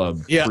Fight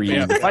Club.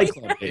 Fight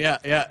Club. Yeah.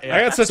 I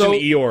got such an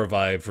Eeyore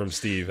vibe from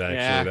Steve, actually.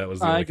 Yeah. That was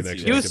the only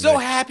connection. He I was could so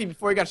make. happy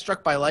before he got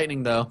struck by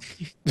lightning, though.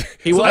 I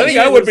think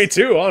I would be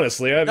too,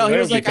 honestly. That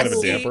would be kind of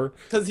a damper.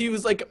 Because he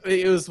was like,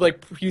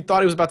 he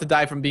thought he was about to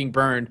die from being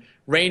burned.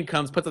 Rain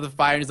comes, puts out the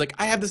fire, and he's like,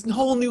 I have this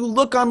whole new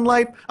look on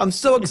life. I'm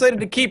so excited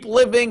to keep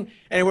living.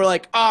 And we're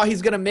like, oh,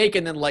 he's going to make it.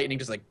 And then lightning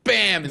just like,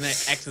 bam, and then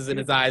X's in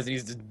his eyes, and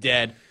he's just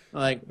dead.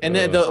 Like, and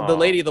then the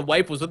lady, the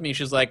wife, was with me.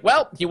 She's like,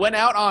 well, he went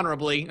out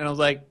honorably. And I was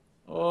like,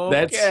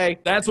 okay.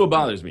 That's what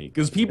bothers me,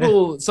 because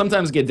people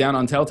sometimes get down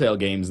on Telltale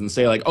games and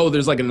say like, oh,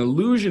 there's like an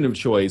illusion of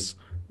choice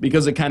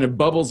because it kind of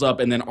bubbles up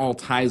and then all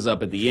ties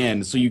up at the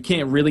end, so you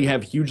can't really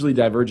have hugely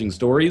diverging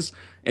stories.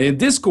 And in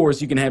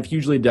Discourse, you can have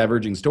hugely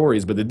diverging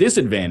stories, but the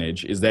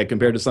disadvantage is that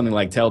compared to something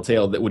like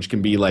Telltale, which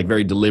can be like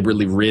very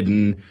deliberately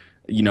written,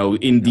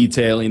 in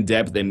detail, in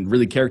depth, and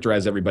really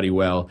characterize everybody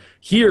well.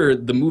 Here,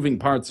 the moving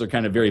parts are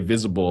kind of very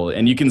visible,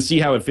 and you can see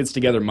how it fits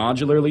together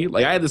modularly.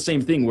 Like, I had the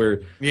same thing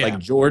where, like,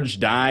 George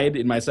died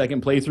in my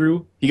second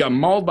playthrough. He got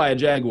mauled by a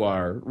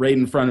jaguar right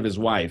in front of his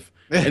wife.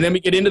 And then we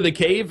get into the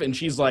cave, and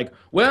she's like,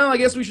 well, I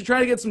guess we should try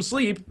to get some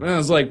sleep. And I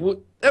was like, well,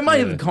 that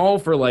might call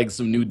for, like,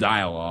 some new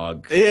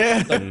dialogue.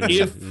 Yeah. Like,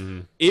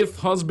 if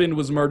husband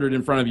was murdered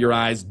in front of your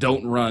eyes,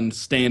 don't run,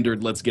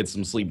 standard, let's get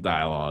some sleep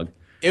dialogue.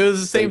 It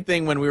was the same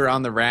thing when we were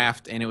on the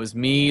raft, and it was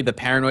me, the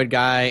paranoid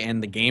guy,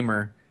 and the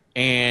gamer.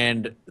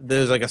 And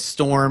there's like a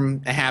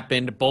storm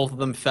happened. Both of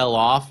them fell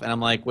off, and I'm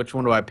like, which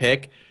one do I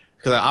pick?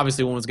 Because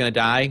obviously one was going to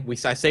die.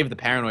 I saved the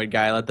paranoid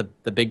guy. I let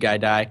the big guy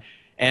die.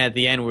 And at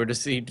the end, we were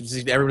just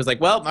everyone was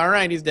like, well, all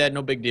right, he's dead.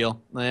 No big deal.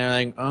 And they're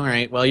like, all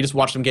right, well, you just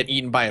watched him get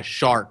eaten by a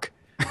shark.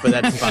 But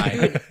that's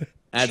fine.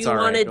 That's all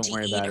right. Don't worry about it. She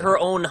wanted to eat her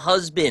own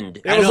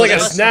husband. It was like a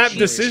snap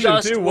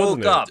decision, too,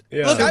 wasn't it?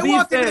 Yeah. Look, I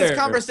walked into this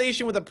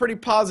conversation with a pretty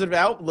positive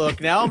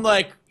outlook. Now I'm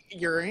like,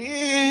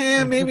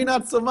 maybe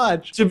not so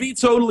much. To be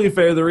totally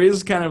fair, there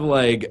is kind of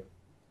like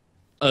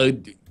a,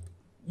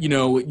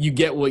 you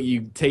get what you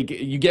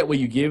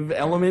give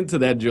element to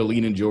that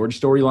Jolene and George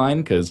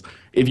storyline. Because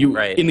if you,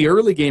 in the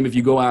early game, if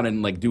you go out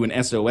and like do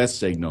an SOS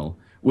signal,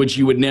 which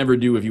you would never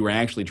do if you were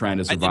actually trying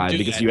to survive,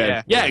 because you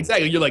had,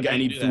 exactly. You're like, I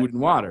need food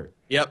and water.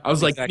 Yep. I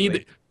was like, I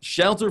need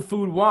shelter,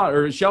 food,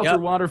 water,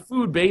 water,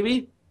 food,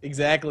 baby.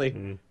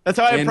 Exactly. That's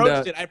how I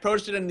approached it. I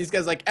approached it, and these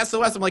guys like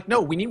SOS. I'm like,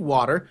 no, we need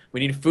water. We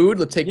need food.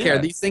 Let's take care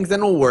of these things,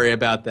 then we'll worry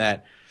about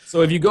that.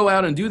 So if you go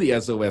out and do the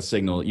SOS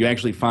signal, you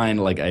actually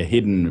find like a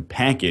hidden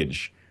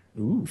package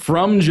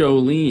from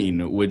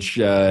Jolene, which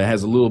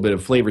has a little bit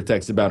of flavor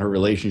text about her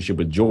relationship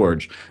with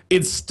George.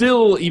 It's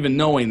still, even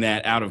knowing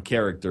that, out of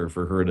character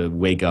for her to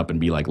wake up and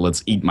be like,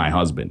 let's eat my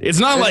husband. It's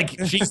not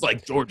like she's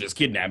like, George has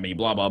kidnapped me,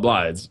 blah, blah,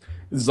 blah.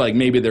 It's like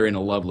maybe they're in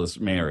a loveless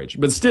marriage.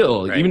 But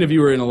still, even if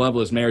you were in a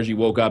loveless marriage, you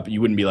woke up, you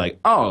wouldn't be like,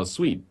 oh,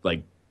 sweet,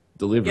 like,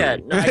 delivery. Yeah,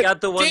 no, I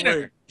got the one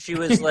where she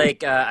was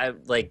like, I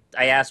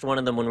asked one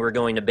of them when we were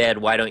going to bed,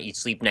 why don't you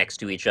sleep next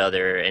to each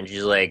other? And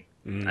she's like,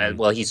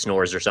 well, he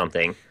snores or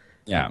something.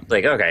 Yeah.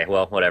 Like, okay,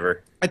 well,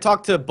 whatever. I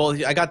talked to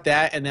both. I got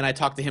that, and then I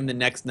talked to him the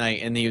next night,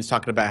 and he was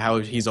talking about how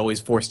he's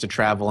always forced to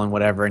travel and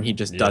whatever, and he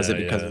just does it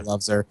because he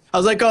loves her. I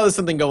was like, oh, there's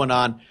something going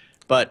on.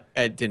 But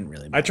it didn't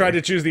really matter. I tried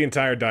to choose the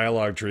entire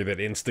dialogue tree that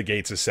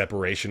instigates a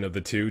separation of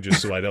the two,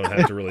 just so I don't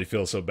have to really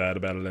feel so bad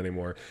about it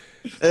anymore.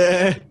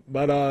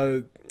 But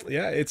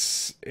yeah,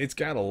 it's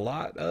got a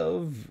lot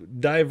of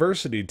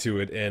diversity to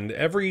it, and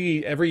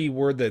every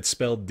word that's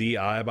spelled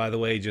D-I, by the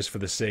way, just for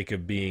the sake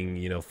of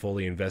being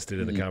fully invested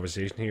in the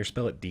conversation here,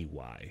 spell it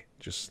D-Y.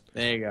 Just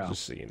there you go.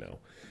 Just so you know.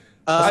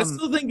 I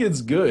still think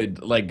it's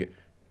good. Like.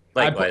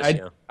 Likewise,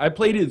 I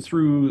played it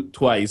through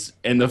twice,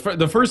 and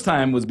the first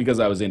time was because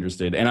I was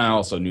interested, and I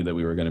also knew that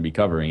we were going to be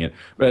covering it.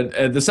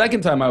 But the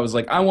second time, I was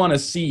like, I want to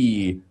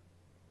see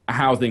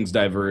how things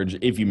diverge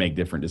if you make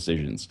different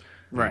decisions.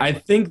 Right. I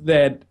think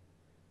that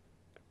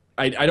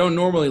I don't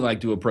normally like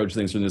to approach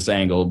things from this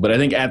angle, but I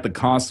think at the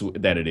cost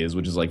that it is,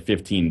 which is like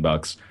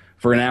 $15,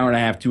 for an hour and a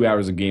half, 2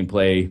 hours of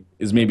gameplay,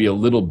 is maybe a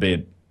little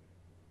bit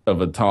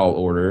of a tall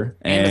order.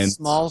 And a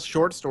small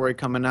short story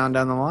coming down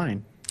the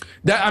line.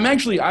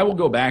 I will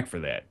go back for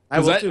that. I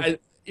will too.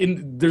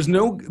 There's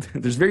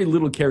very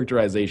little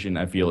characterization,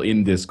 I feel,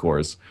 in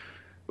Discourse,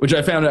 which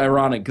I found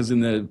ironic because in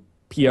the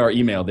PR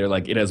email, they're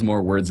like, it has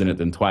more words in it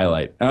than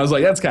Twilight. And I was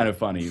like, that's kind of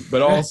funny,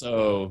 but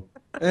also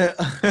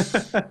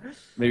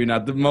maybe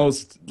not the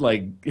most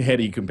like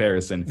heady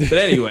comparison. But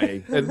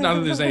anyway, not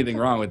that there's anything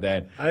wrong with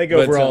that. I think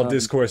overall,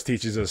 Discourse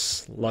teaches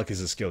us luck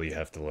is a skill you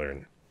have to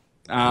learn.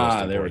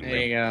 There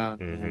you go.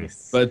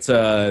 Nice. But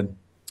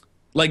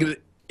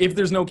if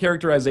there's no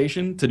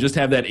characterization, to just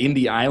have that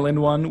indie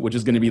island one, which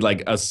is going to be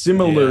like a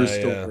similar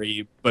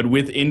story, but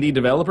with indie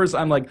developers,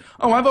 I'm like,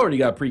 oh, I've already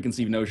got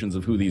preconceived notions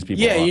of who these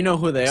people are. Yeah, you know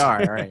who they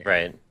are, right?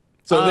 Right.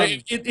 So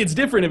it's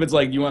different if it's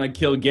like, do you want to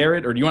kill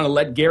Garrett, or do you want to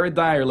let Garrett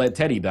die or let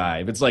Teddy die?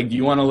 If it's like, do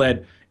you want to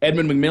let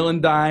Edmund McMillan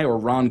die or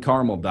Ron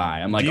Carmel die?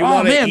 I'm like, do you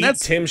want to eat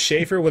Tim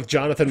Schafer with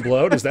Jonathan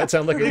Blow? Does that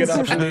sound like a good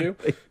option to you?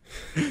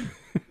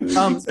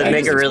 They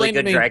make a really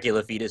good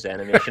Dracula fetus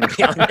animation, to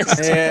be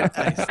honest. Yeah,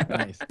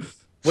 nice.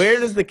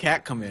 Where does the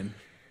cat come in?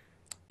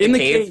 In the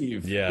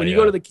cave. Yeah, when you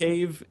go to the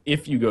cave,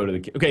 if you go to the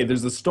cave. Okay,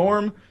 there's the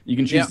storm. You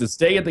can choose to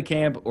stay at the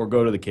camp or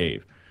go to the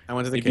cave. I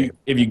went to the cave.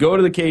 If you go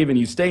to the cave and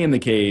you stay in the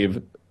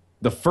cave,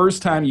 the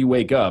first time you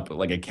wake up,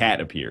 like a cat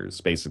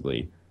appears,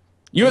 basically.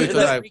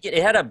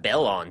 It had a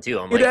bell on,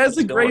 too. It has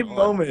a great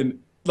moment.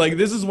 Like,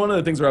 this is one of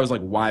the things where I was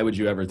like, why would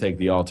you ever take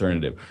the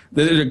alternative?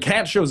 The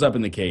cat shows up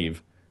in the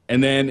cave.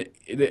 And then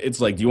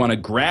it's like, do you want to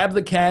grab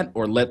the cat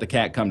or let the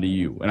cat come to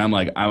you? And I'm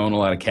like, I own a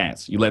lot of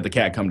cats. You let the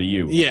cat come to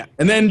you. Yeah.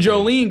 And then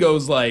Jolene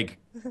goes like,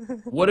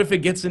 what if it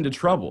gets into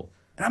trouble?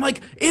 And I'm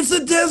like, it's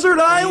a desert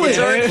island.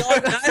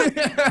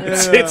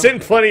 It's in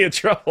plenty of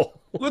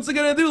trouble. What's it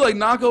going to do? Like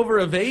knock over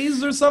a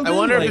vase or something? I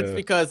wonder if it's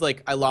because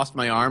like I lost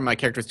my arm. My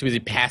character was too busy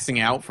passing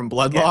out from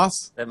blood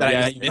loss.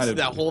 I missed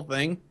that whole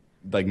thing.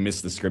 like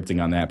missed the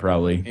scripting on that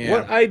probably. Yeah.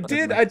 What I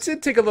did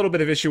take a little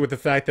bit of issue with the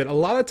fact that a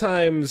lot of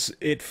times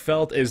it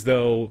felt as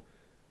though,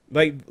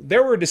 like,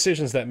 there were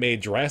decisions that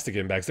made drastic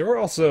impacts. There were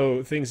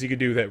also things you could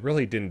do that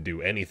really didn't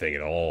do anything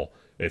at all.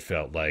 It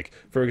felt like,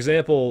 for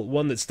example,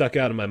 one that stuck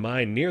out in my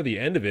mind near the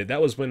end of it.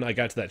 That was when I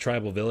got to that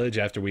tribal village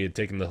after we had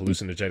taken the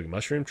hallucinogenic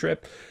mushroom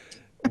trip.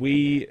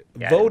 We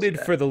voted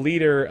for the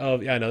leader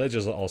of. Yeah, I know that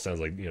just all sounds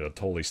like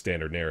totally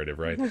standard narrative,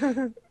 right?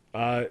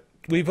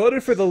 We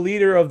voted for the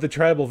leader of the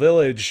tribal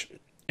village,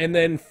 and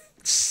then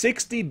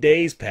 60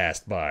 days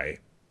passed by.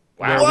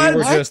 Wow, we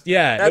were just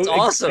that's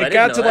awesome. It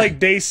got to like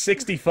day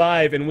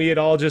 65, and we had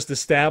all just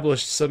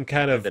established some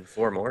kind of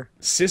 4 more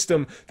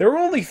system. There were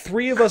only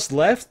 3 of us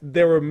left.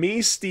 There were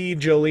me, Steve,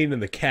 Jolene,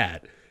 and the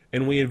cat,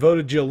 and we had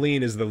voted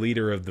Jolene as the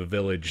leader of the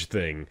village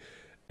thing.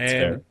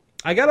 And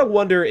I gotta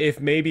wonder if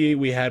maybe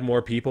we had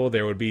more people,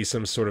 there would be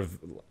some sort of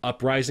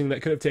uprising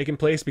that could have taken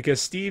place, because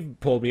Steve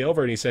pulled me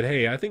over and he said,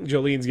 "Hey, I think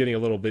Jolene's getting a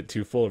little bit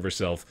too full of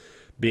herself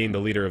being the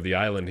leader of the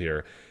island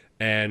here."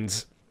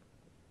 And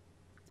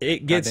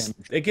it gets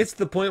to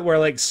the point where,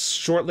 like,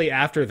 shortly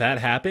after that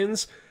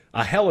happens,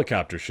 a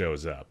helicopter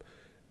shows up,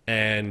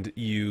 and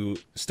you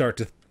start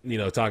to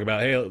talk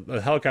about, hey,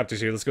 the helicopter's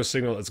here, let's go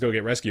signal, let's go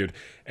get rescued.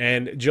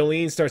 And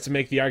Jolene starts to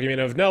make the argument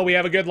of, no, we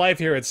have a good life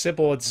here, it's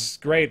simple, it's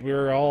great,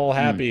 we're all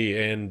happy.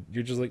 And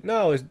you're just like,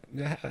 no, it's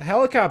a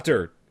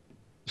helicopter.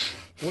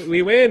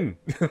 We win.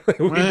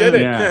 We did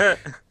it. Yeah.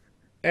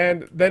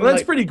 And then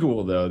that's pretty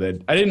cool, though.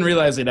 That I didn't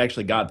realize it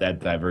actually got that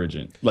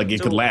divergent. Like,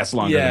 it could last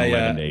longer than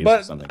 11 days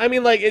or something. I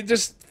mean, like, it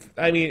just...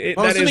 I mean,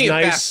 that is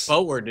nice. Fast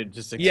forward, it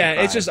just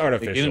it's just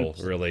artificial,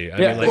 really. I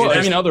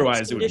mean,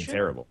 otherwise it would be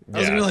terrible. I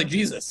was gonna be like,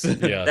 Jesus.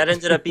 Yeah. That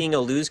ended up being a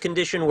lose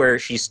condition where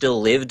she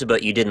still lived,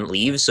 but you didn't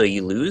leave, so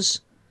you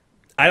lose?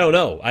 I don't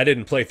know. I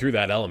didn't play through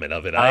that element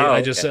of it.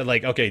 I just said,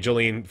 like, okay,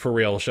 Jolene, for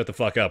real, shut the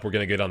fuck up. We're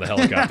going to get on the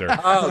helicopter.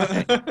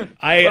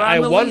 I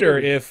wonder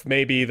if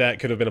maybe that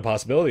could have been a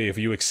possibility if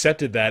you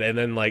accepted that and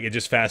then, like, it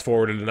just fast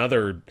forwarded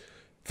another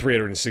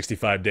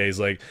 365 days.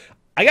 Like,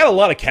 I got a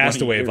lot of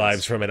Castaway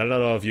vibes from it. I don't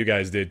know if you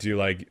guys did, too.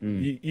 Like,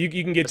 you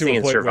can get to a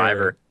point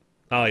Survivor.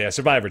 Where... Oh, yeah,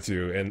 Survivor,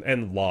 too,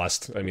 and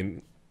Lost. I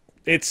mean...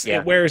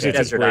 It wears its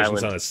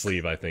inspirations on its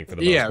sleeve, I think, for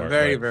the most part. Yeah,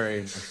 very,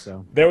 very much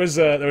so. There was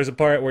a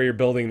part where you're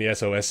building the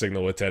SOS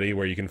signal with Teddy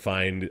where you can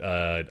find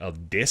a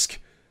disc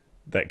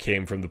that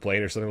came from the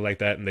plane or something like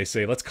that, and they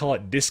say, let's call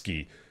it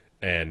Disky.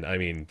 And, I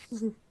mean...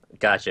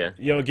 Gotcha.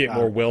 You don't get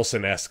more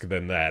Wilson-esque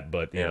than that,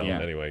 but,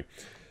 anyway.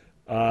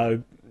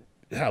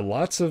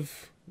 Lots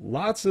of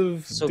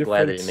so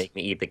glad that it didn't make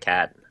me eat the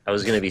cat. I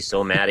was going to be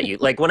so mad at you.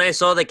 Like, when I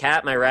saw the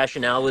cat, my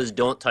rationale was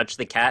don't touch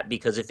the cat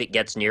because if it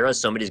gets near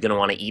us, somebody's going to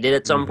want to eat it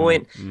at some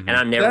point, and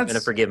I'm never going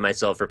to forgive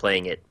myself for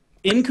playing it.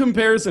 In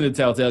comparison to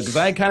Telltale, because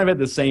I kind of had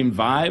the same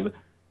vibe,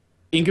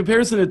 in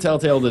comparison to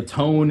Telltale, the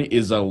tone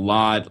is a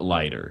lot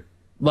lighter.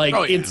 Like,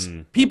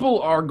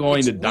 people are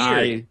going to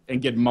die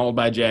and get mauled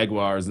by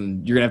jaguars,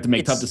 and you're going to have to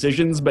make tough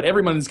decisions, but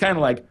everyone is kind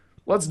of like,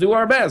 let's do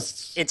our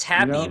best. It's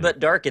happy but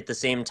dark at the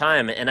same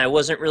time, and I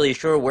wasn't really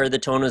sure where the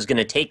tone was going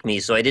to take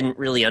me, so I didn't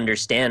really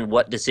understand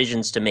what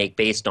decisions to make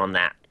based on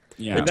that.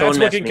 Yeah, and that's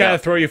what can kind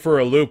of throw you for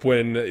a loop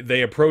when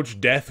they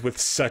approach death with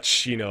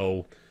such,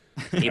 a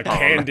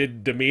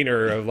candid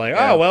demeanor of like,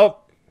 oh,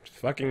 well,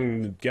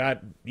 fucking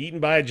got eaten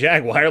by a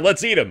jaguar,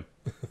 let's eat him.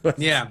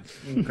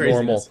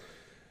 Normal.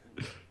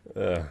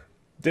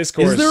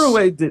 Discourse. Is there a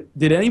way,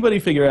 did anybody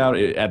figure out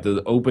at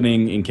the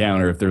opening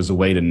encounter if there's a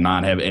way to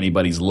not have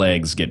anybody's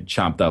legs get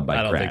chopped up by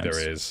crabs?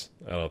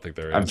 I don't think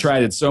there is. I've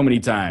tried it so many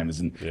times.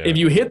 And if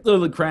you hit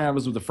the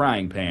crabs with a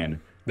frying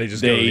pan... They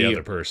just go to the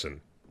other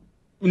person.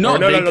 No,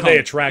 they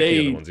attract the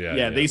other ones.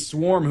 Yeah, they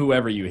swarm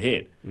whoever you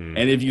hit. And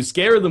if you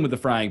scare them with the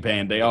frying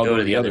pan, they all go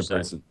to the other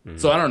person.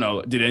 So I don't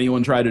know. Did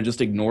anyone try to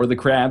just ignore the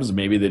crabs?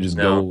 Maybe they just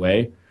go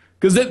away?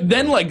 Because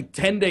then, like,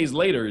 10 days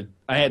later,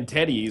 I had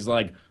Teddy. He's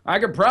like, I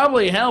could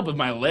probably help if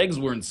my legs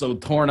weren't so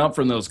torn up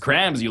from those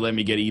crabs you let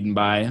me get eaten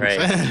by. Right.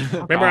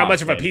 Remember how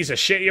much of a piece of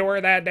shit you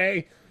were that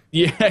day?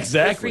 Yeah,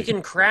 exactly. The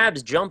freaking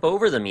crabs jump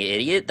over them, you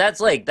idiot.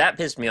 That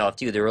pissed me off,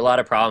 too. There were a lot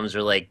of problems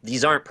where, like,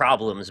 these aren't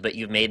problems, but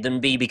you've made them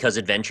be because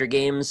adventure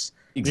games.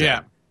 Exactly.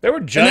 Yeah. They were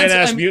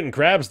giant-ass mutant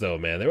crabs, though,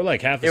 man. They were,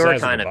 like, half the size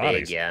of the bodies. They were kind of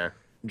big, yeah.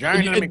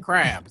 Giant enemy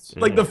crabs.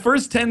 Like, the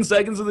first 10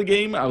 seconds of the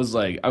game, I was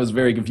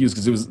very confused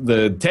because it was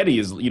Teddy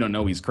is,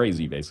 he's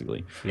crazy,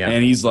 basically. Yeah.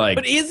 And he's like...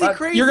 But is he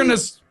crazy? You're going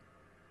to...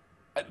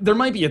 There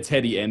might be a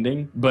Teddy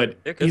ending, but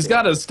he's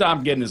got to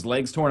stop getting his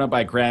legs torn up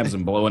by crabs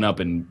and blowing up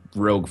in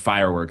rogue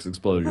fireworks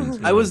explosions.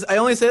 I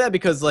only say that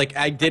because, like,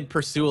 I did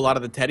pursue a lot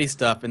of the Teddy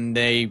stuff, and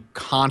they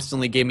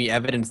constantly gave me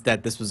evidence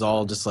that this was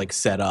all just, like,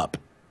 set up.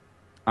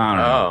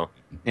 I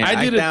don't know.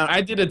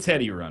 I did a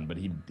Teddy run, but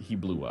he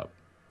blew up.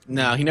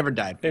 No, he never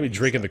died. Maybe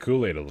drinking the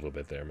Kool-Aid a little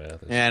bit there, man.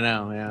 Yeah, I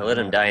know. Yeah. I let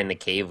him die in the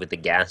cave with the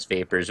gas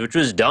vapors, which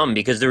was dumb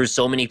because there were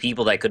so many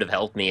people that could have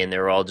helped me, and they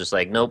were all just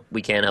like, nope,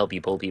 we can't help you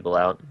pull people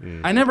out.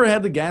 I never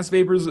had the gas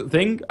vapors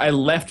thing. I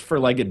left for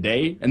like a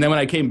day, and then when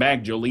I came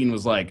back, Jolene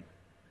was like,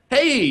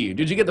 hey,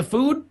 did you get the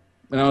food?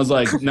 And I was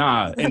like,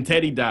 nah. And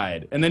Teddy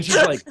died. And then she's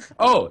like,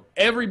 oh,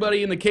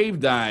 everybody in the cave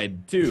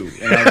died too.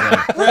 And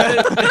I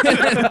was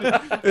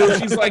like,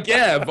 and she's like,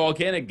 yeah,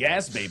 volcanic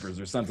gas vapors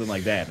or something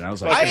like that. And I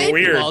was like, I ate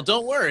weird. them all,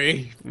 don't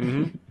worry.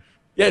 Mm-hmm.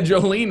 Yeah,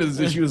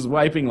 Jolene she was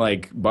wiping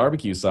like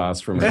barbecue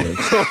sauce from her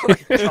lips.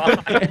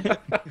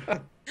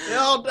 They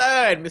all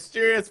died.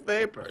 Mysterious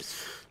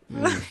vapors.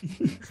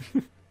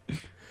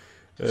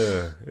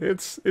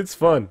 It's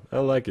fun. I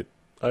like it.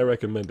 I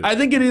recommend it. I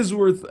think it's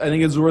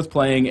worth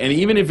playing, and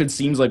even if it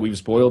seems like we've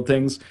spoiled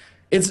things,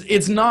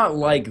 it's not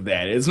like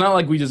that. It's not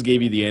like we just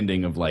gave you the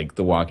ending of like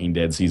The Walking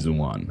Dead season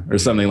 1 or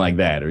something like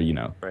that, or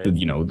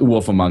The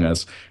Wolf Among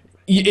Us.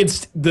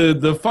 It's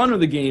the fun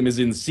of the game is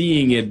in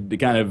seeing it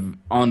kind of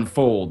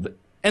unfold.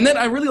 And then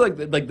I really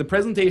like the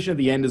presentation at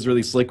the end is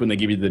really slick when they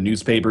give you the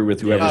newspaper with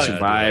whoever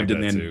survived,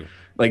 and then too.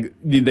 like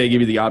they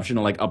give you the option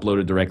to like upload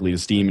it directly to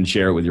Steam and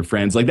share it with your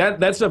friends. Like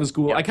that stuff is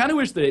cool. Yeah. I kind of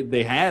wish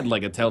they had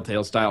like a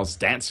Telltale style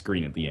stat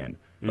screen at the end.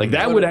 Like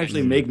that would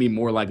actually make me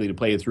more likely to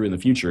play it through in the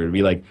future. It'd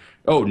be like,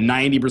 oh,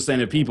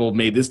 90% of people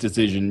made this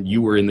decision.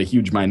 You were in the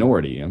huge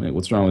minority. I mean,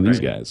 what's wrong with these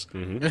guys?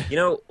 You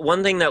know,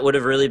 one thing that would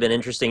have really been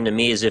interesting to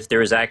me is if there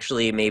was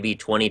actually maybe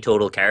 20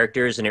 total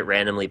characters and it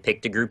randomly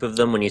picked a group of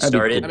them when you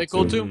started. That'd be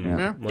cool too.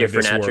 Yeah. Like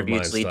Different This War of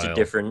attributes Mine lead to style.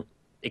 different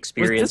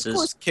experiences.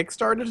 Was Discourse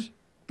kickstarted?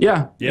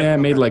 Yeah, I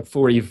made like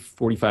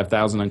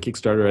 45,000 on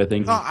Kickstarter, I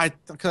think. Oh,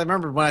 because I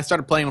remember when I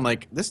started playing, I'm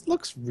like, this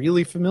looks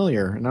really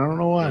familiar, and I don't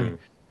know why.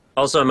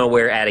 Also, I'm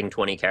aware adding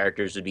 20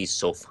 characters would be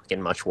so fucking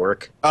much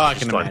work. Oh, I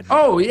Just can going, imagine.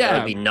 Oh That yeah.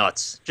 would be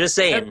nuts. Just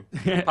saying.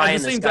 At Pie the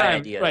in the same sky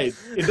time, idea. right?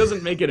 It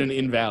doesn't make it an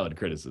invalid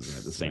criticism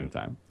at the same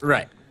time.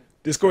 Right.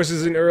 Discourse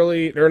is in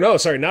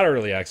not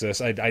early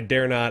access. I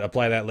dare not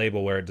apply that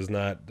label where it does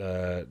not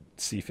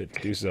see fit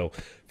to do so.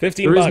 $15.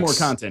 There is more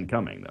content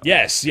coming though.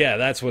 Yes, yeah,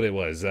 that's what it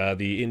was. The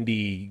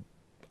Indie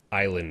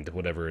Island,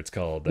 whatever it's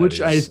called, that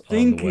Which I is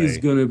think on the is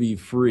way. going to be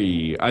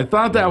free. I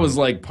thought that was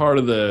like part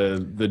of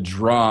the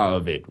draw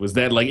of it. Was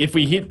that like if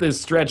we hit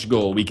this stretch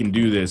goal, we can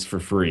do this for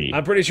free?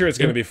 I'm pretty sure it's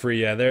going to be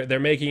free. Yeah, they're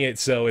making it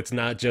so it's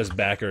not just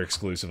backer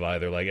exclusive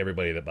either. Like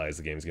everybody that buys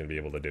the game is going to be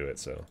able to do it.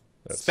 So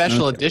that's,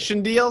 Special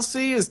edition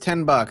DLC is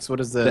 $10. What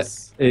is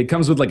this? It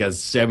comes with like a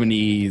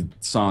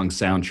 70-song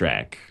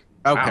soundtrack.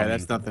 Okay,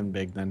 that's nothing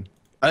big then.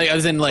 I think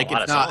as in like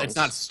lot it's of not songs. it's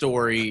not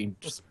story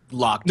just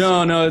locked.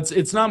 No,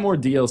 it's not more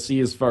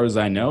DLC as far as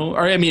I know.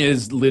 Or I mean,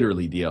 it's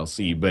literally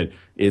DLC, but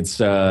it's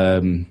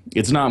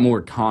not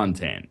more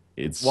content.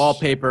 It's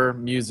Wallpaper,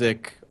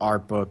 music,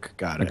 art book.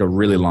 Got like it. a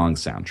really long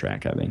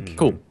soundtrack, I think.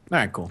 Cool. All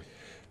right, cool.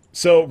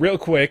 So real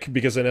quick,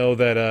 because I know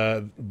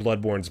that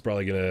Bloodborne's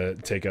probably going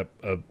to take up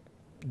a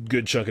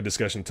good chunk of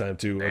discussion time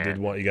too. I did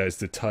want you guys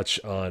to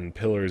touch on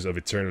Pillars of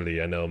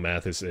Eternity. I know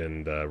Mathis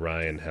and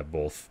Ryan have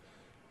both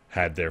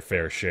had their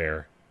fair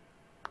share.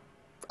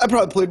 I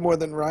probably played more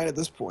than Ryan at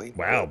this point.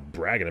 Wow,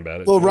 bragging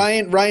about it. Well,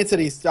 Ryan said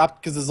he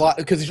stopped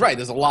because he's right.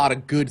 There's a lot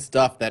of good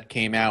stuff that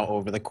came out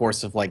over the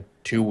course of like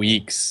 2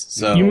 weeks.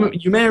 So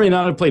You may or may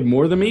not have played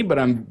more than me, but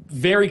I'm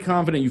very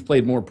confident you've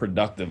played more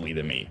productively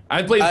than me.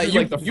 I played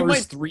through like the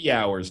first 3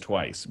 hours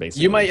twice,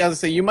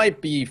 basically. you might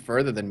be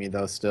further than me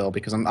though still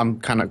because I'm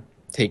kind of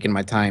taking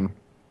my time.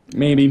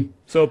 Maybe.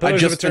 So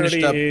Pillars of just finished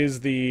Eternity up- is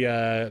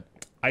the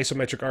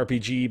isometric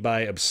RPG by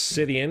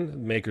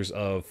Obsidian, makers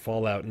of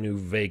Fallout New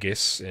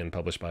Vegas, and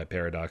published by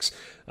Paradox.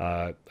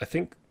 I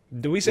think,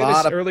 did we say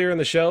this earlier in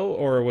the show,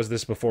 or was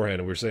this beforehand?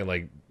 We were saying,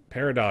 like,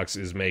 Paradox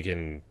is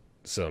making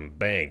some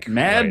bank.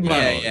 Mad right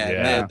money.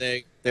 now. Yeah.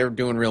 They're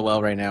doing real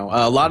well right now.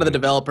 A lot of the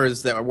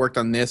developers that worked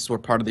on this were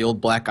part of the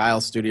old Black Isle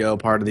studio,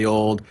 part of the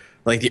old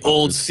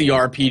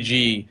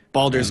CRPG,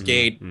 Baldur's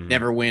Gate,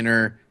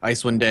 Neverwinter,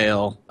 Icewind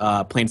Dale,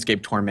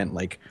 Planescape Torment.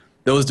 Like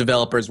those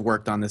developers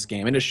worked on this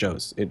game, and it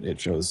shows. It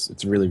shows.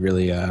 It's really,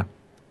 really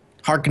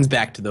harkens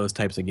back to those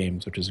types of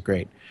games, which is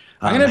great.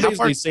 I'm going to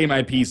basically say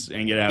my piece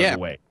and get out of the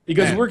way.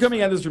 Because we're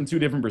coming at this from two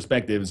different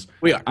perspectives.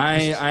 We are.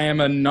 I am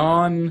a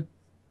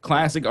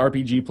non-classic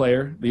RPG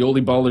player. The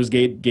only Baldur's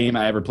Gate game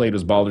I ever played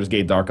was Baldur's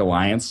Gate Dark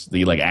Alliance,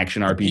 the like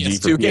action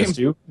RPG for PS2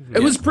 PS2. It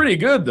was pretty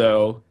good,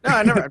 though. No,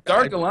 I never.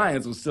 Dark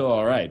Alliance was still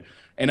all right.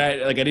 And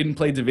I didn't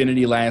play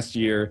Divinity last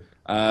year.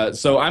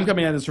 So I'm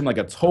coming at this from like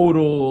a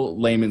total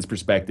layman's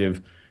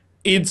perspective.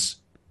 It's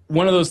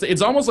one of those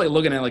it's almost like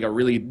looking at like a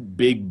really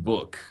big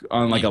book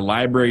on like a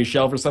library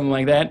shelf or something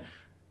like that.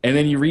 And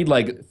then you read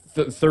like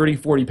 30,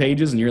 40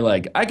 pages and you're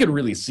like, I could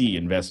really see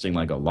investing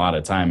like a lot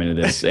of time into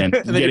this and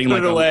getting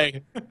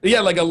like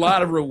like a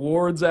lot of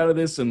rewards out of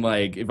this. And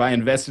like if I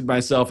invested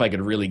myself, I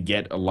could really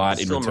get a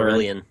lot in return.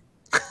 Silmarillion.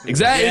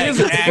 Exactly. It is.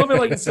 It's a little bit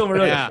like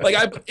Silmarillion. Yeah.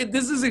 Like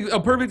this is a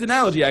perfect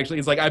analogy, actually.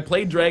 It's like I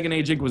played Dragon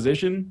Age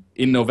Inquisition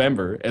in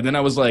November, and then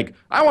I was like,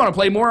 I want to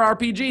play more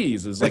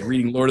RPGs. It's like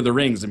reading Lord of the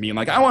Rings and being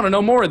like, I want to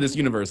know more of this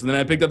universe. And then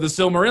I picked up the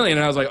Silmarillion,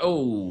 and I was like,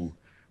 oh,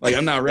 like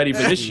I'm not ready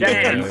for this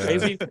shit. Are you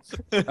crazy?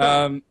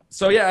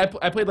 So yeah,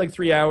 I played like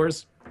 3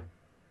 hours.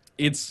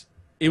 It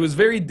was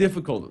very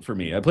difficult for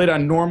me. I played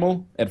on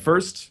normal at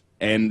first,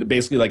 and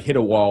basically like hit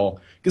a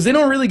wall because they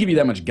don't really give you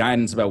that much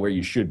guidance about where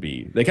you should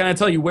be. They kind of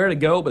tell you where to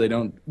go, but they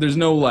don't. There's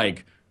no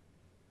like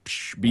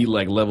be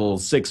like level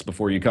 6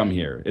 before you come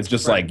here. It's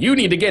just like, you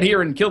need to get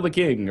here and kill the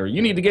king, or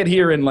you need to get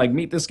here and like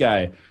meet this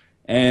guy.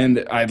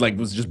 And I like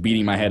was just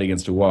beating my head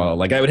against a wall.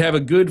 Like I would have a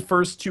good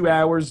first 2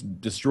 hours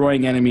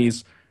destroying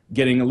enemies,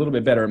 getting a little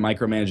bit better at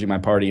micromanaging my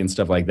party and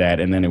stuff like that,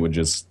 and then it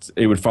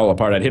would fall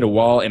apart. I'd hit a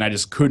wall and I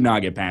just could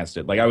not get past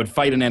it. Like I would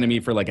fight an enemy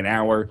for like an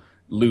hour,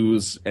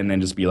 lose, and then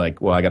just be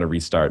like, well, I got to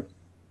restart.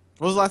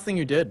 What was the last thing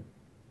you did?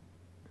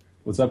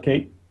 What's up,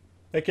 Kate?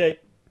 Hey, Kate.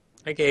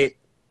 Hi, Kate.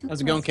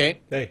 How's it going,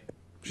 Kate? Hey.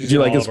 Would you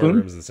like a spoon?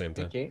 At the same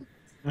time. Kate.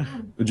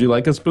 Would you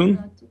like a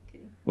spoon?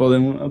 Well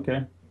then,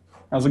 okay.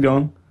 How's it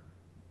going?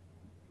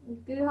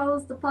 Good. How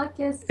was the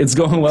podcast? It's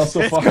going well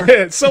so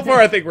far. So far,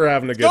 I think we're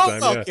having a good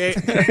time. Yeah. Okay.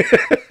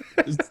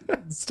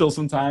 Still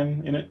some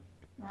time in it.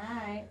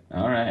 Alright.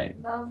 All right.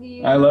 Love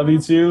you. I love you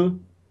too.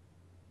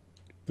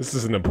 This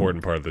is an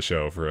important part of the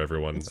show for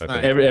everyone. I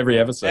think. Every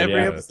episode. Every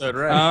yeah. episode,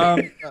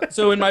 right?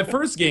 So in my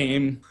first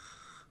game,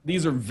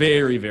 these are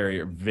very,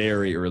 very,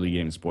 very early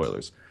game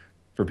spoilers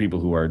for people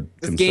who are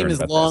This concerned game is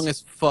about long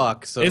this. as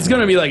fuck. So It's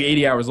gonna be like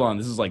 80 hours long.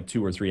 This is like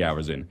 2 or 3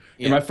 hours in.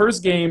 Yeah. In my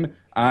first game,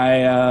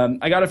 I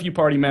got a few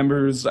party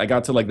members. I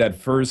got to like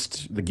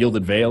the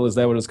Gilded Vale, is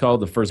that what it's called?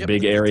 The first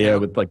big the area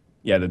town. with like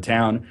the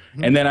town.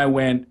 And then I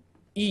went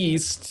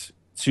east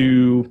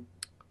to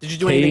Did you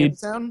do anything in Cade.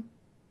 the town?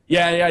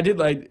 Yeah,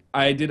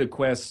 I did a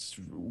quest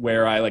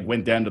where I like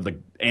went down to the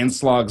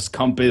Anslog's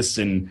compass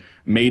and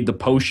made the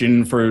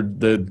potion for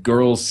the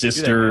girl's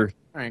sister.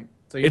 All right.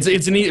 So It's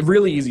a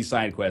really easy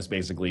side quest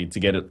basically to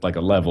get it like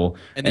a level,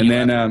 And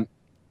then you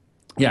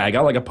yeah, I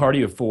got like a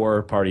party of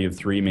 4, party of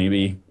 3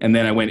 maybe, and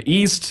then I went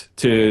east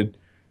to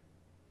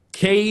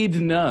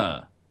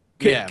Caidna.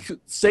 Yeah.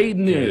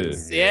 Caidna.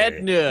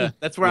 Yeah,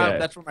 that's where Yeah.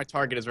 that's where my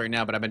target is right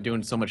now. But I've been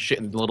doing so much shit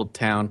in the little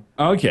town.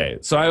 Okay,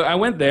 so I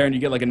went there and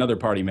you get like another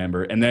party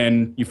member, and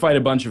then you fight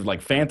a bunch of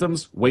like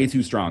phantoms, way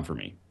too strong for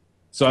me.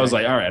 So I was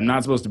like, all right, I'm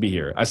not supposed to be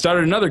here. I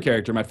started another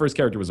character. My first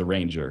character was a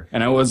ranger,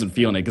 and I wasn't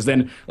feeling it because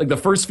then like the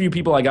first few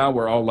people I got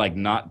were all like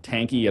not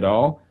tanky at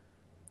all.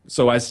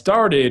 So I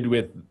started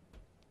with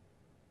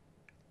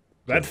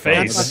That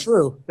face. That's not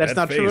true. That's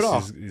that not true at face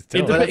all. is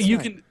telling us. you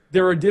can.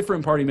 There are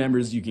different party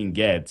members you can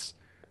get.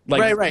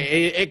 Like,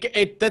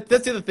 right. That's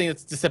the other thing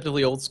that's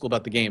deceptively old school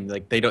about the game.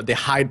 Like they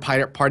hide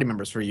party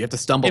members for you. You have to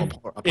stumble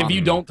upon if you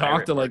them. don't talk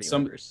Pirate to like party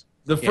some. members.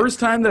 The first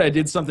time that I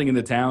did something in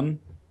the town,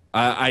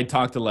 I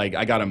talked to like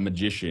I got a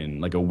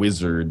magician, like a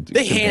wizard.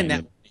 They hand that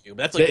companion. to you.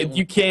 But that's like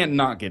You can't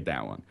not get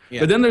that one.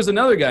 Yeah. But then there's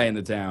another guy in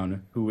the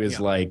town who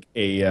is like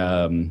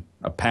a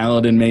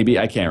paladin, maybe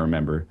I can't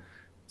remember.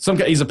 Some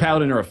guy, he's a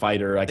paladin or a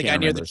fighter. I the can't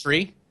guy remember. near the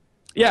tree.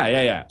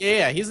 Yeah.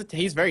 Yeah,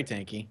 he's very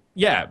tanky.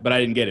 Yeah, but I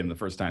didn't get him the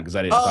first time because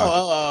I didn't. talk to him.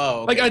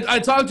 Oh. Okay. Like I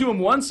talked to him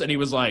once and he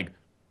was like,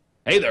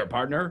 "Hey there,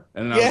 partner,"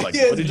 and then I Yeah, was like,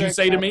 yeah, "What did you it's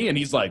say very to me?" And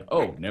he's like,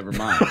 "Oh, never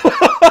mind."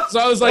 So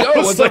I was like, "Oh,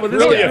 was what's like, up with this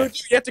really? guy?"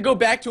 You have to go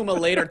back to him a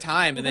later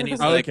time, and then he's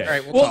like, Okay. "All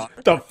right, we'll Well,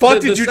 talk." The fuck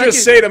The did you second-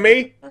 just say to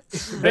me?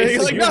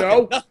 Basically, You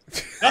know?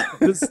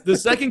 the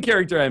second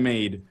character I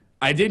made,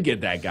 I did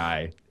get that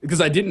guy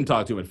because I didn't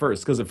talk to him at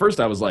first. Because at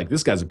first I was like,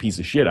 "This guy's a piece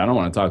of shit. I don't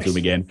want to talk to him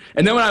again."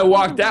 And then when I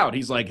walked out,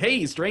 he's like,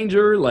 "Hey,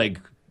 stranger, like."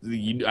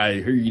 I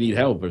hear you need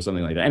help or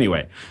something like that.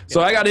 Anyway,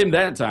 so I got him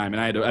that time,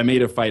 and I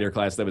made a fighter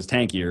class that was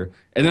tankier,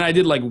 and then I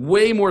did like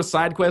way more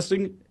side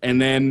questing, and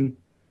then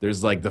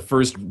there's like the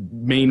first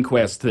main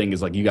quest thing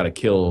is like you got to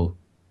kill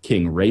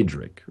King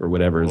Raedric or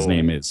whatever his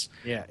name is.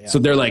 Yeah. So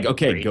they're like,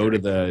 okay, go to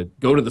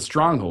the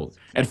stronghold.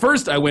 At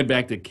first, I went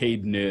back to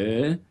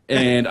Caidna,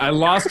 and I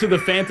lost to the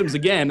Phantoms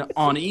again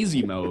on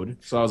easy mode.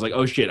 So I was like,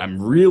 oh shit,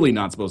 I'm really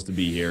not supposed to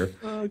be here.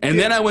 And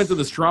then I went to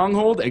the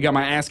stronghold. I got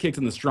my ass kicked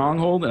in the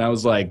stronghold, and I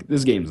was like,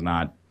 this game's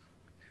not.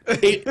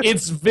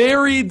 It's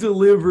very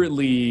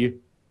deliberately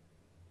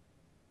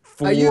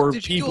for Did you do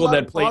a people lot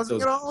that of play pausing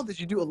those. at all? Did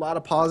you do a lot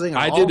of pausing?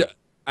 I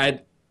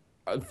did.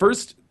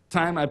 First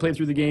time I played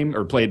through the game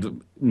or played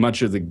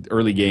much of the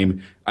early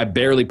game, I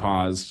barely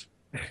paused.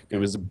 It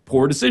was a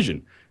poor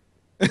decision.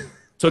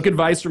 Took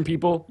advice from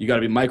people. You got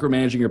to be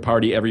micromanaging your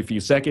party every few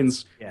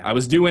seconds. Yeah. I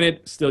was doing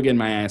it, still getting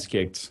my ass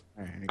kicked.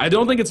 I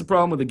don't think it's a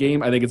problem with the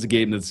game. I think it's a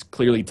game that's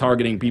clearly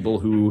targeting people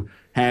who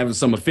have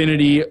some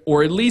affinity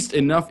or at least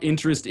enough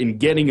interest in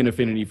getting an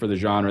affinity for the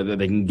genre that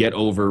they can get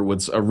over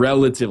what's a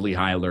relatively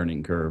high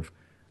learning curve.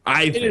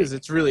 I think. It is.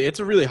 It's a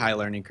really high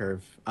learning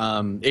curve.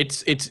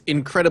 It's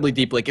incredibly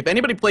deep. Like if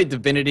anybody played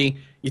Divinity,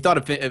 you thought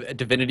if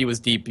Divinity was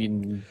deep.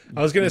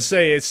 I was gonna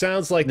say it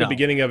sounds like the No.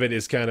 beginning of it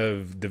is kind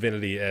of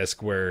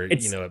Divinity-esque, where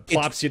It's- it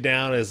plops you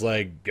down as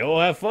like, go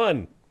have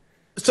fun.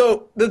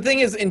 So the thing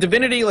is, in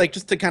Divinity, like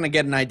just to kind of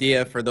get an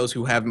idea for those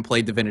who haven't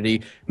played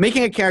Divinity,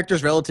 making a character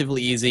is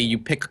relatively easy. You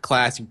pick a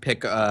class, you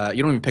don't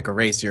even pick a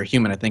race. You're a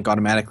human, I think,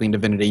 automatically in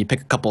Divinity. You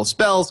pick a couple of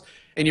spells,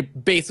 and you're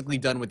basically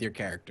done with your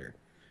character.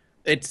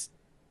 It's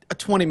a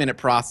 20-minute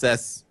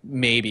process,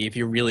 maybe, if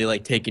you're really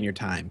like taking your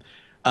time.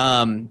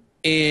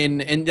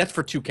 And that's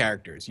for 2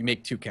 characters. You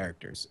make 2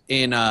 characters.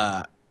 In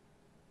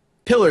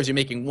Pillars, you're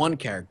making 1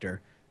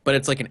 character. but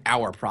it's like an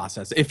hour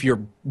process if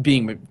you're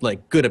being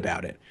like good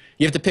about it.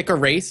 You have to pick a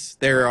race.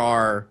 There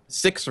are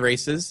 6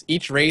 races.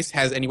 Each race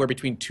has anywhere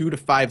between 2 to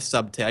 5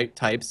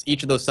 subtypes.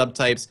 Each of those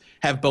subtypes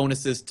have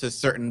bonuses to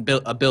certain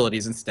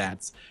abilities and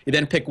stats. You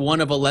then pick one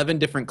of 11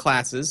 different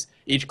classes.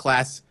 Each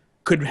class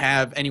could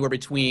have anywhere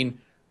between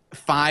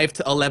 5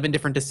 to 11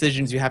 different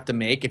decisions you have to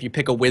make. If you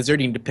pick a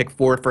wizard, you need to pick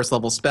 4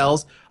 first-level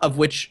spells, of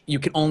which you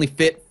can only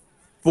fit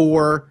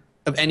 4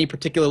 of any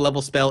particular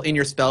level spell in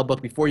your spell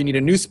book before you need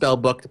a new spell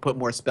book to put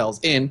more spells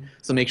in.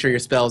 So make sure your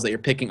spells that you're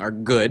picking are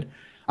good.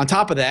 On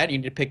top of that, you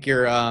need to pick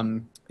your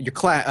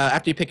class.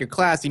 After you pick your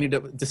class, you need to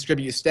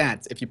distribute your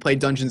stats. If you play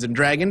Dungeons and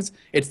Dragons,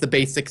 it's the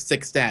basic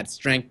 6 stats: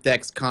 strength,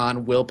 dex,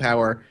 con,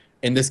 willpower.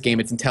 In this game,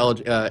 it's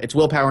it's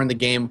willpower in the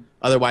game.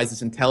 Otherwise,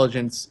 it's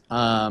intelligence,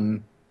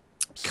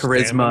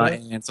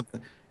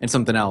 charisma, and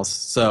something else.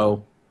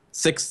 So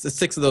six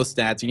of those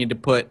stats you need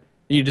to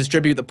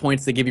distribute the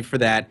points they give you for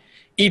that.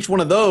 Each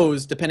one of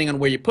those, depending on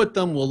where you put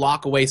them, will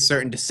lock away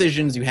certain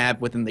decisions you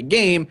have within the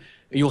game.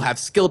 You'll have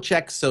skill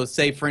checks. So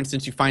say, for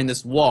instance, you find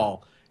this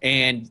wall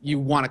and you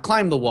want to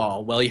climb the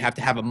wall. Well, you have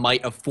to have a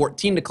might of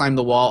 14 to climb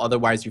the wall,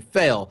 otherwise you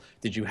fail.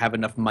 Did you have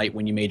enough might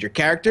when you made your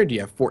character? Do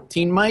you have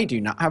 14 might? Do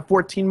you not have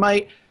 14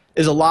 might?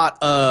 There's a lot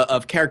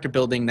of character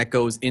building that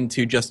goes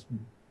into just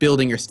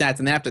building your stats.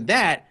 And then after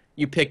that,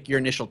 you pick your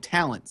initial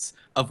talents,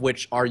 of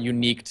which are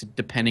unique to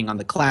depending on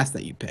the class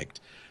that you picked.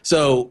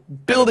 So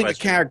building a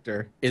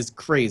character is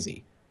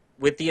crazy.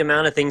 With the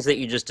amount of things that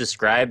you just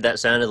described, that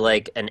sounded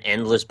like an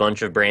endless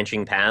bunch of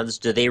branching paths.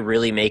 Do they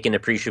really make an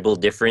appreciable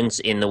difference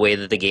in the way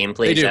that the game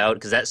plays out?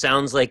 Because that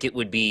sounds like it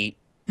would be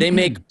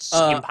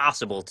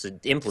impossible to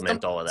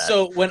implement all of that.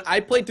 So when I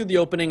played through the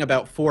opening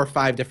about 4 or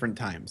 5 different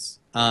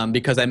times,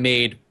 because I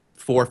made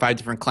 4 or 5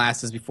 different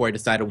classes before I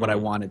decided what I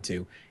wanted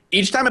to.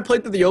 Each time I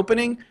played through the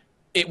opening,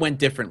 it went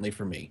differently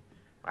for me.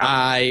 Wow.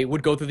 I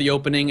would go through the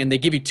opening, and they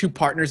give you 2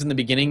 partners in the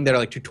beginning that are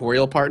like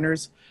tutorial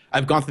partners.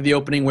 I've gone through the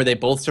opening where they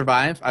both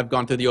survive. I've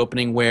gone through the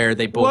opening where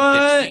they both...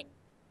 What?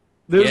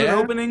 There's an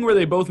opening where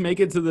they both make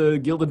it to the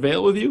Gilded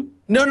Vale with you?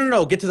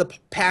 No. Get to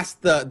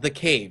past the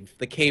cave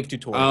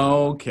tutorial.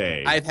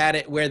 Okay. I've had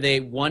it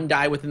where one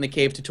die within the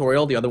cave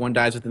tutorial, the other one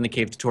dies within the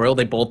cave tutorial.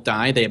 They both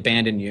die. They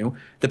abandon you.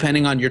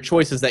 Depending on your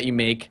choices that you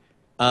make,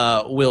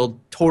 will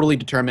totally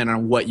determine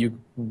on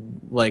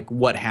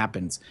what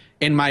happens.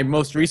 In my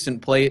most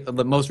recent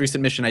the most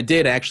recent mission I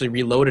did, I actually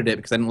reloaded it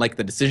because I didn't like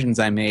the decisions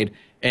I made,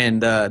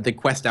 and the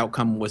quest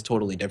outcome was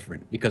totally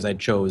different because I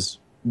chose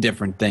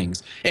different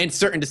things. And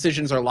certain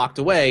decisions are locked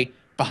away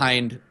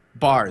behind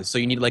bars, so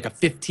you need like a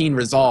 15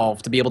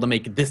 resolve to be able to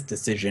make this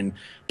decision.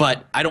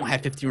 But I don't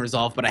have 15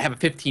 resolve, but I have a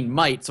 15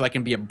 might, so I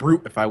can be a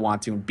brute if I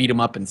want to and beat him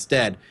up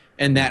instead,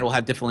 and that will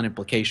have different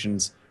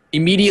implications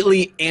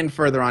immediately and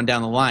further on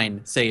down the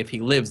line. Say if he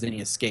lives, then he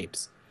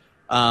escapes.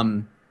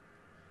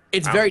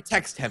 It's very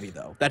text heavy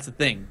though. That's the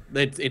thing.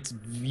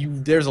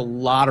 There's a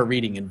lot of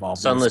reading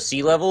involved. Sunless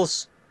Sea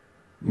Levels?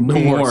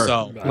 More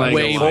so.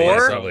 Way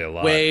more? Probably a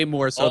lot. Way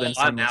more so than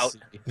Sunless Sea.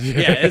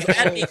 Yeah, it's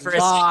had me for a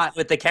second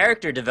with the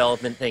character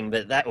development thing,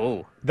 but that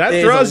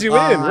draws you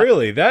in,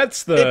 really.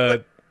 That's I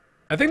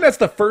think that's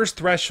the first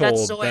threshold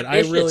so that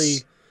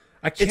ambitious.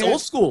 I can't. It's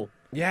old school.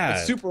 Yeah.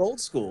 It's super old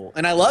school.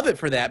 And I love it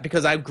for that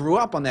because I grew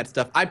up on that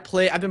stuff. I've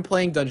been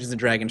playing Dungeons &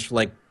 Dragons for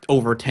like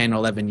over 10,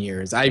 11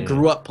 years. I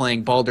grew up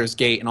playing Baldur's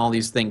Gate and all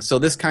these things. So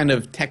this kind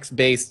of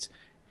text-based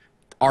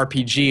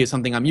RPG is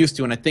something I'm used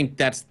to, and I think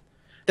that's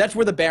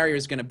where the barrier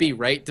is going to be,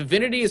 right?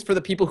 Divinity is for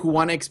the people who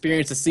want to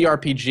experience a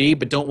CRPG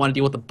but don't want to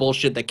deal with the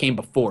bullshit that came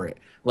before it.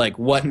 Like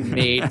what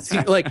made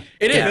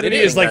Divinity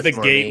is like the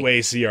gateway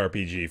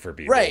CRPG for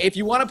people. Right. If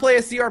you want to play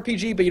a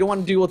CRPG but you don't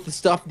want to deal with the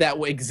stuff that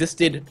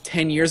existed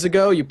 10 years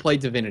ago, you play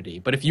Divinity.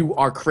 But if you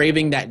are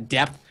craving that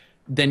depth,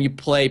 then you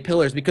play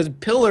Pillars, because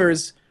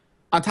Pillars,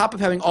 on top of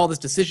having all this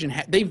decision,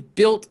 they've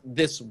built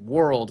this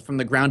world from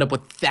the ground up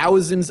with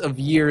thousands of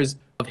years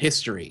of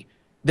history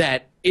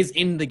that is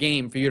in the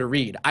game for you to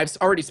read. I've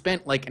already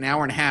spent like an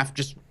hour and a half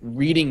just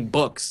reading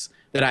books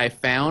that I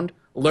found,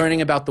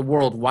 learning about the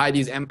world, why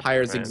these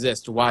empires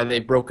exist, why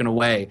they've broken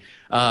away,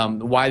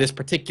 why this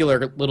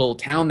particular little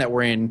town that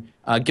we're in,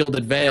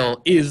 Gilded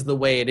Vale, is the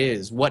way it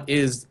is.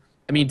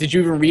 Did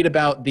you even read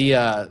about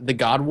the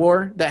God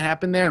War that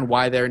happened there and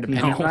why they're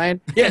independent? No.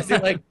 Ryan? Yeah, see,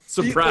 like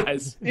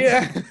surprise.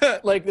 Yeah,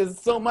 like there's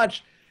so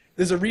much.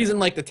 There's a reason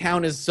like the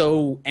town is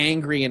so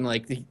angry and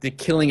like they're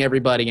killing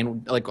everybody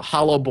and like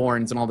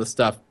Hollowborns and all this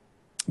stuff.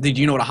 Did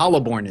you know what a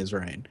Hollowborn is,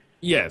 Ryan?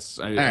 Yes,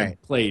 I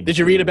played. Did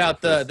you read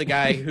about the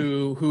guy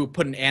who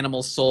put an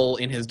animal soul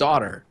in his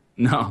daughter?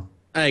 No.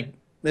 Like,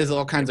 there's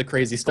all kinds of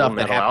crazy stuff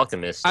that happens.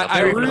 Alchemist.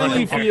 I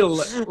really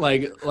feel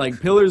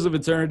like Pillars of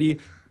Eternity,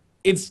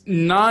 it's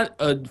not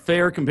a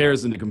fair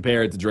comparison to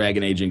compare it to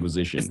Dragon Age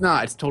Inquisition. It's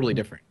not. It's totally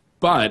different.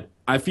 But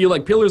I feel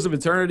like Pillars of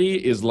Eternity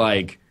is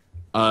like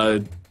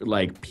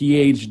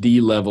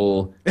PhD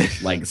level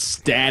like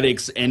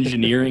statics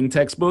engineering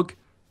textbook.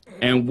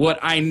 And what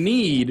I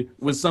need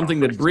was something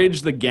that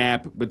bridged the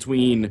gap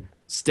between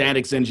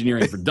statics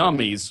engineering for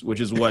dummies,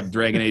 which is what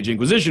Dragon Age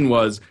Inquisition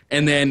was,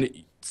 and then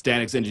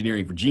statics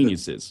engineering for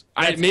geniuses.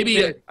 I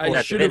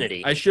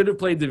should have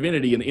played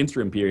Divinity in the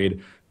interim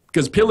period.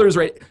 Because Pillars,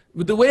 right?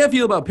 The way I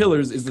feel about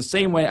Pillars is the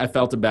same way I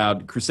felt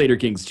about Crusader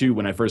Kings 2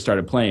 when I first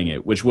started playing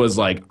it, which was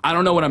like, I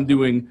don't know what I'm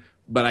doing,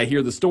 but I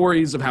hear the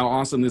stories of how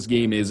awesome this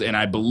game is, and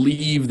I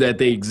believe that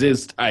they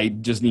exist. I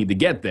just need to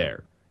get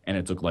there. And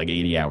it took like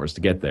 80 hours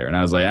to get there. And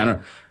I was like,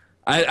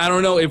 I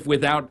don't know if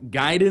without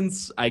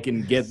guidance I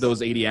can get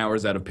those 80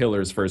 hours out of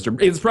Pillars first. Or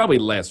it's probably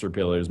less for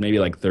Pillars, maybe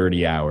like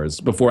 30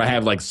 hours before I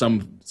have like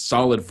some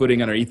solid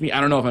footing underneath me.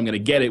 I don't know if I'm going to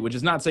get it, which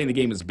is not saying the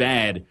game is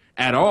bad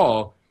at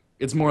all.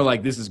 It's more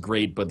like this is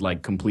great, but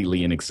like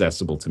completely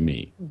inaccessible to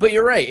me. But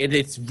you're right.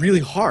 It's really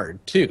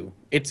hard, too.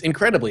 It's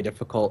incredibly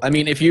difficult. I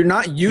mean, if you're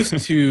not used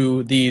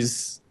to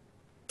these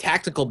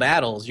tactical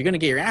battles, you're going to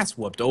get your ass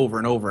whooped over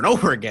and over and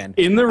over again.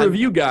 In the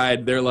review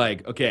guide, they're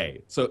like,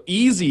 okay, so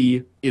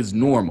easy is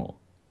normal.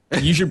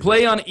 You should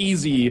play on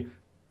easy.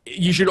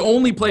 You should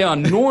only play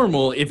on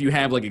normal if you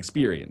have like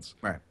experience.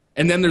 Right.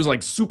 And then there's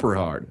like super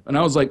hard. And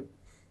I was like,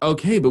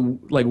 okay,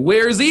 but like,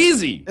 where's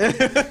easy?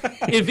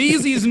 If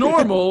easy's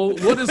normal,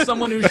 what does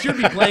someone who should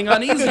be playing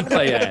on easy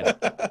play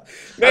at?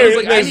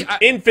 There's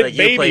infant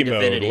baby mode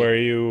Divinity. where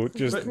you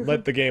just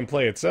let the game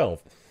play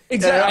itself.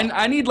 Exactly.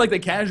 I need like the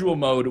casual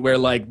mode where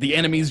like the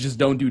enemies just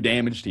don't do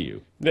damage to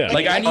you. Yeah.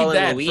 Like I Call need it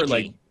that Luigi. for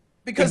like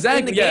Because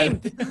exactly,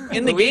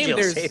 in the Luigi game, will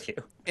there's save you.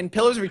 in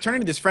Pillars of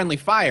Eternity, there's friendly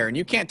fire, and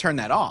you can't turn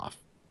that off.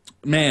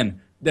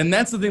 Man, then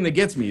that's the thing that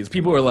gets me is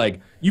people are like,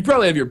 you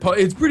probably have your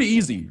it's pretty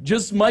easy.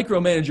 Just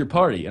micromanage your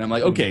party. And I'm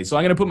like, okay, so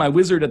I'm going to put my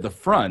wizard at the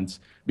front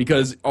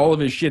because all of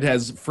his shit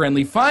has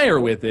friendly fire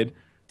with it.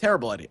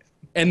 Terrible idea.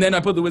 And then I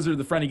put the wizard at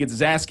the front, he gets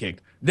his ass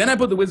kicked. Then I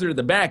put the wizard at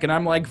the back, and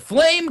I'm like,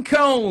 flame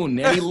cone!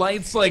 And he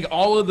lights, like,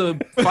 all of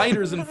the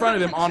fighters in front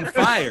of him on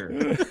fire.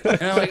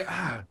 And I'm like,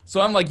 ah.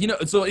 So I'm like,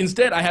 so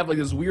instead I have, like,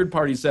 this weird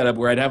party setup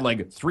where I'd have,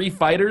 like, 3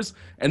 fighters,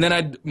 and then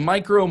I'd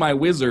micro my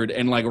wizard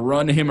and, like,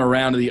 run him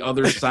around to the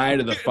other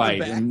side of the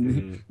fight.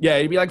 And, yeah,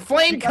 he'd be like,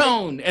 flame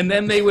cone! And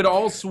then they would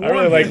all swarm I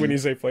really him. like when you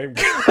say flame.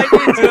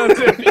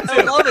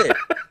 I love it.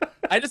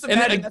 I just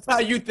imagine that's how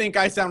you think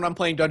I sound when I'm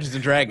playing Dungeons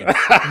and Dragons.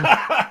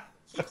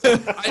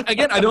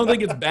 Again, I don't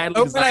think it's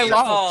badly Or when I designed.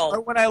 lost.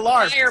 Or when I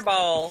lost.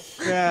 Fireball.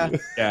 Yeah.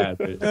 Yeah,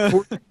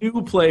 for the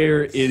new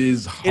player, it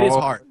is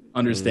hard to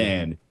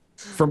understand.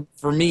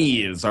 For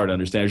me, it's hard to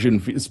understand. I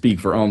shouldn't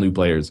speak for all new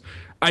players.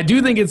 I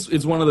do think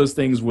it's one of those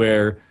things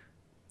where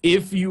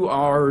if you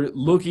are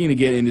looking to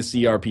get into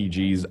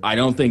CRPGs, I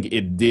don't think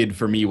it did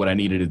for me what I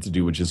needed it to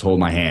do, which is hold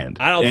my hand.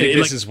 I don't think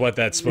this is what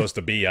that's supposed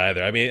to be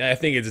either. I mean, I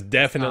think it's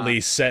definitely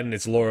set in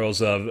its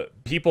laurels of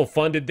people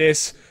funded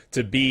this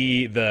to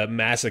be the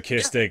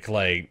masochistic,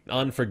 like,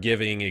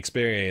 unforgiving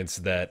experience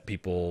that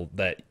people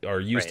that are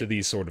used to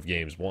these sort of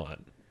games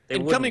want. They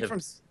And wouldn't coming have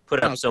from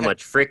put up so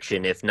much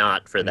friction if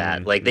not for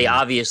that. Like, they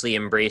obviously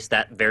embrace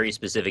that very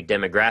specific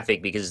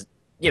demographic because,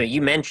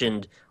 you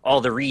mentioned all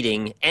the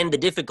reading and the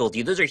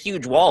difficulty. Those are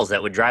huge walls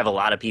that would drive a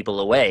lot of people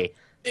away.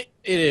 It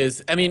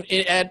is. I mean,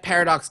 at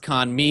Paradox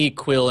Con, me,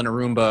 Quill, and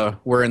Arumba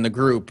were in the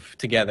group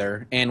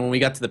together, and when we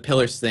got to the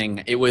Pillars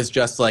thing, it was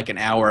just like an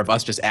hour of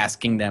us just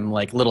asking them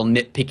like little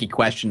nitpicky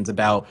questions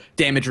about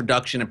damage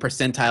reduction and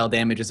percentile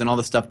damages and all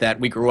the stuff that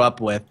we grew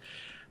up with.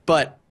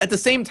 But at the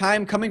same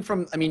time,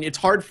 it's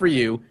hard for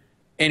you,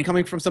 and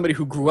coming from somebody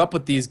who grew up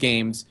with these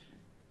games,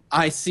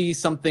 I see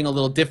something a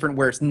little different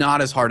where it's not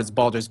as hard as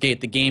Baldur's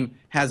Gate. The game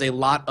has a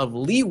lot of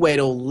leeway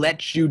to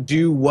let you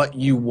do what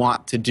you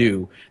want to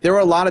do. There were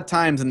a lot of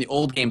times in the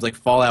old games like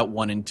Fallout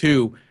 1 and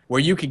 2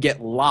 where you could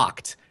get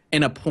locked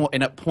in a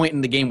point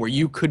in the game where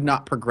you could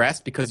not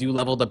progress because you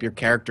leveled up your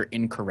character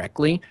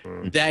incorrectly.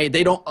 They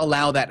don't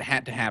allow that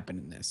to happen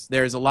in this.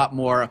 There's a lot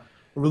more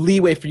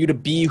leeway for you to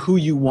be who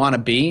you want to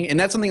be, and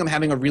that's something I'm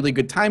having a really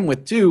good time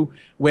with too,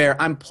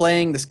 where I'm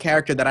playing this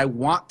character that I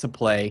want to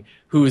play,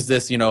 who is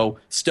this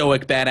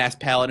stoic badass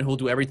paladin who will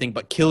do everything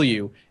but kill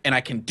you, and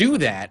I can do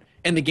that,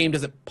 and the game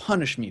doesn't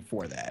punish me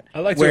for that. I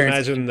like to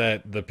imagine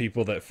that the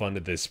people that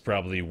funded this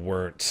probably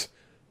weren't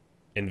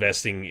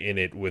investing in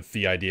it with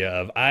the idea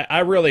of I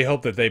really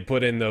hope that they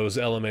put in those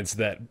elements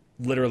that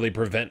literally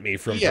prevent me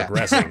from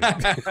progressing.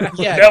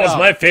 That was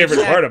my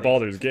favorite part of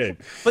Baldur's Gate.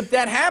 But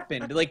that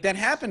happened. Like, that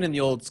happened in the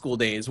old school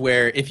days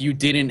where if you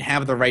didn't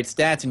have the right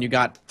stats and you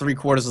got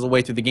 3/4 of the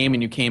way through the game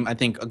and you came, I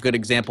think a good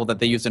example that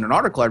they used in an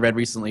article I read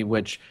recently,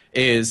 which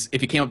is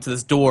if you came up to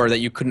this door that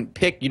you couldn't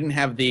pick, you didn't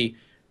have the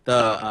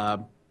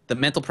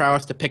mental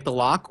prowess to pick the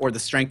lock or the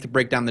strength to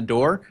break down the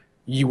door,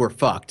 you were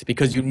fucked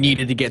because you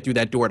needed to get through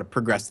that door to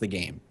progress the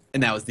game.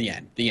 And that was the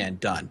end,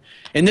 done.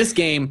 In this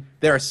game,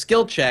 there are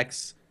skill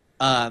checks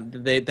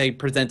they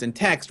present in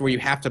text where you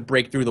have to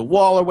break through the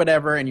wall or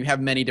whatever, and you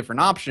have many different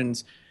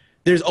options.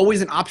 There's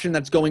always an option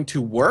that's going to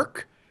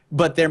work,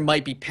 but there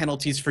might be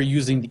penalties for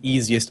using the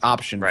easiest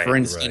option. For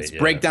instance,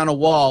 break down a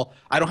wall.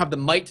 I don't have the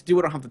might to do it.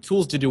 I don't have the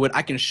tools to do it.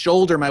 I can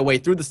shoulder my way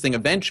through this thing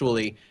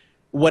eventually.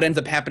 what ends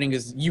up happening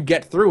is you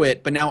get through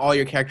it, but now all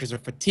your characters are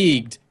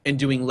fatigued and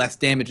doing less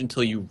damage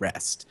until you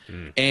rest.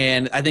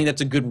 And I think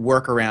that's a good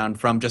workaround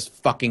from just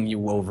fucking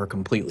you over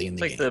completely in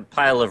the game. It's like the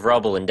pile of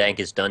rubble in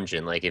Dankest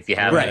Dungeon. Like, if you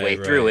have a way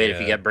through it,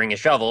 if you bring a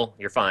shovel,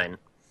 you're fine.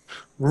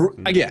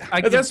 I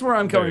guess where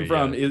I'm coming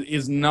from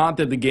is not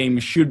that the game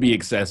should be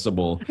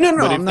accessible,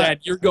 but that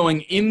you're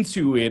going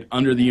into it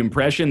under the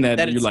impression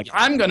that you're like,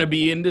 I'm going to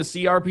be into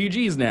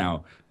CRPGs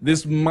now.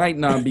 This might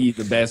not be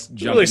the best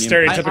jumping really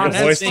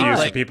stereotypical voice to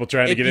use for people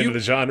trying to get into the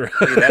genre.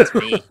 Dude, that's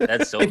me.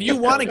 That's so. If you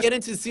want to get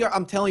into CR,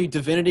 I'm telling you,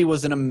 Divinity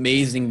was an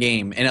amazing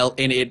game, and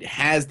it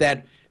has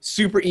that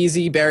super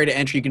easy barrier to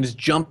entry. You can just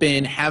jump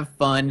in, have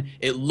fun.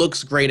 It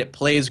looks great. It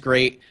plays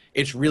great.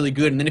 It's really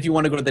good. And then if you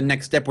want to go to the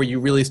next step where you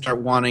really start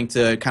wanting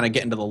to kind of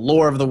get into the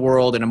lore of the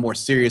world and a more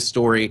serious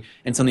story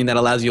and something that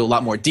allows you a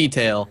lot more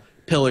detail,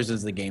 Pillars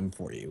is the game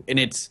for you. And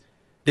it's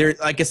there.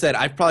 Like I said,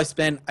 I've probably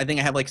spent, I think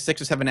I have like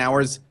 6 or 7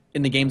 hours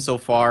in the game so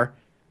far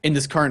in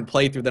this current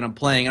playthrough that I'm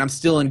playing, and I'm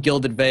still in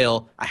Gilded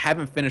Vale. I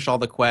haven't finished all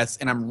the quests,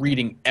 and I'm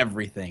reading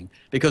everything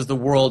because the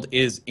world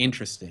is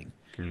interesting.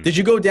 Did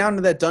you go down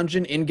to that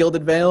dungeon in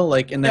Gilded Vale,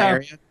 like in that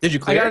area? Did you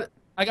clear it?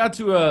 I got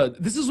to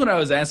this is what I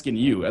was asking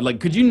you. Like,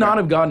 could you not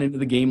have gotten into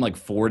the game like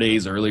 4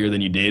 days earlier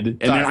than you did? And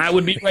then I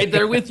would be right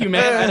there with you,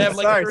 man. I'd have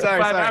like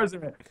 35 hours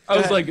in it. I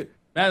was like,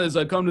 man,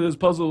 I come to this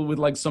puzzle with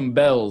like some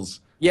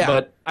bells. Yeah.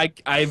 But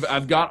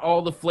I've got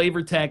all the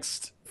flavor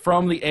text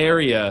from the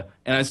area,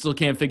 and I still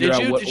can't figure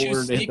out what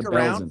order to hit the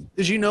bells in.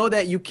 Did you know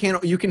that you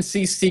can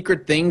see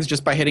secret things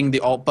just by hitting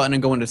the Alt button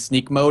and go into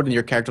sneak mode, and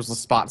your characters will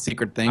spot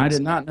secret things? I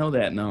did not know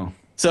that, no.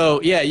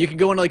 So, yeah, you can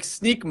go into, like,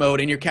 sneak mode,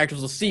 and your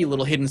characters will see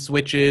little hidden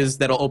switches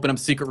that'll open up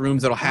secret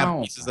rooms that'll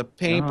have pieces of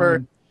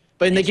paper.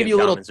 But they give you a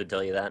little... would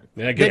tell you that.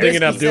 Yeah, good thing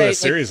enough doing a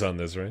series on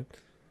this, right?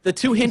 The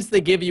 2 hints they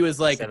give you is,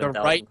 like, the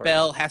right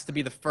bell has to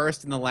be the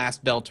first and the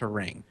last bell to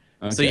ring.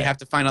 Okay. So you have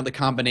to find out the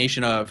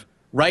combination of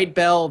right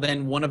bell,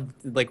 then one of,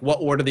 like, what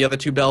order the other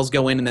 2 bells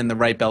go in, and then the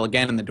right bell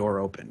again, and the door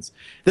opens.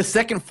 The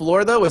second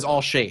floor, though, is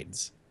all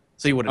shades.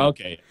 So you wouldn't...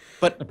 Okay.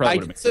 But I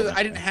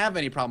didn't have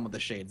any problem with the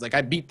shades. Like,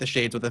 I beat the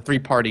shades with a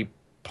 3-party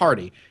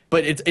party,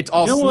 but it's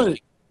all. You know what?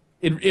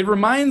 It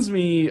reminds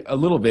me a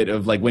little bit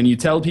of like when you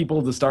tell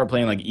people to start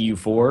playing like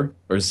EU4 or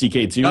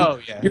CK2. Oh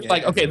yeah. You're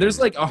like, okay, there's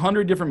like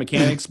 100 different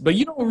mechanics, but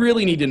you don't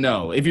really need to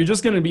know. If you're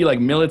just going to be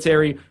like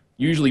military,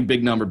 usually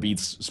big number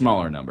beats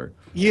smaller number.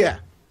 Yeah.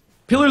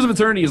 Pillars of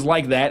Eternity is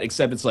like that,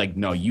 except it's like,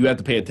 no, you have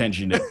to pay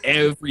attention to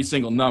every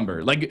single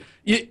number. Like,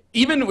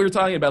 even we were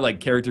talking about like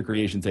character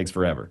creation takes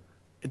forever.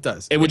 It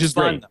does. Which is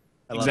fun, great.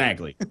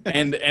 Exactly.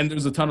 and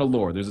there's a ton of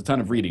lore. There's a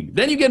ton of reading.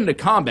 Then you get into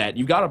combat.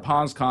 You've got to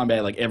pause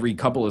combat like every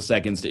couple of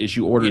seconds to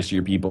issue orders to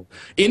your people.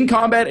 In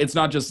combat, it's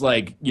not just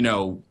like, you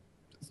know,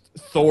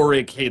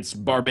 Thoric hits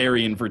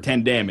Barbarian for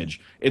 10 damage.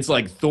 It's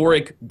like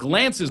Thoric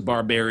glances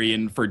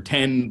Barbarian for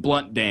 10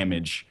 blunt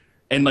damage.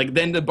 And like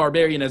then the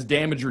Barbarian has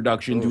damage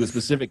reduction to a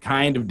specific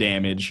kind of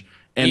damage.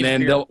 And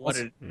then they'll...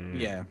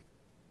 Yeah.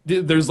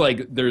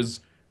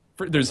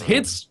 There's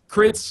hits,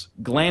 crits,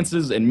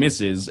 glances, and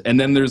misses, and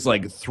then there's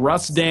like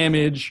thrust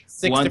damage,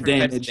 6 blunt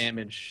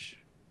damage.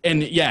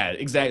 And yeah,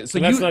 exactly. So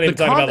that's not even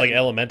talking about like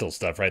elemental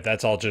stuff, right?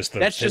 That's all just the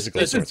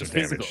physical sorts of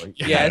damage.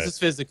 Yeah, it's just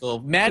physical.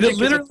 Magic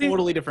is a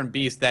totally different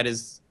beast. That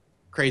is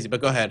crazy,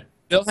 but go ahead.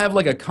 They'll have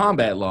like a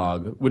combat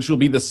log, which will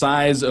be the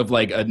size of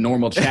like a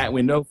normal chat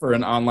window for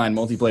an online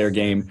multiplayer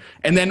game.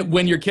 And then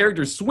when your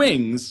character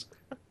swings,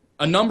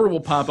 a number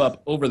will pop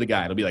up over the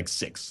guy. It'll be like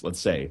 6, let's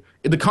say.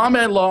 The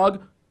combat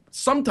log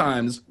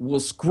sometimes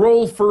will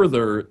scroll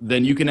further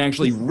than you can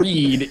actually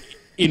read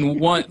in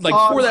one. Like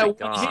for that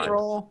one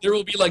hit, there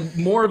will be like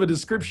more of a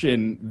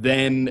description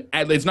than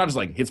it's not just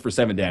like hits for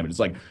 7 damage. It's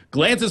like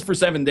glances for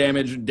 7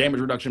 damage,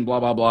 damage reduction,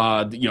 blah blah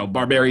blah. You know,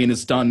 Barbarian is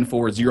stunned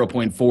for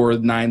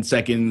 0.49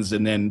 seconds,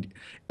 and then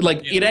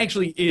like it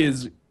actually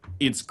is.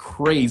 It's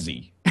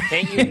crazy.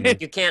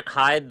 You can't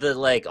hide the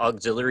like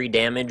auxiliary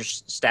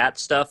damage stat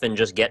stuff and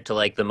just get to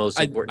like the most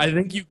important. I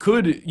think you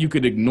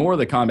could ignore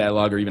the combat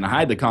log or even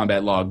hide the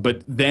combat log,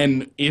 but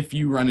then if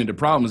you run into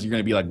problems, you're going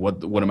to be like,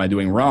 what am I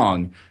doing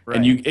wrong? Right.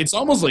 And it's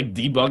almost like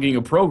debugging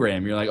a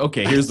program. You're like,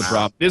 okay, here's the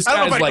problem. This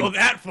guy's like, go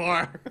that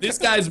far. This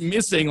guy's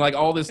missing like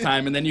all this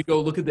time, and then you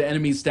go look at the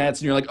enemy's stats,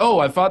 and you're like, oh,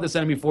 I fought this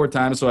enemy 4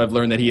 times, so I've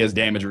learned that he has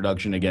damage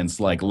reduction against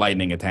like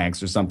lightning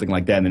attacks or something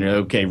like that. And then you're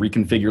like, okay,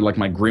 reconfigure like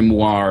my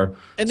grimoire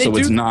so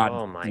it's not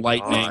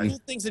lightning. One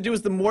things to do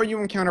is the more you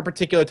encounter a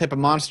particular type of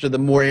monster, the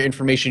more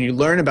information you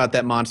learn about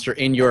that monster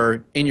in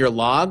your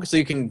log, so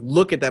you can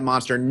look at that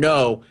monster and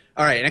know,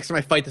 all right, next time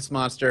I fight this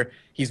monster,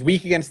 he's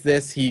weak against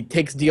this, he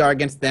takes DR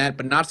against that,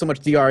 but not so much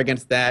DR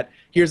against that.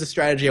 Here's a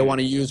strategy I want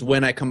to use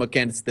when I come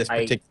against this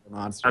particular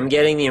monster. I'm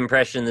getting the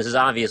impression, this is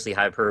obviously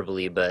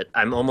hyperbole, but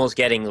I'm almost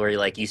getting where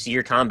like you see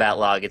your combat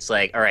log, it's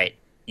like, all right,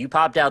 you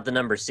popped out the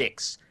number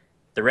 6.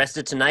 The rest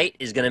of tonight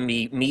is going to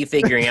be me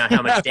figuring out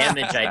how much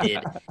damage I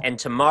did, and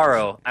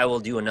tomorrow I will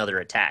do another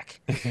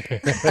attack.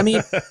 I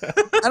mean,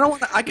 I don't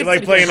want to... You're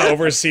like playing an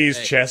overseas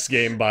chess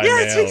game by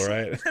mail,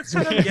 right? That's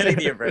what I'm getting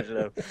the impression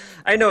of.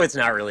 I know it's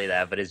not really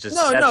that, but it's just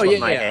that's what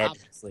my head...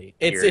 Honestly,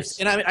 it's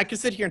and I could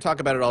sit here and talk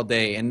about it all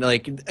day. And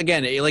like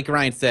again, like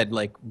Ryan said,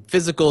 like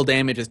physical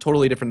damage is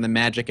totally different than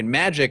magic, and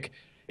magic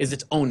is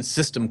its own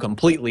system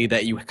completely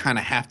that you kind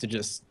of have to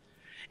just.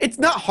 It's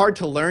not hard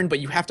to learn, but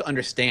you have to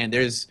understand.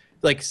 There's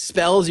like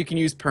spells you can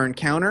use per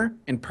encounter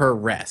and per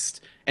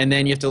rest, and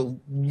then you have to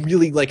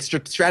really like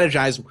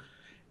strategize.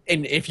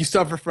 And if you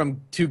suffer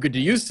from too good to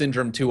use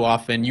syndrome too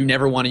often, you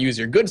never want to use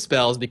your good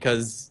spells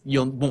because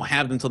you won't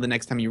have them until the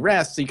next time you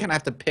rest. So you kind of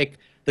have to pick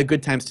the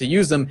good times to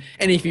use them.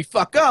 And if you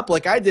fuck up,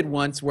 like I did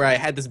once where I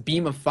had this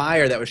beam of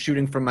fire that was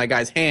shooting from my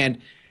guy's hand,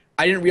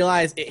 I didn't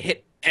realize it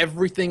hit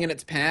everything in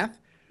its path.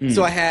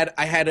 So I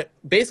had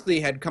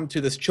basically come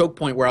to this choke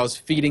point where I was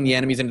feeding the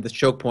enemies into this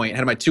choke point. I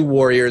had my 2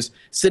 warriors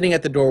sitting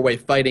at the doorway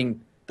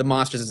fighting the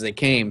monsters as they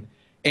came.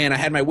 And I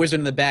had my wizard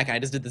in the back, and I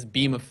just did this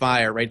beam of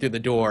fire right through the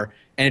door,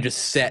 and it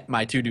just set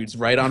my 2 dudes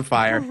right on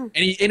fire. And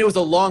it was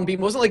a long beam.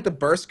 It wasn't like the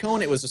burst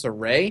cone. It was just a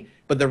ray,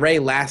 but the ray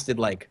lasted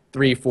like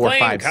 3, 4, Flame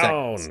 5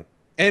 cone. seconds.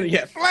 And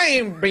yeah,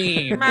 flame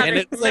beam. And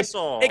it's like,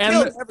 it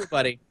killed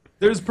everybody.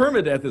 There's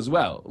permadeath as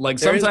well. Like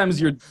sometimes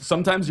your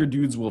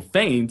dudes will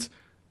faint.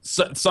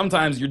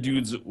 Sometimes your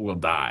dudes will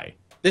die.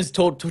 There's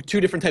 2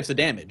 different types of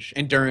damage,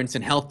 endurance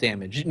and health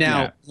damage.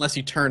 Now, unless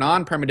you turn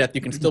on permadeath, you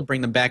can still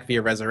bring them back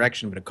via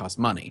resurrection, but it costs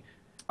money.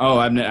 Oh,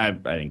 I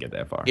didn't get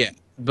that far. Yeah,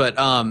 but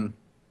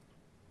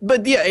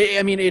yeah,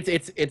 I mean it's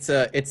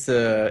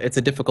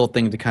a difficult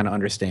thing to kind of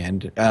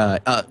understand.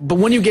 But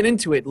when you get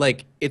into it,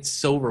 like it's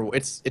so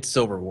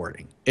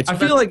rewarding. I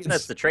feel like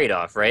that's the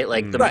trade-off, right?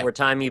 Like the more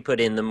time you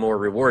put in, the more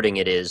rewarding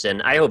it is.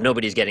 And I hope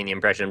nobody's getting the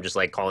impression I'm just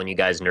like calling you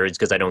guys nerds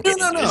because I don't get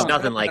into it. It's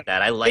nothing like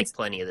that. I like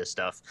plenty of this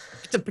stuff.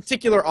 It's a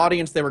particular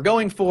audience they were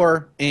going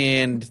for,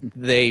 and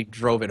they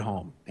drove it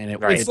home. And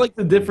it's like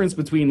the difference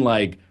between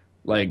like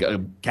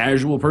a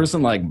casual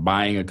person like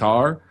buying a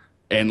car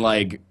and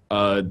like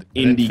indie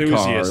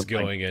enthusiast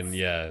car going in,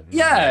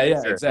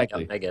 Sure.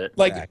 exactly. Yep, I get it.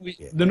 Like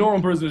the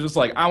normal person is just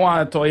like, I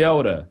want a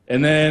Toyota,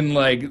 and then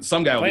like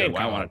some guy will be like,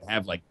 well, I want to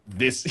have like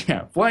this,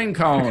 flame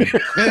cone,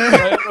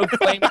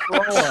 flame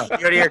Corolla. You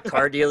go to your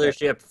car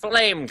dealership,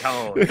 flame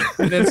cone.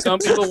 And then some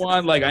people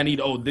want like, I need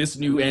this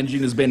new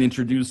engine has been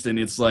introduced and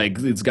it's like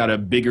it's got a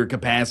bigger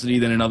capacity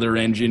than another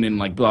engine and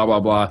like blah blah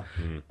blah.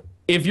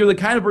 If you're the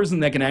kind of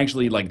person that can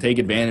actually like take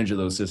advantage of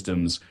those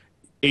systems,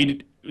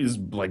 it is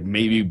like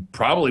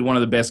probably one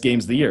of the best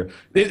games of the year.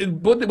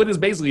 What this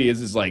basically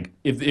is like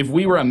if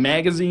we were a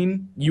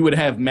magazine, you would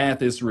have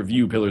Mathis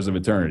review Pillars of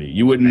Eternity.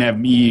 You wouldn't have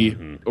me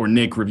or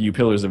Nick review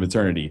Pillars of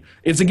Eternity.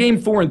 It's a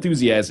game for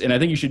enthusiasts, and I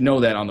think you should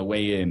know that on the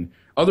way in.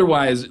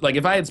 Otherwise, like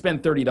if I had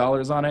spent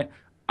 $30 on it,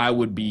 I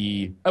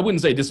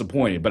wouldn't say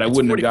disappointed, but I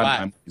wouldn't 45. Have gotten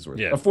my money's worth.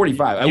 Yeah. A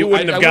 45. You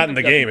wouldn't have gotten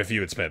the game if you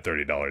had spent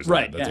 $30.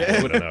 Right.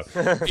 That's what I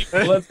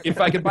know. Well, if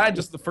I could buy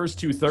just the first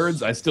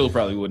 2/3, I still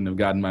probably wouldn't have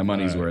gotten my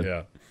money's worth.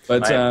 Yeah.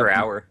 But per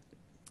hour.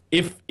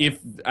 If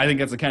I think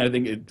that's the kind of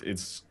thing,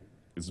 it's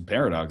a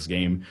paradox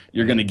game.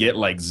 You're going to get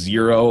like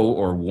 0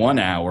 or 1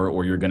 hour,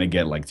 or you're going to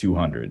get like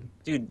 200.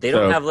 Dude, they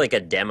don't have like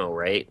a demo,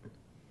 right?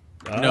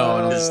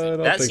 No,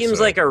 that seems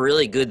like a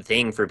really good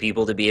thing for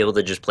people to be able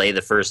to just play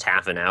the first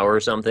half an hour or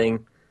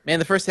something. Man,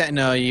 the first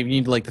no, you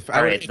need like the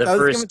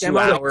first 2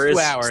 hours. 2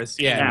 hours,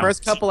 yeah. The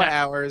first couple of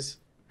hours,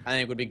 I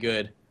think would be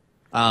good,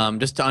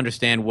 just to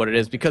understand what it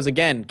is. Because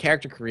again,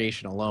 character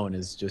creation alone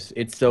is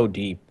just—it's so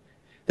deep.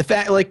 The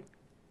fact, like,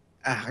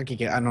 I can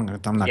get. I'm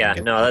not. Yeah,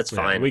 no, that's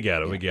fine. We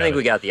got it. I think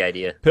we got the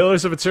idea.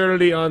 Pillars of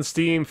Eternity on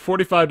Steam,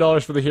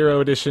 $45 for the Hero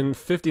Edition,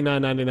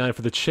 $59.99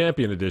 for the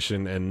Champion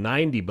Edition, and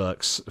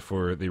 $90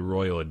 for the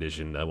Royal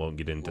Edition. I won't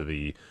get into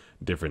the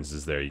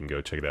differences there. You can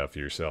go check it out for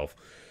yourself.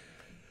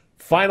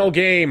 Final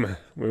game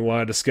we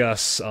want to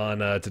discuss on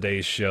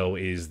today's show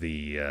is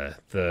the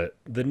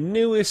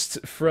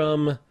newest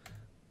from.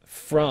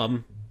 Aha!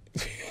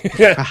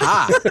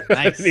 Nice.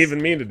 I didn't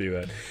even mean to do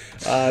that.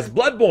 It's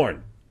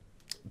Bloodborne.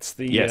 It's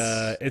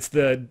the it's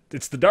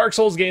the Dark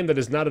Souls game that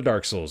is not a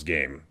Dark Souls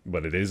game,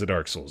 but it is a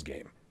Dark Souls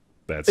game.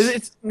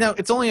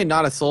 It's only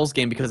not a Souls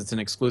game because it's an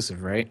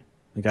exclusive, right?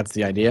 Like that's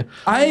the idea.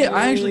 I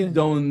actually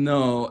don't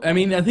know. I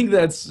mean, I think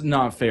that's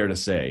not fair to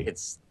say.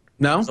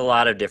 There's a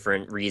lot of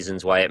different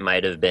reasons why it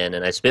might have been,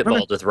 and I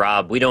spitballed with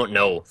Rob. We don't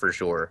know for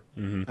sure.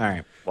 All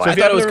right. Why? So I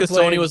thought it was because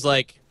Sony was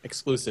like,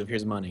 exclusive,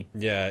 here's money.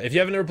 Yeah, if you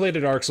haven't ever played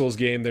a Dark Souls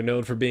game, they're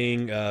known for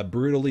being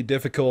brutally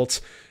difficult.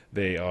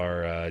 They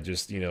are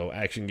just,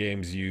 action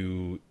games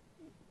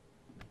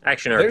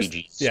Action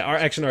RPGs. Yeah, our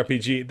action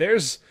RPG.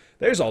 There's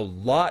a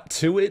lot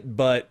to it,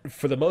 but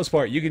for the most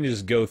part, you can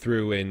just go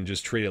through and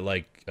just treat it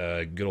like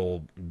a good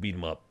old beat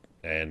 'em up,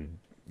 and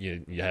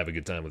you have a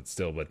good time with it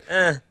still,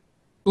 but...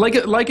 Like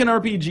an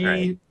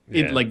RPG,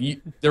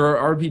 right. There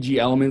are RPG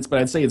elements, but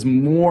I'd say it's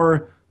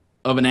more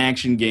of an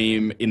action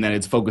game in that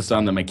it's focused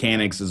on the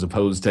mechanics as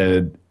opposed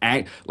to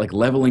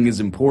leveling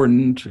is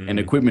important and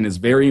equipment is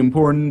very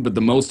important, but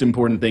the most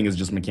important thing is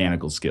just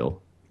mechanical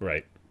skill.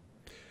 Right.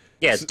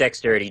 Yeah, it's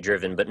dexterity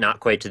driven, but not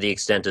quite to the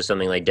extent of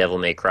something like Devil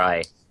May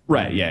Cry.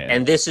 Right, yeah.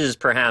 And this is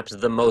perhaps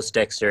the most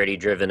dexterity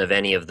driven of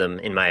any of them,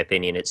 in my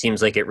opinion. It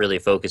seems like it really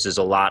focuses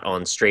a lot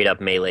on straight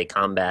up melee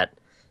combat.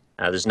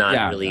 There's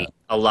not really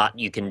a lot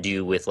you can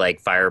do with like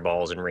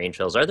fireballs and range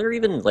spells. Are there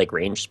even like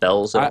range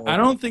spells? I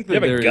don't think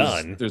that a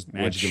gun. There's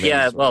magic.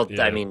 Yeah, well,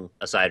 I mean,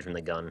 aside from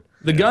the gun.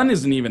 The gun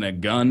isn't even a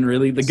gun,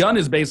 really. The gun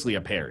is basically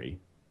a parry.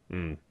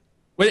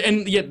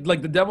 And yet,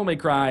 like, the Devil May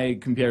Cry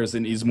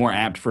comparison is more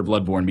apt for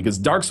Bloodborne because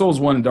Dark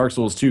Souls 1 and Dark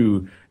Souls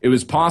 2, it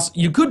was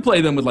you could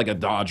play them with like a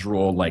dodge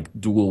roll, like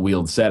dual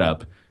wield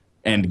setup,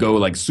 and go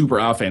like super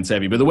offense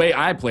heavy. But the way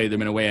I played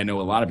them, in a way I know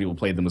a lot of people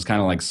played them, was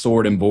kind of like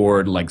sword and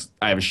board. Like,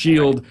 I have a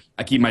shield,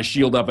 I keep my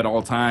shield up at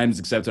all times,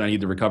 except when I need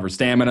to recover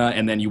stamina,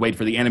 and then you wait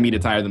for the enemy to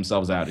tire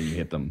themselves out and you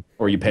hit them,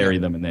 or you parry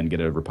them and then get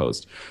a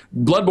riposte.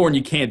 Bloodborne,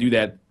 you can't do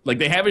that. Like,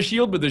 they have a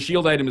shield, but the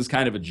shield item is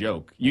kind of a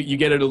joke. You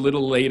get it a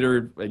little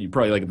later, you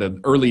probably like the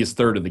earliest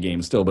third of the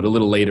game still, but a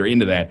little later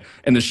into that,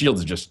 and the shield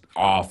is just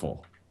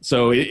awful.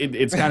 So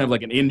it's kind of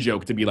like an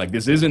in-joke to be like,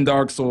 this isn't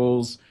Dark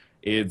Souls.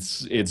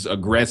 It's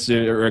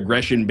aggressive or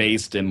aggression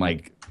based and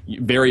like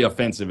very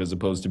offensive as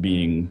opposed to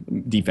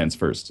being defense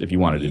first. If you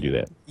wanted to do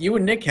that, You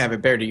and Nick have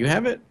it. Bear, do you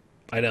have it?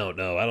 I don't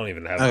know. I don't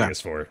even have Okay.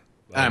 PS4.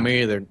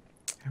 Me either.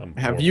 I'm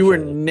Have you or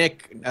horrible.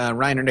 Nick,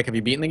 Ryan or Nick, have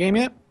you beaten the game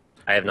yet?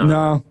 I have not.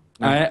 no.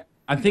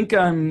 I think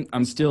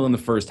I'm still in the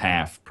first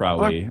half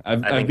probably. I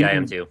think I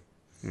am too.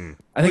 I think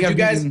Would I've you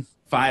guys- beaten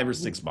 5 or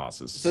 6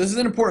 bosses. So this is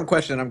an important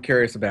question I'm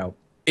curious about.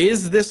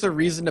 Is this a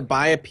reason to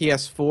buy a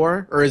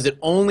PS4, or is it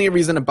only a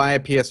reason to buy a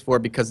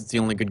PS4 because it's the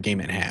only good game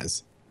it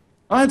has?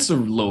 Oh, that's a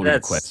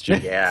loaded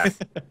question. Yeah.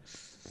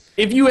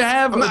 If you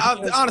have,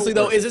 Honestly,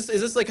 though, is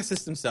this like a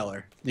system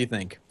seller, do you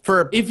think?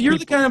 If you're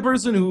the kind of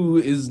person who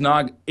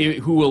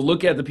will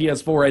look at the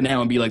PS4 right now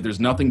and be like, "There's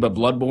nothing but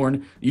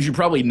Bloodborne," you should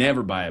probably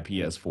never buy a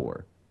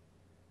PS4.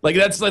 Like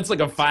that's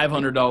like a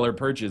 $500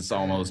 purchase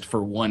almost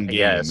for one game.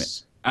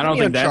 Yes. I don't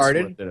think that's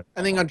Uncharted. worth it.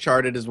 I think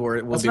Uncharted is where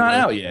it will It's be. not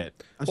worth out it. yet.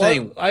 I'm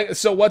saying,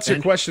 So what's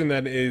your question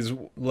then is,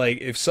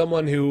 like, if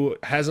someone who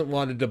hasn't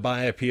wanted to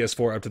buy a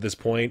PS4 up to this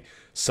point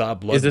saw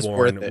Is this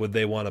worth Bloodborne, it? would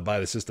they want to buy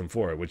the system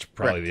for it? Which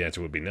probably Correct. the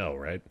answer would be no,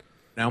 right?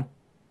 no.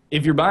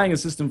 If you're buying a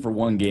system for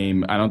one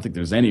game, I don't think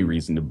there's any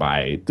reason to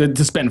buy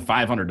to spend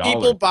 $500.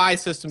 People buy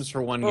systems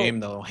for one game,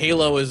 though.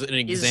 Halo is an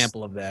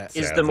example of that.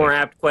 Is Sadly. the more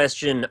apt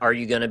question, are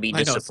you going to be I know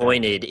it's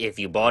disappointed if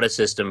you bought a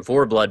system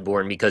for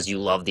Bloodborne because you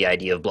love the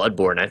idea of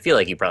Bloodborne? I feel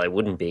like you probably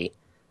wouldn't be.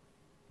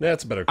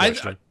 That's a better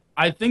question.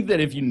 I think that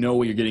if you know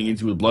what you're getting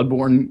into with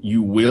Bloodborne,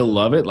 you will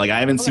love it. Like,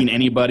 I haven't seen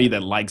anybody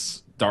that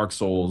likes Dark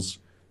Souls,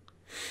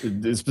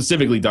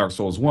 specifically Dark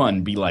Souls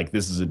 1, be like,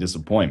 this is a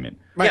disappointment.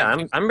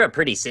 Yeah, I'm a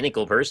pretty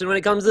cynical person when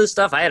it comes to this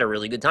stuff. I had a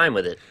really good time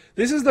with it.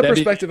 This is the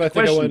perspective I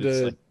think I wanted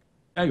to...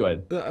 Go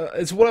ahead.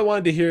 It's what I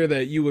wanted to hear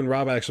that you and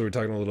Rob actually were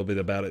talking a little bit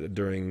about it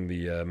during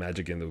the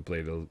Magic game that we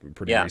played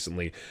pretty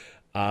recently.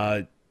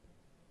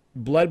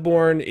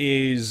 Bloodborne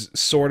is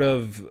sort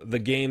of the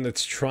game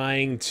that's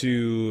trying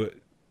to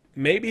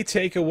maybe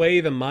take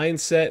away the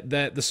mindset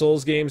that the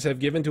Souls games have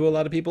given to a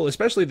lot of people,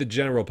 especially the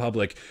general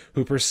public,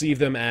 who perceive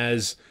them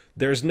as,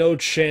 there's no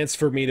chance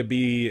for me to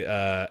be...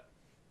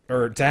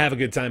 or to have a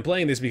good time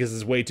playing this because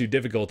it's way too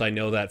difficult. I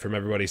know that from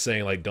everybody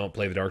saying, like, don't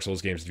play the Dark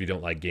Souls games if you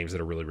don't like games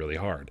that are really, really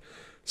hard.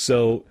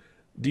 So,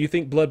 do you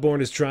think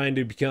Bloodborne is trying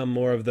to become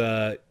more of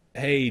the,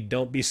 hey,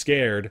 don't be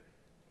scared?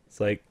 It's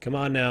like, come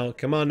on now,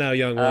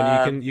 young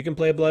one, you can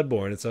play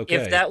Bloodborne, it's okay.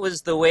 If that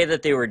was the way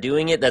that they were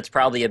doing it, that's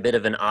probably a bit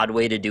of an odd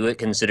way to do it,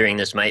 considering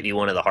this might be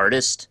one of the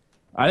hardest.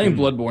 I think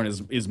Bloodborne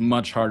is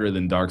much harder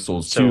than Dark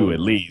Souls 2, at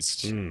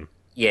least.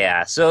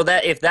 Yeah, so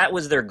that if that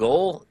was their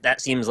goal,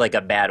 that seems like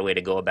a bad way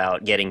to go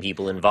about getting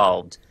people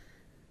involved.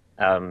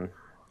 I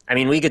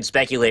mean, we could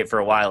speculate for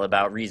a while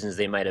about reasons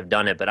they might have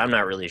done it, but I'm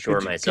not really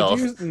sure myself.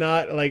 Could you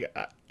not, like,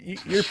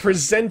 you're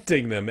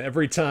presenting them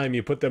every time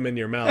you put them in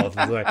your mouth.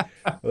 It's like,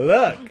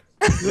 look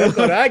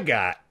what I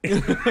got.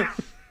 You're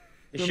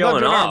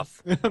showing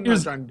off.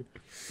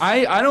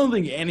 I don't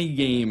think any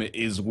game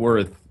is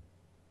worth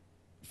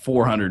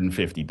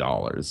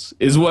 $450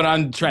 is what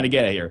I'm trying to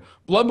get at here.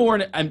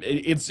 Bloodborne,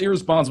 it's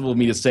irresponsible of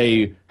me to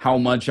say how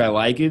much I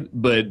like it,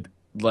 but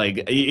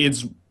like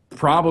it's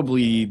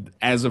probably,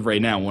 as of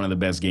right now, one of the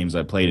best games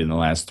I've played in the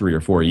last 3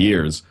 or 4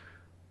 years.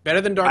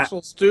 Better than Dark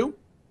Souls 2?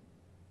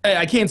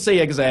 I can't say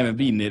it because I haven't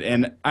beaten it,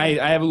 and I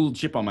have a little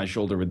chip on my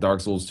shoulder with Dark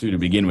Souls 2 to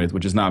begin with,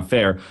 which is not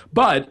fair.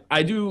 But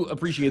I do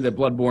appreciate that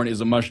Bloodborne is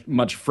a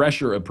much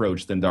fresher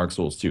approach than Dark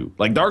Souls 2.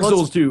 Like, Dark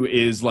Souls 2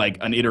 is like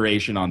an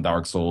iteration on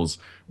Dark Souls.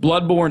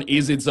 Bloodborne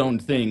is its own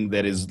thing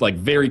that is like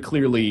very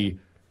clearly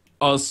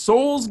a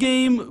Souls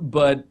game,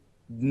 but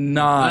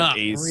not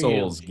a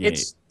Souls game.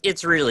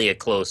 It's really a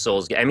close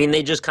Souls game. I mean,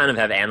 they just kind of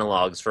have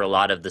analogs for a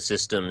lot of the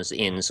systems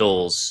in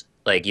Souls.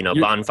 Like, you know,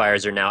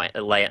 bonfires are now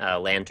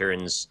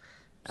lanterns.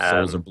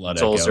 Souls are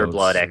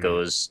blood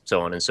echoes,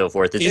 so on and so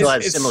forth. It still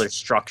has similar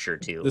structure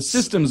too. The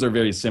systems are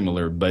very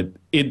similar, but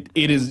it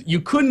is, you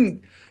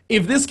couldn't,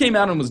 if this came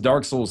out and was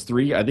Dark Souls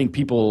 3, I think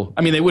people,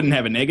 I mean, they wouldn't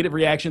have a negative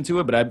reaction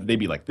to it, but they'd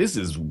be like, this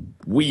is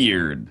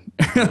weird.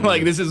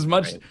 Like, this is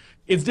much,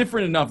 it's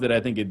different enough that I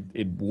think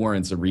it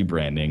warrants a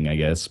rebranding, I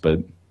guess,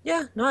 but.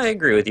 Yeah, no, I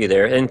agree with you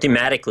there. And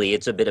thematically,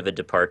 it's a bit of a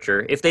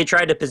departure. If they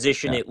tried to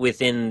position it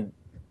within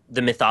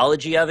the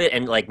mythology of it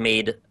and like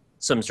made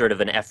some sort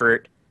of an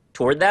effort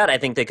toward that, I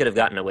think they could have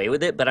gotten away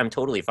with it, but I'm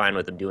totally fine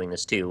with them doing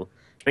this too.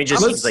 I mean, it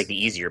just seems like the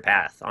easier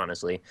path,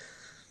 honestly.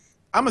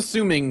 I'm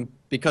assuming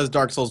because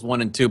Dark Souls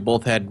 1 and 2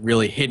 both had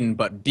really hidden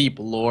but deep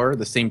lore,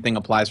 the same thing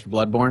applies for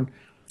Bloodborne.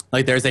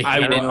 Like there's a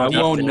hidden I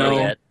won't know.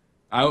 Yet.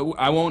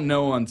 I won't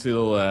know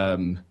until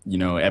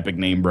Epic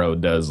Name Bro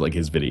does like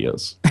his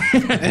videos.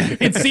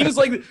 It seems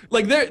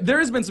like there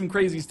has been some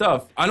crazy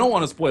stuff. I don't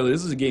want to spoil it.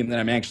 This is a game that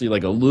I'm actually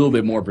like a little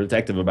bit more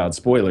protective about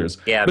spoilers.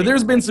 Yeah, but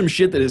there's been some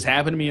shit that has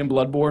happened to me in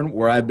Bloodborne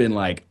where I've been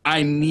like,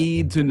 I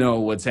need to know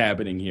what's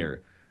happening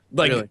here.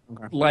 Like Really?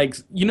 Okay. like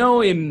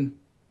in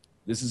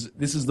this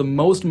is the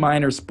most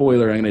minor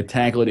spoiler. I'm going to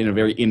tackle it in a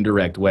very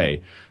indirect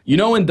way.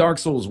 In Dark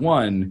Souls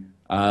 1,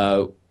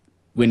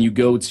 when you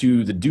go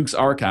to the Duke's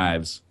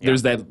Archives,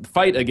 there's that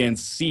fight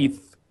against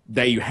Seath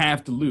that you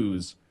have to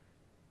lose,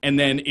 and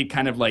then it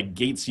kind of like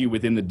gates you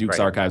within the Duke's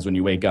Archives when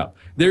you wake up.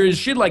 There is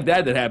shit like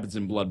that happens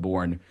in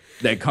Bloodborne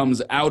that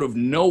comes out of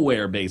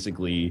nowhere,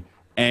 basically,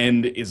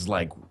 and is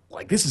like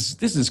this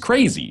is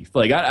crazy.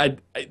 Like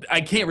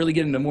I can't really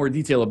get into more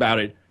detail about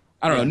it.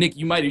 I don't know, Nick.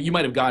 You might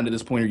have gotten to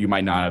this point, or you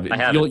might not have. I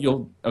haven't.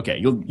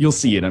 You'll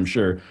see it, I'm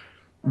sure.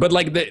 But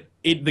like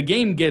the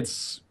game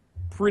gets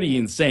pretty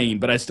insane,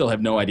 but I still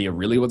have no idea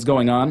really what's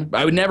going on.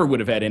 I would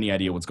have had any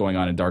idea what's going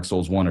on in Dark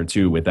Souls 1 or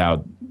 2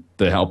 without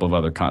the help of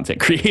other content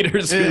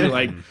creators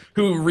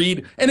who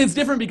read. And it's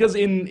different because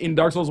in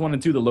Dark Souls 1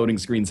 and 2, the loading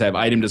screens have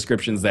item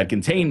descriptions that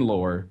contain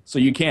lore, so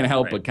you can't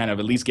help but kind of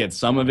at least get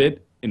some of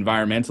it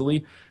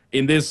environmentally.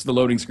 In this, the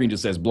loading screen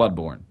just says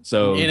Bloodborne.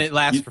 So and it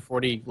lasts for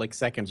 40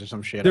 seconds or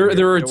some shit. There are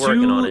They're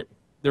working on it.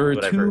 There are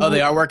Whatever. two. Oh,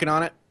 they are working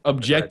on it?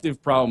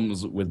 Objective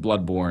problems with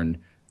Bloodborne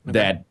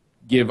that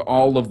give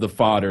all of the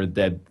fodder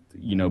that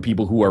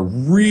people who are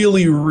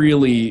really,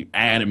 really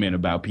adamant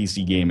about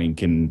PC gaming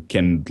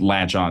can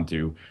latch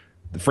onto.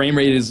 The frame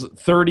rate is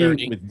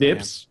 30 with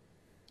dips,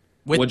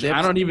 which dips?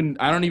 I don't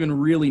even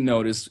really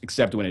notice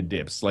except when it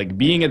dips. Like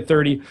being at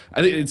 30,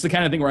 I think it's the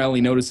kind of thing where I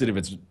only notice it if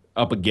it's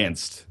up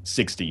against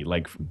 60.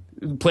 Like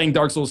playing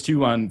Dark Souls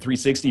 2 on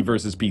 360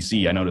 versus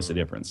PC, I notice a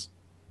difference.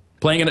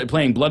 Playing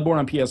Bloodborne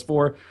on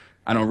PS4,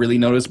 I don't really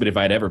notice, but if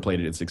I'd ever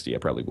played it at 60, I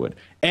probably would.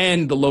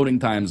 And the loading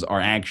times are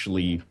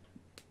actually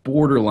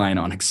borderline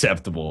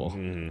unacceptable.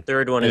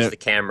 Third one is the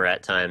camera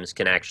at times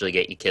can actually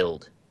get you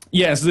killed.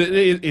 Yes,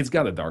 it's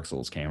got a Dark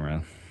Souls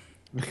camera.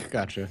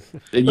 Gotcha.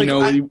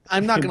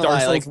 I'm not gonna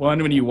Dark lie, Souls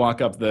 1 when you walk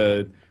up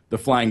the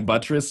flying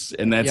buttress,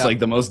 and that's like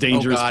the most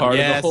dangerous part of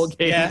the whole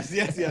game.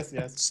 Yes.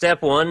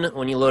 Step one,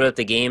 when you load up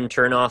the game,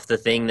 turn off the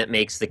thing that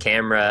makes the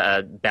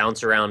camera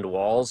bounce around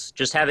walls.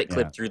 Just have it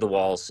clip through the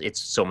walls. It's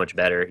so much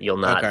better. You'll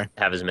not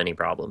have as many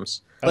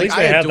problems. At least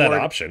they have that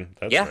option.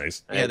 That's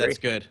nice. Yeah, that's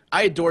good.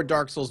 I adored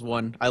Dark Souls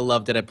 1. I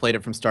loved it. I played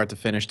it from start to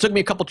finish. Took me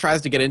a couple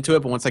tries to get into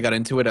it, but once I got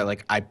into it,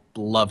 I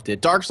loved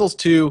it. Dark Souls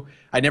 2,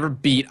 I never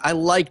beat. I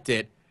liked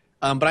it.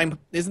 But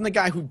isn't the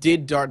guy who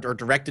did or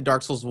directed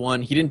Dark Souls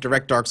 1, he didn't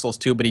direct Dark Souls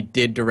 2, but he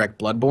did direct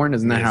Bloodborne?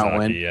 Isn't that how it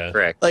went? Yeah.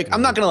 Correct.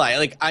 I'm not going to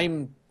lie.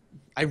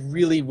 I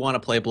really want to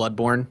play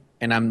Bloodborne,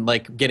 and I'm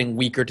getting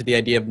weaker to the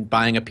idea of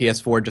buying a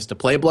PS4 just to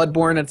play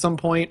Bloodborne at some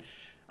point.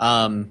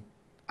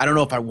 I don't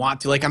know if I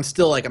want to. I'm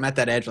still I'm at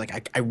that edge.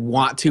 I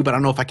want to, but I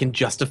don't know if I can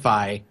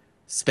justify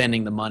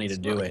spending the money to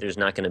do it. There's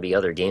not going to be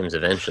other games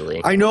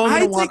eventually. I know I'm I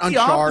going to want take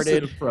the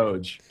Uncharted. opposite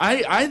approach.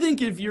 I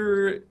think if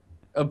you're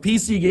a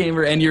PC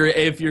gamer and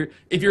if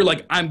you're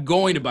like, I'm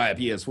going to buy a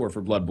PS4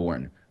 for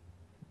Bloodborne,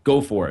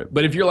 go for it.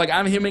 But if you're like,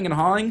 I'm hemming and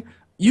hawing,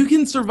 you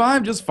can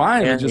survive just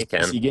fine with just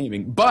PC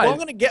gaming. But I'm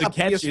gonna get the a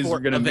catch is PS4 you're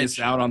going to miss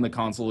eventually. out on the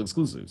console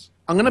exclusives.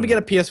 I'm going to get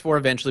a PS4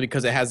 eventually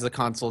because it has the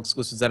console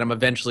exclusives that I'm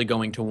eventually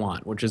going to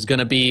want, which is going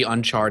to be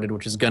Uncharted,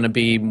 which is going to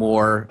be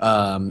more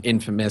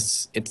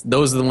Infamous.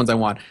 Those are the ones I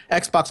want.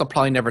 Xbox I'll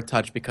probably never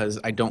touch because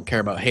I don't care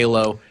about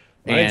Halo.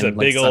 Mine's a and,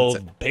 big old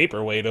Sunset.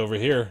 paperweight over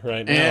here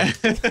right now.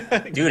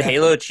 Dude,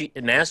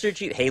 Master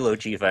Chief, Halo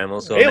Chief, I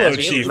almost saw. Halo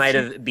Master Chief. Chief might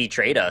have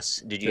betrayed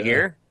us. Did you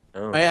hear?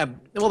 Oh. Yeah.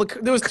 Well,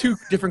 there was 2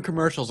 different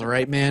commercials, all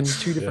right, man.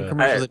 2 different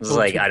commercials. I was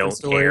like, I don't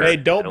care. Hey,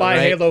 don't buy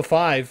Halo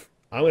 5.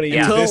 I'm going to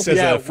use this as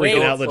a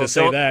freaking outlet to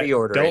say don't that.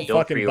 pre-order Don't it. Don't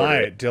fucking pre-order buy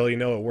it. it till you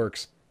know it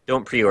works.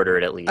 Don't pre-order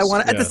it at least. I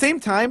want at the same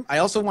time. I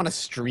also want to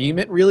stream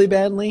it really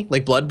badly,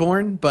 like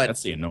Bloodborne. But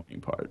That's the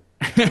annoying part.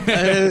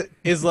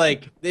 is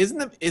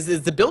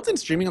the built-in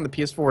streaming on the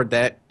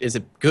PS4 is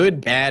it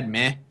good, bad,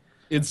 meh?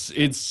 It's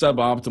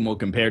suboptimal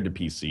compared to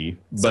PC,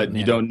 but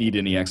you don't need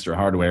any extra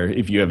hardware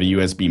if you have a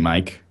USB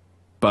mic.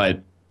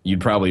 But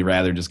you'd probably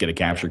rather just get a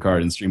capture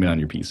card and stream it on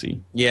your PC.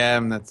 Yeah,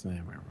 that's.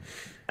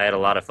 I had a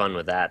lot of fun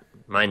with that.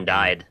 Mine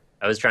died.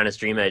 I was trying to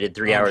stream it. I did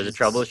 3 hours of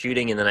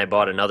troubleshooting, and then I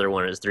bought another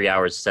one. It was 3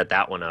 hours to set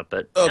that one up.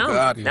 But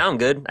now I'm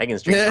good. I can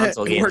stream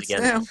console games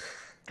again.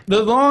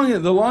 The long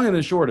and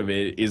the short of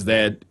it is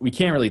that we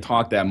can't really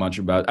talk that much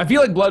about. I feel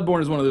like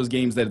Bloodborne is one of those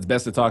games that it's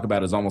best to talk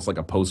about as almost like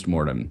a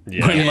postmortem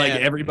when like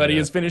everybody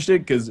has finished it,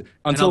 because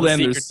until then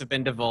secrets have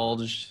been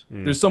divulged.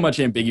 There's so much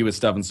ambiguous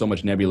stuff and so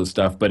much nebulous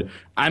stuff. But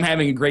I'm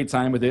having a great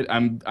time with it.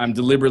 I'm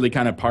deliberately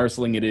kind of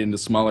parceling it into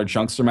smaller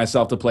chunks for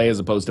myself to play as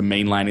opposed to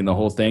mainlining the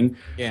whole thing.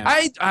 Yeah.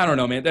 I don't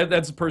know, man.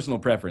 That's a personal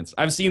preference.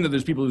 I've seen that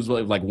there's people who's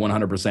like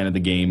 100% of the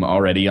game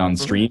already on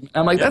stream.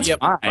 I'm like, that's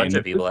fine. A bunch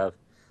of people have.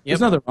 There's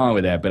nothing wrong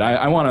with that, but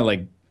I want to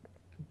like.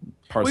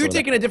 Well, you're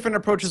taking a different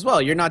approach as well.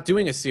 You're not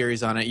doing a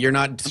series on it. You're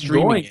not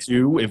streaming going it.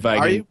 to if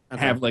I you? can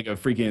have like a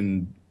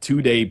freaking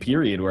 2-day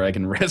period where I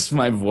can rest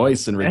my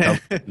voice and recover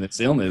from this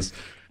illness.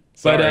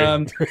 But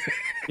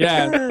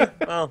yeah.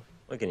 Well,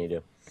 what can you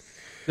do?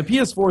 The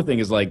PS4 thing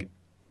is like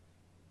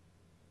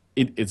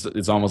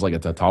it's almost like a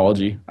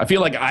tautology. I feel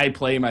like I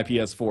play my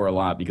PS4 a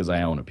lot because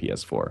I own a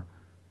PS4.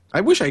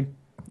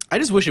 I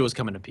just wish it was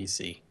coming to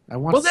PC.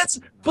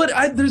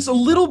 There's a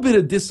little bit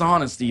of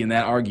dishonesty in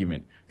that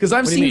argument. Because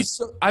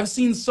I've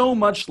seen so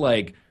much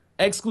like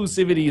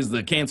exclusivity is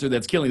the cancer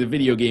that's killing the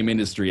video game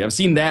industry. I've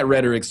seen that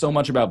rhetoric so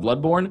much about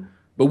Bloodborne,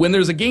 but when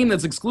there's a game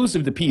that's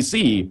exclusive to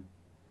PC,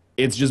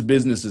 it's just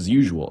business as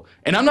usual.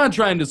 And I'm not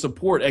trying to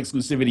support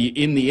exclusivity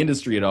in the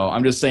industry at all.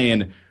 I'm just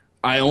saying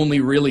I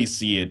only really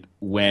see it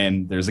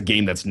when there's a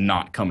game that's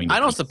not coming to I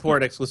don't PC.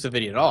 support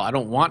exclusivity at all. I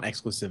don't want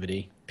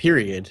exclusivity,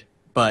 period.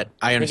 But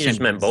I understand. You just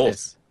meant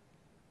both.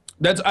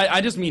 I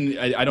just mean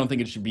I don't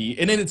think it should be,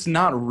 and then it's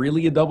not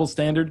really a double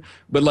standard,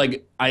 but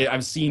like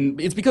I've seen,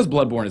 it's because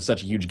Bloodborne is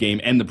such a huge game,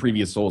 and the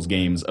previous Souls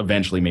games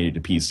eventually made it to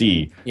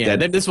PC. Yeah,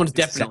 this one's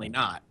definitely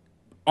not.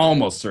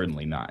 Almost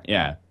certainly not.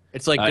 Yeah,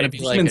 it's like going to be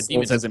like Demon's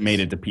Souls hasn't made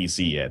it to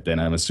PC yet. Then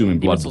I'm assuming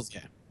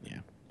Bloodborne. Yeah.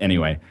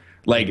 Anyway,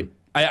 like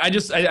I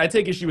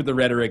take issue with the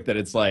rhetoric that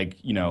it's like,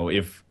 you know,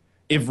 if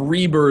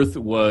Rebirth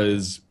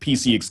was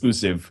PC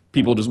exclusive,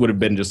 people just would have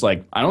been just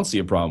like, I don't see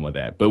a problem with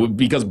that. But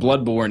because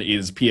Bloodborne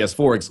is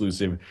PS4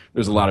 exclusive,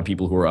 there's a lot of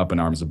people who are up in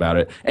arms about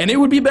it. And it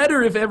would be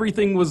better if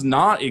everything was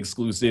not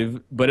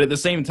exclusive, but at the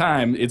same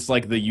time, it's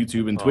like the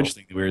YouTube and Twitch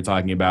thing that we were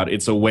talking about.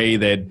 It's a way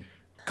that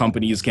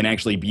companies can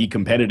actually be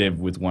competitive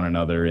with one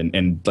another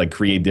and like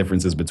create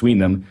differences between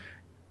them.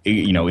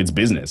 You know, it's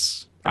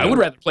business. I would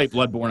rather play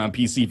Bloodborne on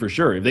PC for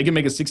sure. If they can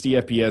make a 60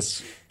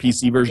 FPS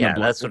PC version of Bloodborne.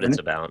 Yeah, that's what it's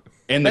about.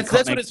 And that's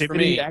what it's for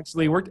me.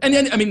 Actually worked. And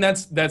then, I mean,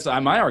 that's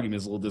my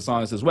argument is a little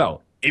dishonest as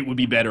well. It would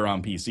be better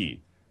on PC.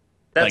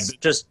 That's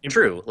like, just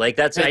true. Like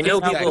I know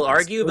people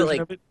argue, but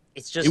like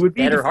it's just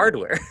better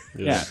hardware.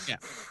 Yeah.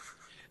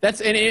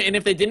 That's and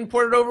if they didn't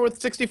port it over with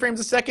 60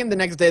 frames a second, the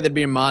next day there'd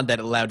be a mod that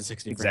allowed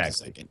 60 frames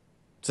a second.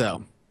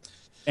 So,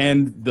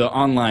 and the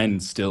online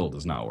still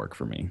does not work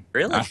for me.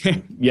 Really?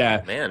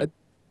 Yeah. Oh, man.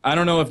 I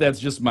don't know if that's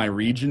just my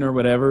region or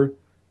whatever.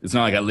 It's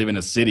not like I live in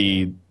a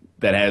city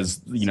that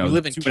has, you know,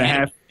 live in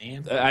Canada,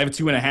 I have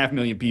 2.5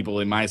 million people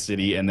in my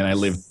city, and then I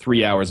live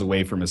 3 hours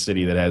away from a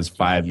city that has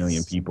 5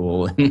 million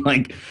people, and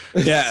like,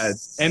 yeah,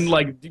 and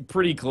like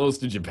pretty close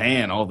to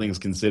Japan, all things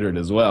considered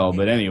as well.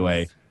 But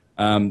anyway,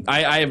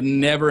 I have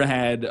never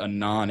had a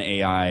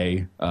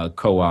non-AI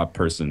co-op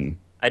person.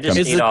 I just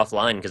stayed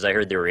offline because I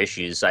heard there were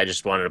issues. I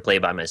just wanted to play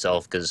by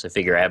myself because I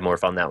figure I have more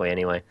fun that way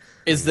anyway.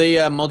 Is the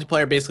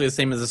multiplayer basically the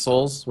same as the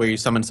Souls, where you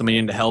summon somebody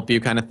in to help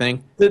you kind of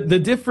thing? The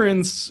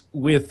difference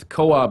with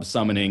co-op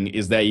summoning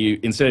is that you,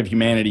 instead of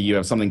humanity, you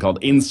have something called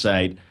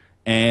insight,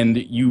 and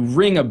you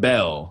ring a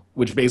bell,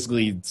 which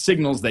basically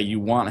signals that you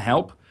want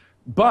help,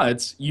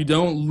 but you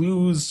don't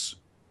lose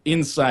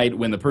insight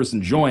when the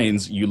person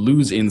joins. You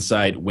lose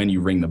insight when you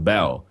ring the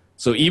bell.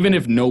 So even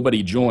if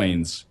nobody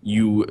joins,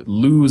 you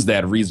lose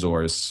that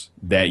resource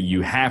that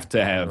you have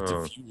to have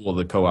to fuel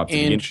the co-op.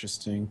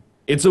 Interesting.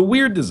 It's a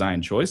weird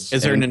design choice.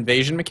 Is there an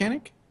invasion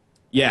mechanic?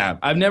 Yeah,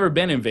 I've never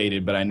been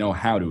invaded, but I know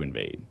how to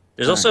invade.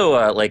 There's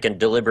also like a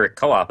deliberate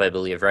co-op, I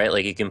believe, right?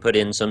 Like you can put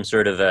in some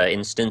sort of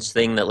instance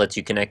thing that lets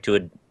you connect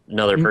to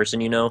another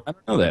person you know. I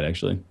don't know that,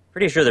 actually.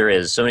 Pretty sure there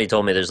is. Somebody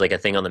told me there's like a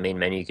thing on the main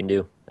menu you can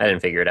do. I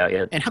didn't figure it out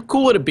yet. And how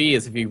cool would it be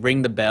is if you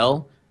ring the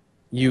bell,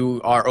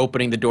 you are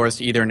opening the doors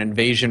to either an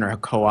invasion or a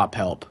co-op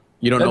help.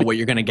 You don't know what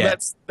you're going to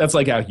get. That's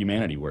like how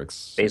humanity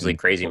works. Basically,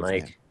 Crazy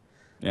Mike.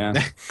 Yeah.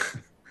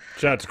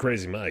 Shout out to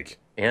Crazy Mike.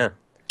 Yeah.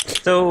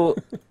 So,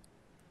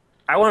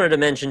 I wanted to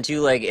mention,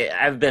 too, like,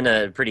 I've been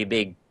a pretty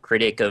big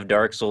critic of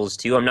Dark Souls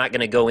 2. I'm not going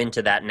to go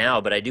into that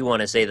now, but I do want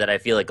to say that I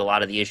feel like a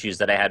lot of the issues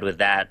that I had with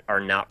that are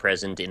not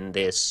present in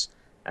this.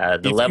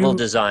 The level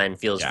design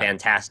feels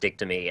fantastic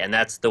to me, and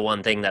that's the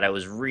one thing that I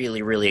was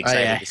really, really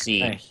excited to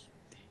see.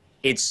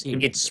 It's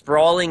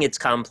sprawling, it's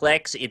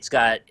complex, it's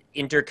got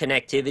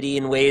interconnectivity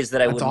in ways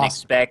that I wouldn't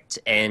expect,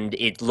 and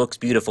it looks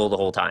beautiful the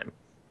whole time.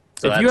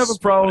 So if you have a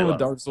problem with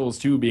Dark Souls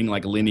 2 being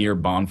like linear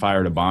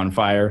bonfire to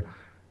bonfire,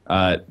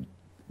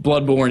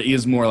 Bloodborne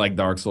is more like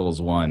Dark Souls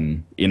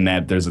 1 in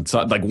that there's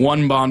like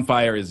one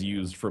bonfire is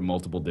used for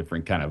multiple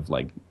different kind of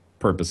like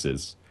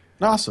purposes.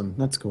 Awesome.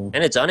 That's cool.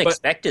 And it's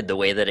unexpected the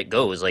way that it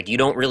goes. Like, you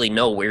don't really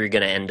know where you're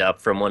going to end up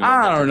from one I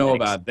moment don't to the know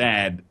next. about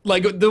that.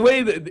 Like, the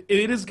way that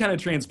it is kind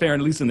of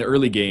transparent, at least in the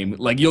early game.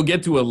 Like, you'll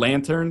get to a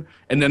lantern,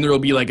 and then there will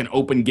be, like, an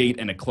open gate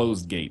and a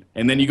closed gate.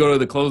 And then you go to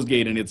the closed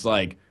gate, and it's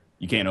like,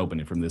 you can't open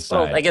it from this side.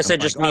 Well, I guess I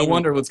just mean... I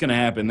wonder what's going to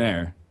happen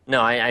there.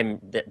 No,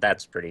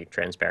 that's pretty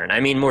transparent. I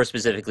mean, more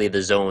specifically,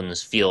 the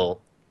zones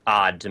feel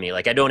odd to me.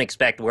 Like, I don't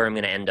expect where I'm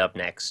going to end up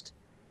next.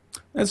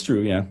 That's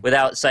true, yeah.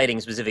 Without citing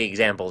specific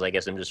examples, I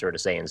guess I'm just sort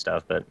of saying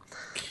stuff, but...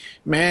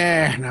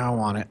 Man, I don't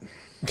want it.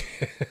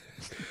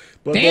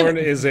 Bloodborne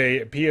is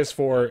a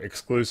PS4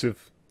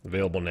 exclusive,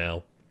 available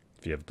now.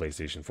 If you have a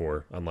PlayStation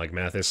 4, unlike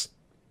Mathis,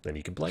 then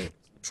you can play it.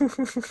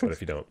 But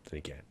if you don't, then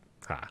you can't.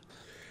 Ha.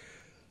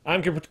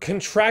 I'm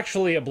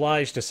contractually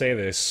obliged to say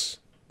this.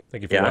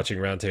 Thank you for watching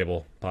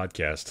Roundtable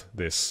Podcast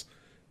this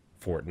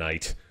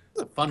fortnight.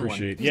 It's a fun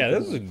Appreciate one. Yeah,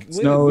 this is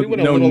we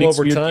went a no little Nick's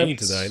over Weird time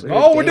Games. tonight.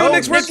 Oh, we're doing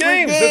Nick's Weird Nick's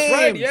Weird Games. That's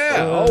right. Games.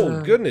 Yeah.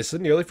 Oh, goodness. I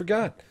nearly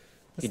forgot.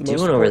 That's What the you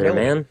most doing over there, important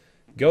man?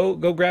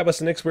 element. Go grab us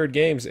the Nick's Weird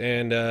Games,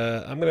 and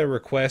I'm going to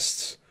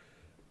request...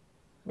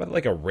 How about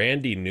like a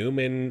Randy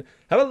Newman?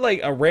 How about like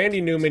a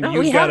Randy Newman, No,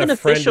 we You Got have a an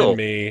Friend official. in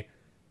Me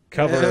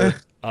cover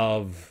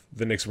of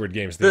the Nick's Weird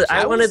Games.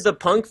 I wanted the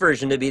punk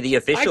version to be the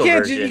official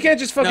version. You can't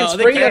just fucking No,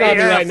 they spring that can't. on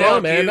me Yeah, right now,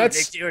 fuck man. you, That's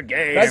Nick's Weird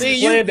Games. that's See,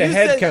 you planned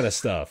ahead said- kind of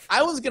stuff.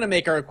 I was going to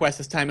make a request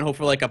this time and hope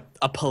for like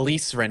a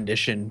police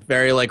rendition.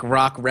 Very like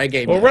rock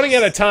reggae. Well, mix. we're running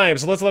out of time,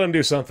 so let's let him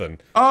do something.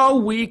 A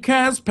week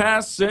has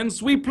passed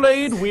since we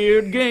played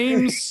Weird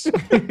Games.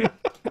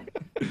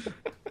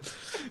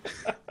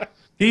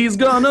 He's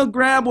gonna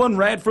grab one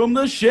right from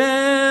the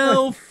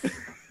shelf.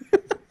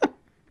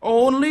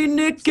 Only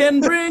Nick can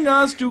bring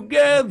us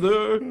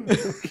together.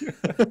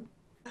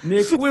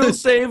 Nick will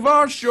save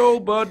our show,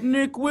 but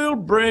Nick will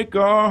break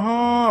our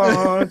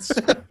hearts.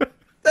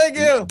 Thank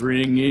you.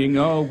 Bringing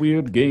a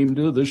weird game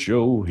to the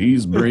show.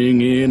 He's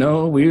bringing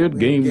a weird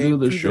game to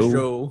the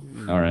show.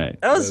 All right.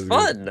 That was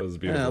fun. That was Yeah,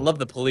 I beautiful. love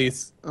the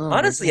police. Oh,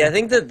 Honestly, I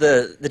think that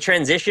the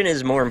transition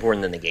is more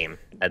important than the game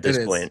at this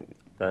It is. point.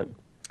 But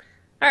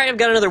all right, I've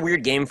got another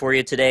weird game for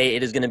you today.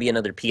 It is going to be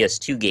another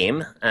PS2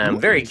 game. I'm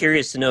very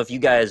curious to know if you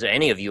guys,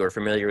 any of you, are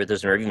familiar with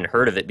this or have even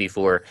heard of it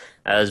before.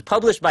 It was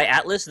published by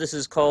Atlas. This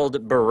is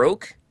called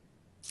Baroque.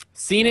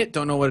 Seen it,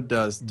 don't know what it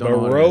does.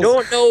 Baroque.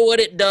 Don't know what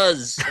it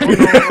does.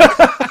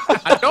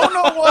 I don't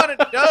know what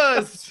it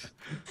does.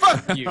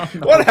 Fuck you.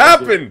 What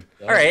happened?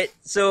 All right,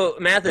 so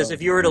Mathis,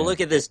 if you were to look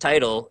at this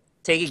title,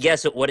 take a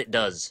guess at what it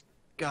does.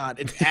 God,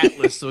 it's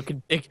Atlas, so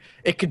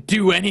it could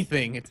do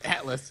anything. It's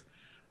Atlas.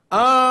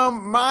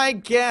 My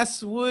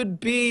guess would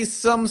be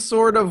some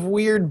sort of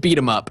weird beat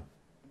 'em up.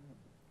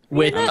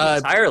 With Not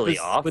entirely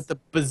off. With the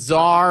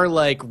bizarre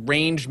like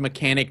range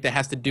mechanic that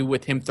has to do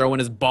with him throwing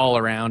his ball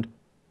around.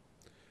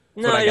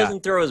 No, what I he got.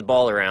 doesn't throw his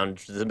ball around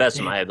to the best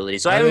of my ability.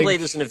 So I haven't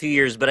played this in a few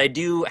years, but I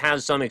do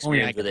have some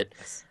experience with it.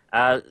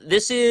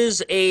 This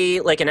is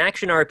an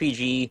action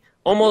RPG,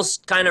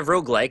 almost kind of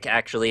roguelike,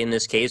 actually, in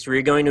this case, where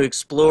you're going to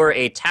explore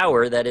a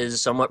tower that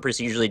is somewhat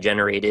procedurally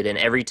generated, and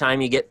every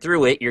time you get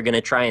through it, you're going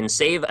to try and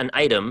save an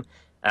item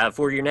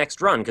for your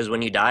next run, because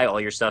when you die, all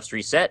your stuff's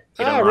reset.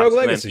 It unlocks Rogue new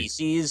Legacy.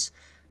 NPCs.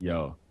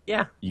 Yo,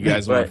 Yeah. you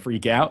guys want What? to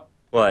freak out?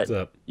 What? What's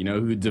up? You know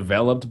who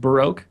developed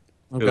Baroque?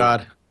 Oh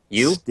God.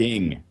 You?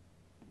 Sting.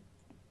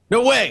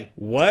 No way.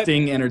 What?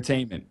 Sting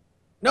Entertainment.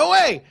 No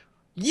way.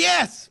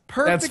 Yes.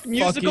 Perfect That's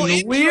musical fucking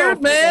intro weird,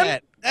 for man.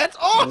 that. That's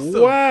awesome.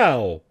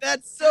 Wow.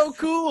 That's so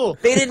cool.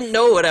 They didn't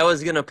know what I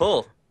was going to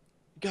pull.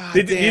 God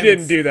You damn,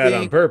 didn't do that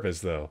on Sting.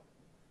 purpose, though.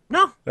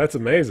 No. That's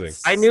amazing.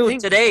 I knew Sting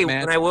today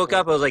man. when I woke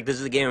up, I was like, this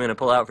is the game I'm going to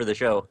pull out for the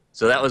show.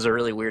 So that was a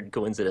really weird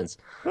coincidence.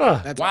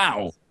 Huh.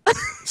 Wow.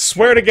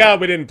 Swear to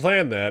God we didn't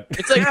plan that.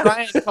 It's like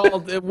Ryan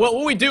called.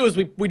 What we do is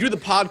we do the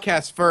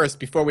podcast first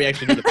before we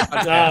actually do the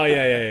podcast. Oh,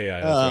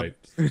 yeah.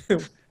 That's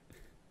right.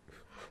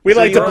 We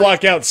like to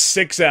block out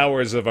 6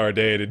 hours of our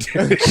day to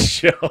do this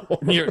show.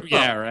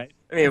 Yeah, right.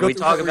 I mean, if Go we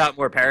through talk the- about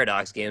more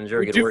Paradox games, we're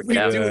We going to do, work we it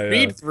out. do Yeah, a yeah.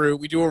 read through,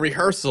 we do a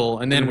rehearsal,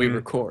 and then we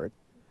record.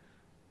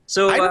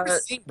 So, I never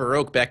seen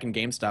Baroque back in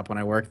GameStop when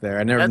I worked there.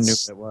 I never knew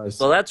That's- what it was.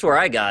 well, that's where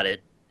I got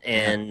it.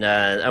 And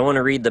I want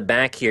to read the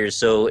back here.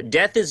 So,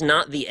 death is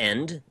not the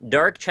end.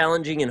 Dark,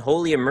 challenging, and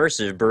wholly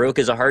immersive, Baroque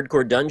is a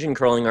hardcore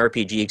dungeon-crawling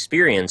RPG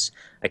experience.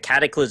 A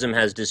cataclysm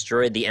has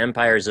destroyed the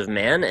empires of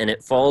man, and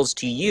it falls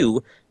to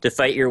you to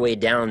fight your way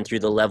down through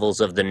the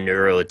levels of the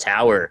Neuro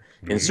Tower.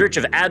 In search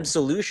of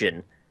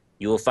absolution,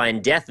 you will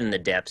find death in the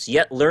depths,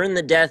 yet learn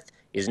the death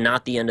is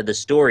not the end of the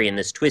story. In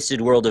this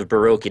twisted world of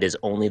Baroque, it is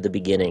only the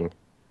beginning.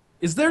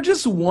 Is there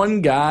just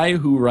one guy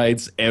who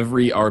writes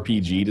every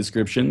RPG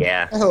description?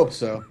 Yeah. I hope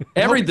so.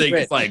 Everything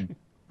Rich. is like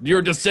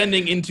you're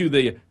descending into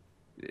the,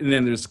 and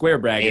then there's square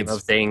Game brackets,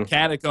 of thing.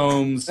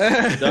 catacombs,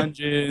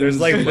 dungeons. There's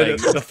like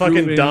the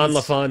fucking ruins. Don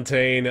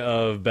LaFontaine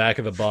of back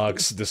of the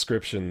box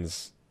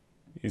descriptions.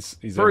 He's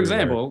For everywhere.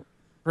 example,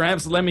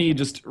 perhaps let me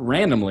just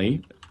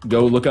randomly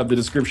go look up the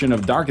description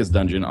of Darkest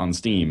Dungeon on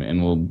Steam,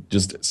 and we'll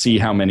just see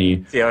how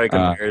many. See how it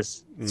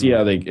compares. See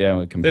how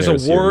it compares.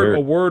 There's a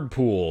word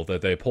pool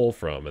that they pull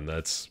from, and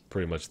that's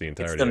pretty much the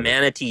entirety. It's the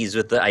manatees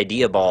with the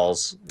idea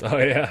balls. Oh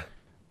yeah.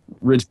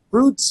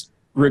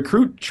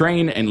 Recruit,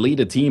 train, and lead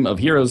a team of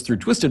heroes through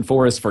twisted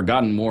forests,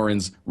 forgotten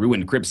warrens,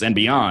 ruined crypts, and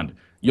beyond.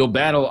 You'll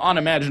battle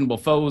unimaginable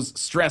foes,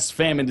 stress,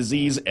 famine,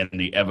 disease, and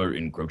the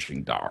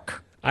ever-encroaching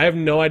dark. I have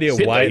no idea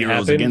why it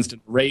happened. Against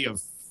an array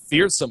of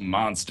fearsome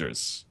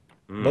monsters.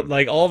 But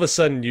like all of a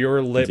sudden,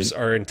 your lips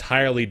are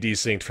entirely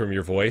desynced from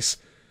your voice,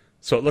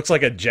 so it looks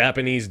like a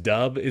Japanese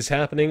dub is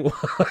happening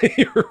while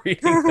you're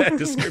reading that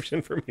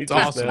description for me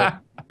just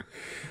now.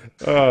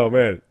 Oh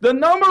man! The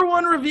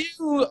 #1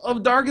 review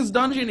of Darkest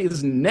Dungeon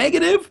is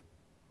negative.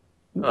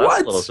 Oh,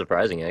 that's a little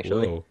surprising,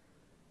 actually. All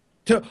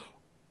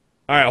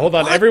right, hold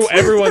on.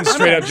 Everyone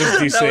straight up just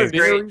desynced.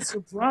 Very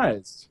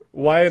surprised.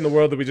 Why in the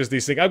world did we just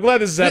desync? I'm glad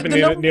this is happening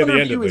near the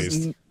end at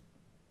least.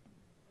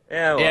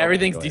 Yeah,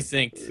 everything's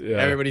desynced. Yeah.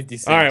 Everybody's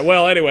desynced. All right,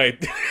 well, anyway,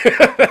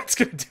 that's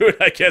going to do it,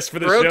 I guess, for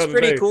the show today. Rogue's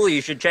pretty cool.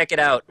 You should check it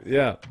out.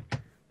 Yeah.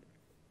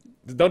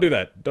 Don't do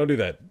that. Don't do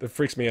that. That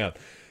freaks me out.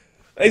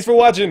 Thanks for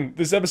watching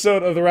this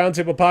episode of the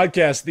Roundtable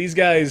Podcast. These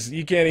guys,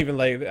 you can't even,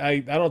 like, I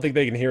don't think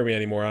they can hear me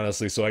anymore,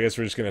 honestly, so I guess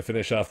we're just going to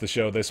finish off the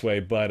show this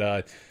way,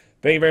 but,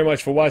 thank you very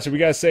much for watching. We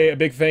got to say a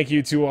big thank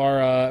you to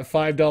our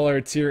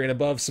 $5 tier and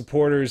above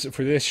supporters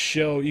for this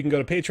show. You can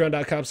go to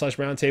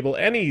patreon.com/roundtable.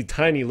 Any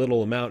tiny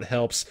little amount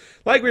helps.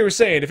 Like we were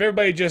saying, if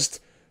everybody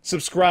just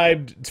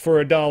subscribed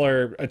for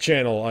 $1 a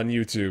channel on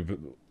YouTube,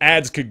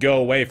 ads could go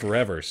away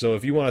forever. So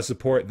if you want to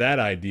support that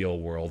ideal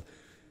world,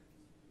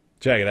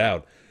 check it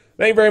out.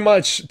 Thank you very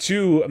much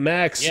to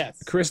Max,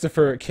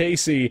 Christopher,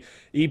 Casey,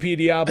 EP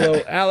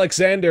Diablo,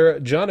 Alexander,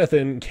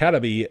 Jonathan,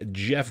 Cataby,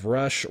 Jeff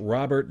Rush,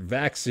 Robert,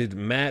 Vaxid,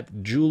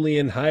 Matt,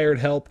 Julian, Hired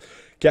Help,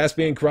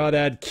 Caspian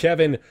Crawdad,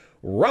 Kevin,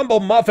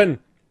 Rumble Muffin,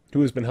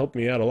 who has been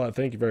helping me out a lot.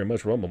 Thank you very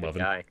much, Rumble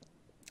Muffin.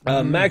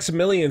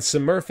 Maximilian,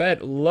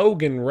 Smurfette,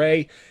 Logan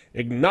Ray,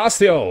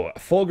 Ignacio,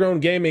 Full Grown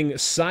Gaming,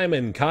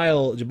 Simon,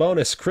 Kyle,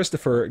 Jabonis,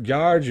 Christopher,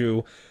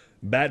 Garju,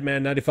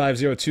 Batman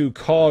 9502,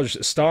 Kaj,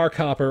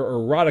 Starcopper,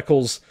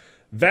 Eroticals,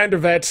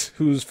 Vandervet,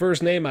 whose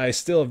first name I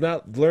still have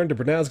not learned to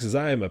pronounce because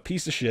I am a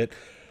piece of shit,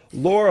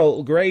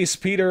 Laurel, Grace,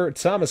 Peter,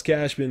 Thomas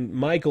Cashman,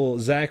 Michael,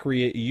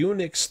 Zachary,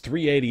 Unix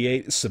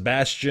 388,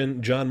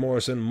 Sebastian, John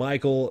Morrison,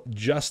 Michael,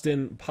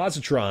 Justin,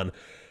 Positron,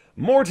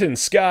 Morton,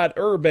 Scott,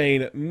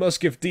 Urbane,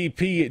 Muskiff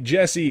DP,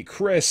 Jesse,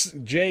 Chris,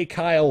 J.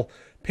 Kyle,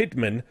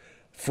 Pittman,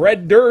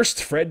 Fred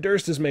Durst. Fred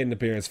Durst has made an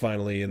appearance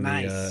finally in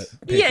the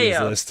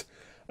patrons list.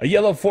 A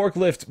Yellow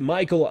Forklift,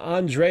 Michael,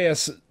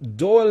 Andreas,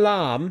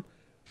 Dolam,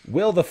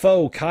 Will the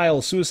Foe,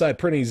 Kyle, Suicide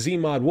Printing,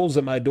 Zmod, Wolves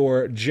at My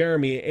Door,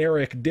 Jeremy,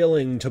 Eric,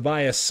 Dilling,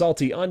 Tobias,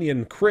 Salty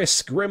Onion,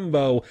 Chris,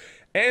 Grimbo,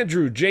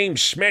 Andrew,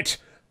 James Schmidt,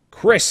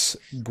 Chris,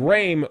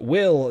 Graham,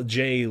 Will,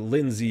 J.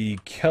 Lindsay,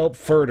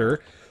 Kelpfurter,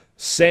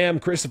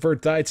 Sam, Christopher,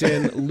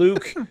 Titan,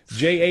 Luke,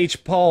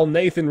 J.H. Paul,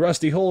 Nathan,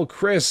 Rusty Hole,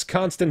 Chris,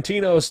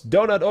 Constantinos,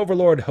 Donut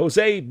Overlord,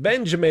 Jose,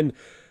 Benjamin,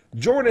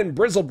 Jordan,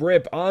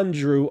 Brizzlebrip,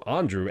 Andrew,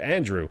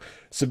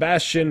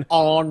 Sebastian,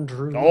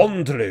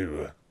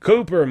 Andrew,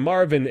 Cooper,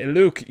 Marvin,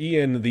 Luke,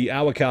 Ian, the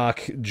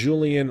Awacock,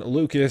 Julian,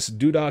 Lucas,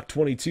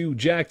 Dudoc22,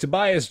 Jack,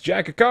 Tobias,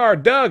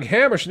 Jackakar, Doug,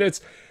 Hammerschnitz,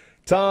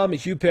 Tom,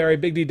 Hugh Perry,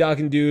 Big D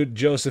Docking Dude,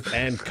 Joseph,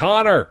 and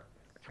Connor.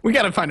 We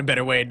gotta find a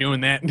better way of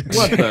doing that.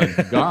 What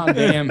the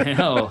goddamn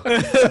hell?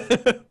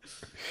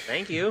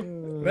 Thank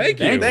you.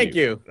 Thank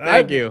you.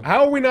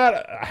 How are we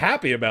not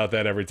happy about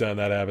that every time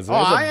that happens?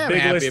 There's I am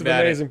big happy list of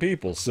about amazing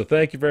people. So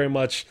thank you very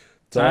much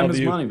to all Time of is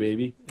you. money,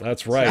 baby.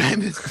 That's right.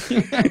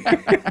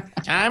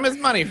 Time is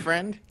money,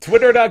 friend.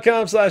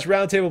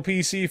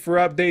 Twitter.com/RoundtablePC for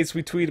updates.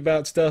 We tweet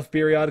about stuff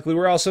periodically.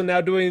 We're also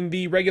now doing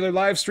the regular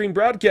live stream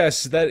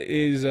broadcasts that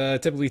is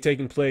typically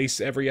taking place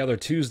every other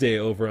Tuesday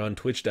over on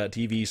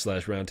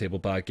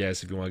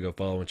twitch.tv/RoundtablePodcast if you want to go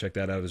follow and check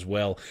that out as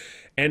well.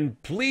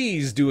 And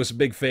please do us a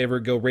big favor.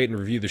 Go rate and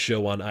review the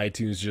show on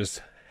iTunes.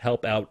 Just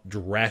help out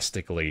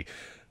drastically.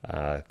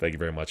 Thank you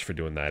very much for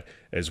doing that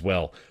as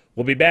well.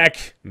 We'll be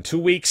back in 2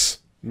 weeks.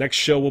 Next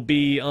show will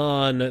be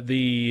on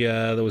the,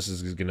 this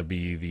is going to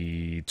be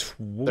the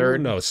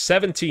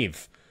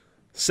 17th.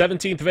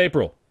 17th of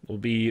April will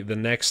be the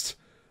next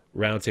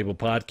Roundtable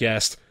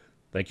Podcast.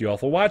 Thank you all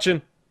for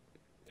watching.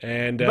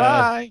 And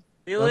bye.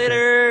 See you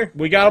later.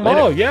 We got them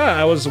all. Yeah,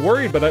 I was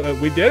worried,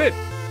 but we did it.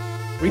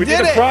 We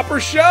did a proper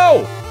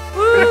show.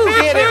 Woo,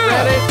 get it,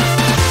 Reddit.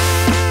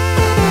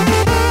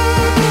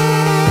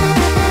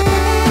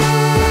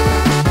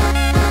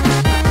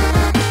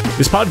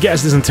 This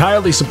podcast is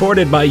entirely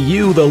supported by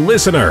you, the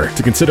listener.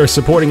 To consider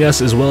supporting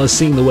us as well as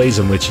seeing the ways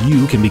in which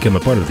you can become a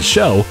part of the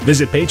show,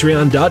 visit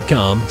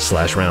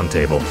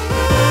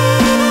patreon.com/roundtable.